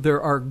episode,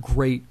 there are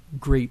great,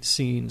 great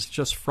scenes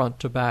just front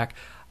to back.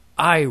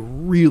 I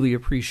really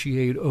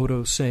appreciate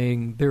Odo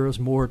saying there is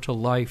more to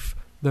life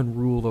than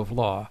rule of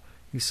law.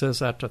 He says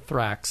that to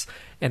Thrax,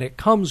 and it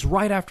comes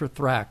right after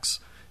Thrax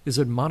is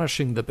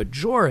admonishing the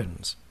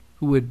Bajorans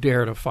who would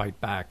dare to fight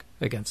back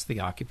against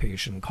the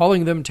occupation,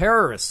 calling them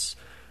terrorists,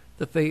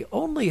 that they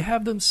only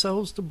have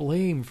themselves to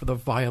blame for the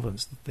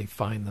violence that they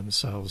find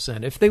themselves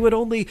in. If they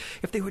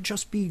would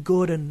just be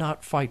good and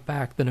not fight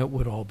back, then it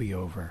would all be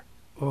over.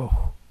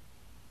 Oh,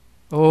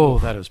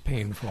 that is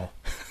painful.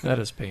 That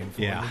is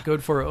painful. Yeah. And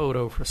good for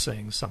Odo for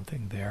saying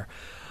something there.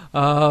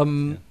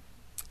 And,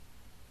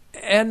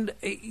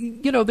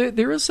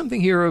 there is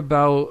something here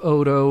about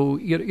Odo,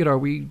 are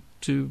we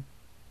to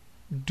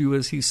do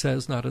as he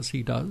says, not as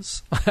he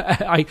does?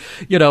 I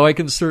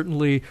can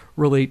certainly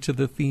relate to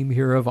the theme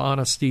here of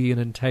honesty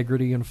and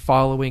integrity and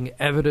following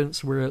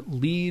evidence where it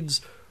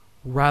leads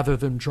rather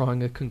than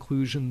drawing a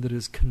conclusion that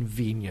is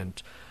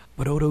convenient.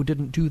 But Odo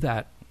didn't do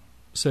that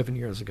 7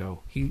 years ago.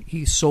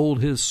 He sold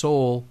his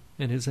soul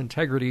and his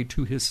integrity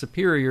to his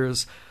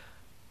superiors.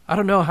 I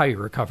don't know how you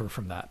recover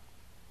from that.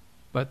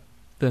 But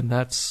then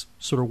that's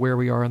sort of where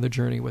we are on the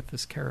journey with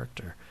this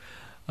character,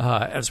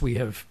 as we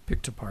have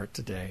picked apart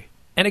today.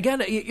 And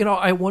again,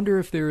 I wonder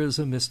if there is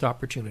a missed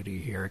opportunity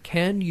here.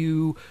 Can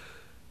you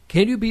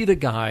be the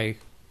guy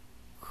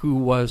who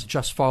was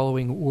just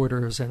following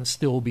orders and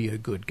still be a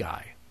good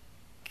guy?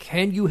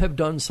 Can you have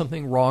done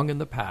something wrong in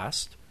the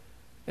past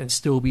and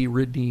still be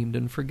redeemed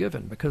and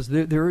forgiven? Because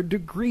there are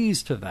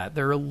degrees to that.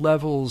 There are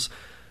levels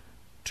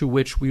to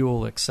which we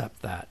will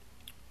accept that.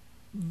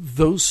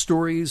 Those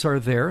stories are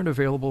there and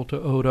available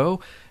to Odo,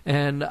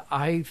 and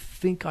I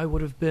think I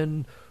would have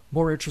been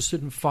more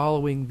interested in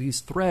following these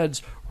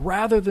threads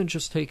rather than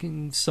just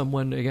taking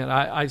someone, again,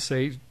 I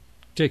say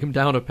take him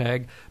down a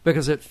peg,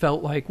 because it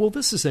felt like, well,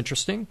 this is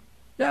interesting.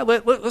 Yeah,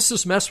 let's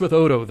just mess with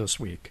Odo this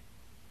week.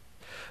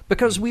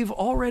 Because we've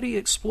already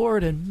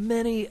explored in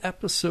many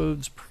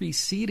episodes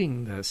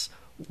preceding this,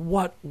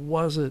 what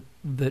was it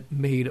that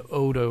made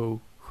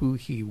Odo who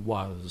he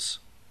was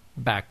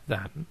back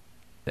then?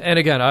 And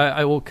again,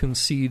 I will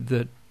concede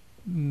that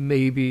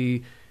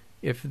maybe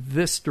if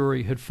this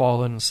story had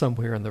fallen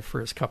somewhere in the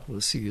first couple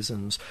of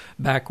seasons,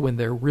 back when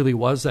there really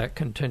was that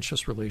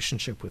contentious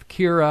relationship with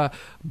Kira,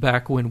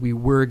 back when we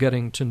were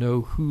getting to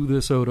know who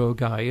this Odo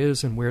guy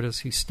is and where does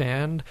he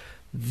stand,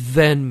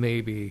 then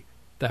maybe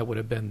that would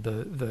have been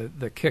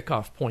the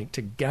kickoff point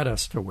to get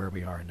us to where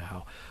we are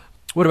now.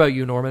 What about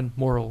you, Norman?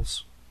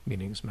 Morals,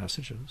 meanings,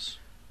 messages?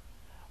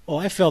 Well,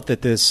 I felt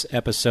that this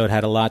episode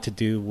had a lot to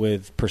do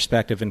with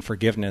perspective and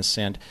forgiveness,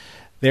 and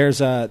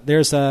there's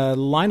a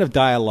line of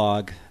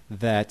dialogue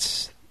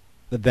that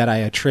I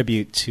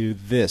attribute to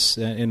this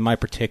in my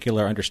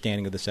particular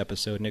understanding of this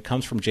episode, and it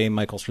comes from J.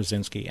 Michael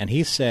Straczynski, and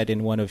he said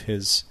in one of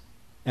his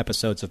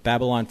episodes of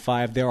Babylon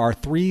 5, there are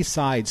 3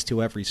 sides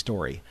to every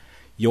story: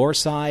 your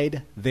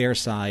side, their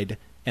side,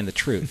 and the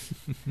truth.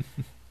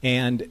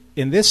 And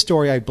in this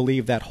story, I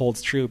believe that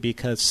holds true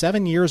because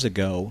 7 years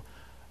ago,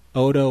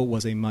 Odo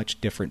was a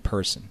much different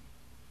person,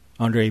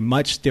 under a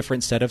much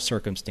different set of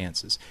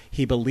circumstances.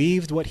 He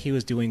believed what he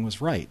was doing was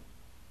right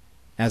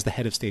as the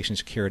head of station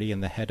security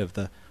and the head of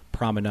the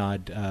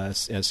promenade,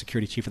 as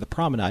security chief of the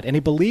promenade. And he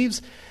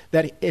believes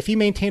that if he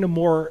maintained a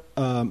more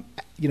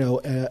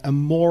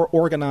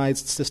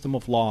organized system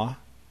of law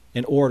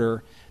and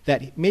order,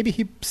 that maybe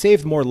he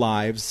saved more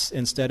lives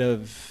instead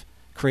of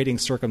creating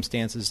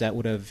circumstances that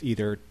would have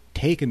either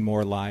taken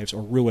more lives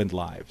or ruined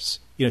lives.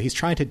 He's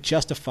trying to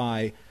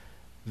justify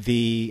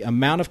the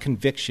amount of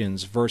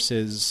convictions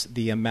versus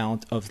the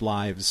amount of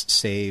lives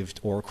saved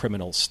or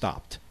criminals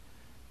stopped.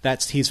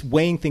 He's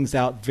weighing things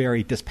out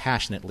very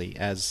dispassionately,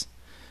 as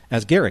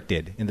Garrick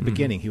did in the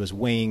beginning. He was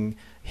weighing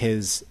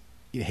his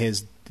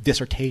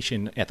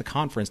dissertation at the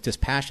conference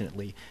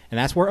dispassionately, and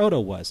that's where Odo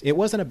was. It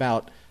wasn't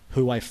about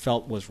who I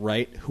felt was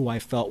right, who I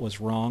felt was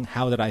wrong,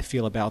 how did I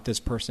feel about this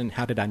person,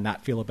 how did I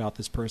not feel about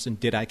this person,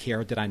 did I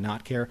care, did I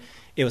not care.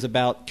 It was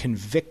about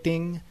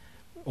convicting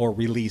or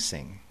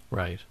releasing.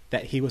 Right.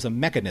 That he was a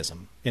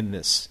mechanism in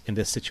this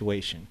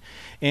situation.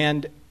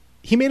 And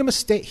he made a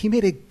mistake. He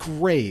made a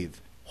grave,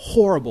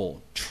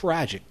 horrible,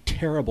 tragic,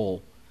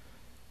 terrible,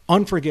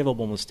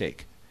 unforgivable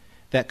mistake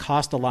that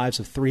cost the lives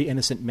of 3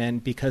 innocent men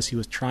because he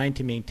was trying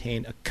to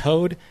maintain a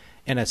code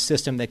and a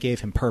system that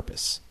gave him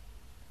purpose.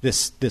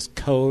 This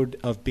code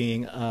of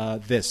being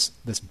this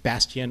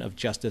bastion of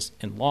justice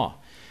and law.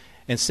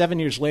 And 7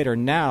 years later,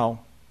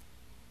 now,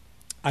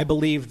 I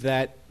believe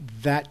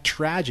that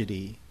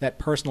tragedy, that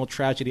personal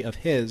tragedy of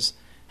his,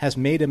 has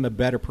made him a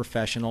better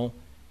professional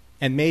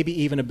and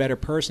maybe even a better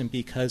person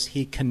because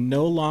he can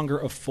no longer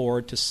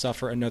afford to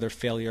suffer another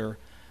failure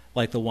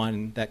like the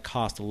one that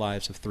cost the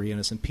lives of 3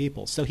 innocent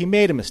people. So he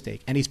made a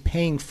mistake, and he's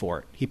paying for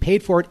it. He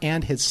paid for it,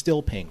 and is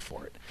still paying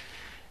for it.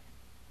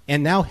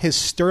 And now his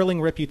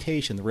sterling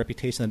reputation, the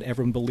reputation that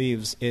everyone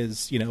believes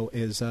is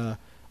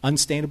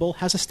unstainable,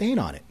 has a stain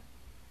on it.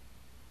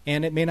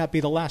 And it may not be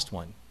the last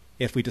one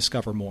if we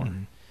discover more.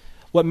 Mm-hmm.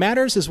 What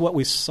matters is what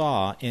we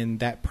saw in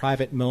that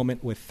private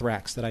moment with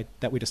Thrax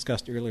that we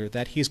discussed earlier,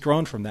 that he's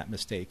grown from that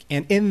mistake.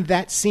 And in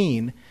that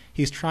scene,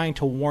 he's trying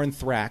to warn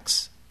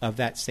Thrax of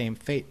that same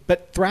fate.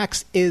 But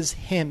Thrax is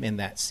him in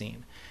that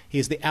scene. He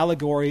is the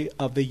allegory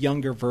of the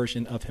younger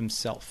version of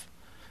himself.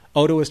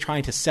 Odo is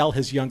trying to sell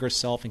his younger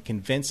self and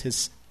convince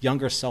his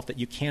younger self that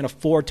you can't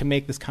afford to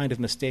make this kind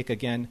of mistake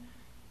again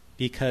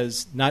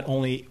because not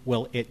only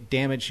will it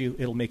damage you,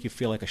 it'll make you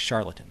feel like a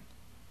charlatan.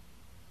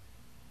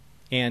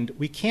 And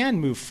we can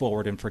move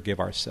forward and forgive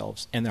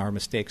ourselves and our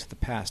mistakes of the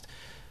past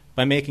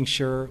by making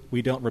sure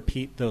we don't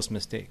repeat those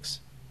mistakes.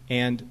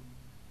 And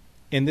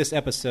in this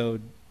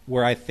episode,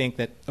 where I think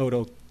that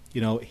Odo,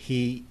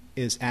 he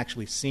is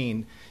actually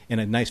seen in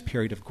a nice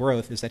period of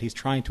growth, is that he's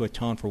trying to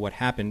atone for what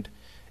happened.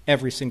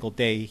 Every single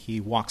day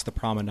he walks the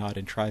promenade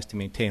and tries to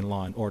maintain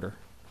law and order.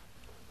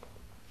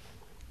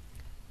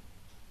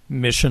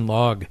 Mission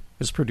Log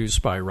is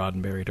produced by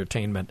Roddenberry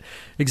Entertainment.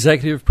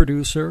 Executive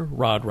producer,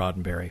 Rod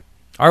Roddenberry.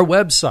 Our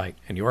website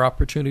and your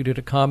opportunity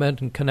to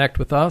comment and connect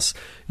with us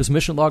is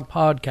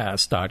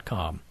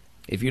missionlogpodcast.com.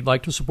 If you'd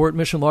like to support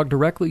Mission Log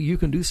directly, you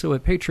can do so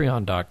at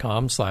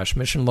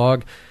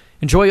patreon.com/missionlog.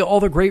 Enjoy all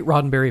the great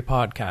Roddenberry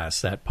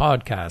podcasts at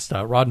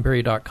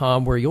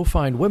podcast.roddenberry.com, where you'll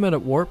find Women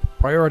at Warp,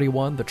 Priority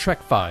One, The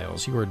Trek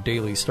Files, your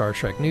daily Star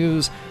Trek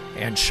news,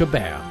 and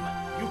Shabam.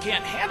 You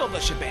can't handle the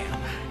Shabam.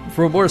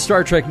 For more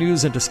Star Trek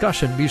news and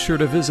discussion, be sure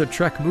to visit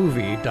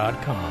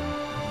trekmovie.com.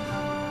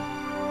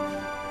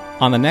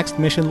 On the next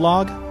Mission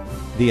Log,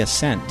 The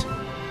Ascent.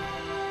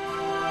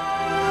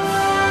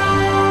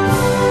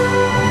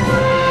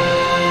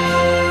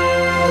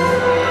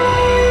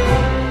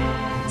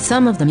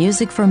 Some of the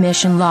music for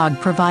Mission Log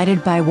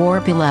provided by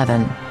Warp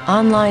 11,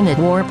 online at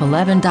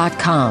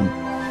warp11.com.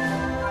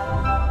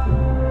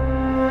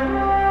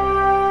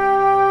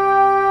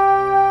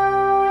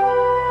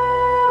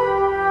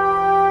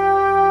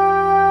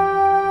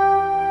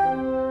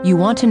 You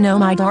want to know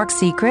my dark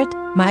secret?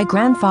 My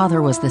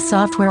grandfather was the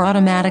software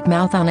automatic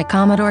mouth on a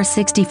Commodore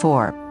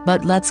 64,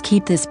 but let's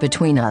keep this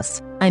between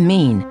us. I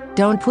mean,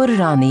 don't put it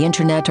on the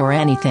internet or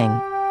anything.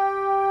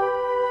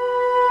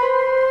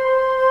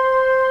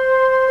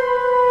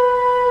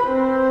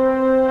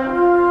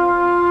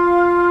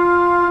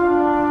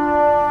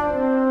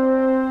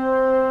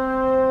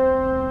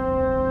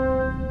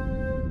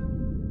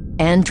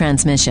 End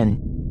transmission.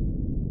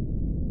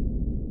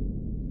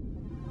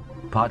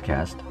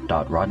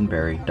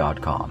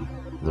 Podcast.roddenberry.com,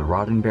 the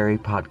Roddenberry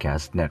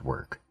Podcast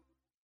Network.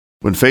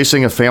 When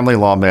facing a family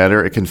law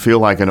matter, it can feel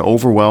like an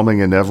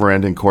overwhelming and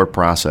never-ending court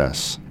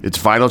process. It's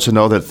vital to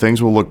know that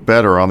things will look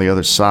better on the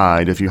other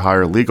side if you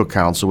hire legal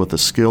counsel with the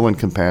skill and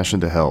compassion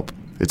to help.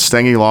 At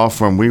Stengy Law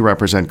Firm, we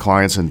represent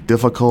clients in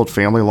difficult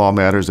family law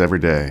matters every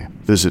day.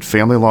 Visit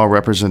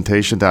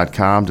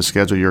FamilyLawRepresentation.com to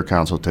schedule your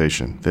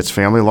consultation. That's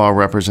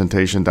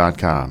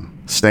FamilyLawRepresentation.com.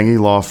 Stengy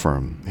Law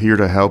Firm, here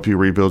to help you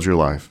rebuild your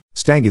life.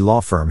 Stengy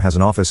Law Firm has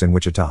an office in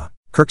Wichita.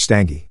 Kirk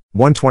Stengy,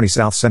 120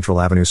 South Central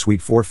Avenue,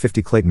 Suite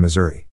 450, Clayton, Missouri.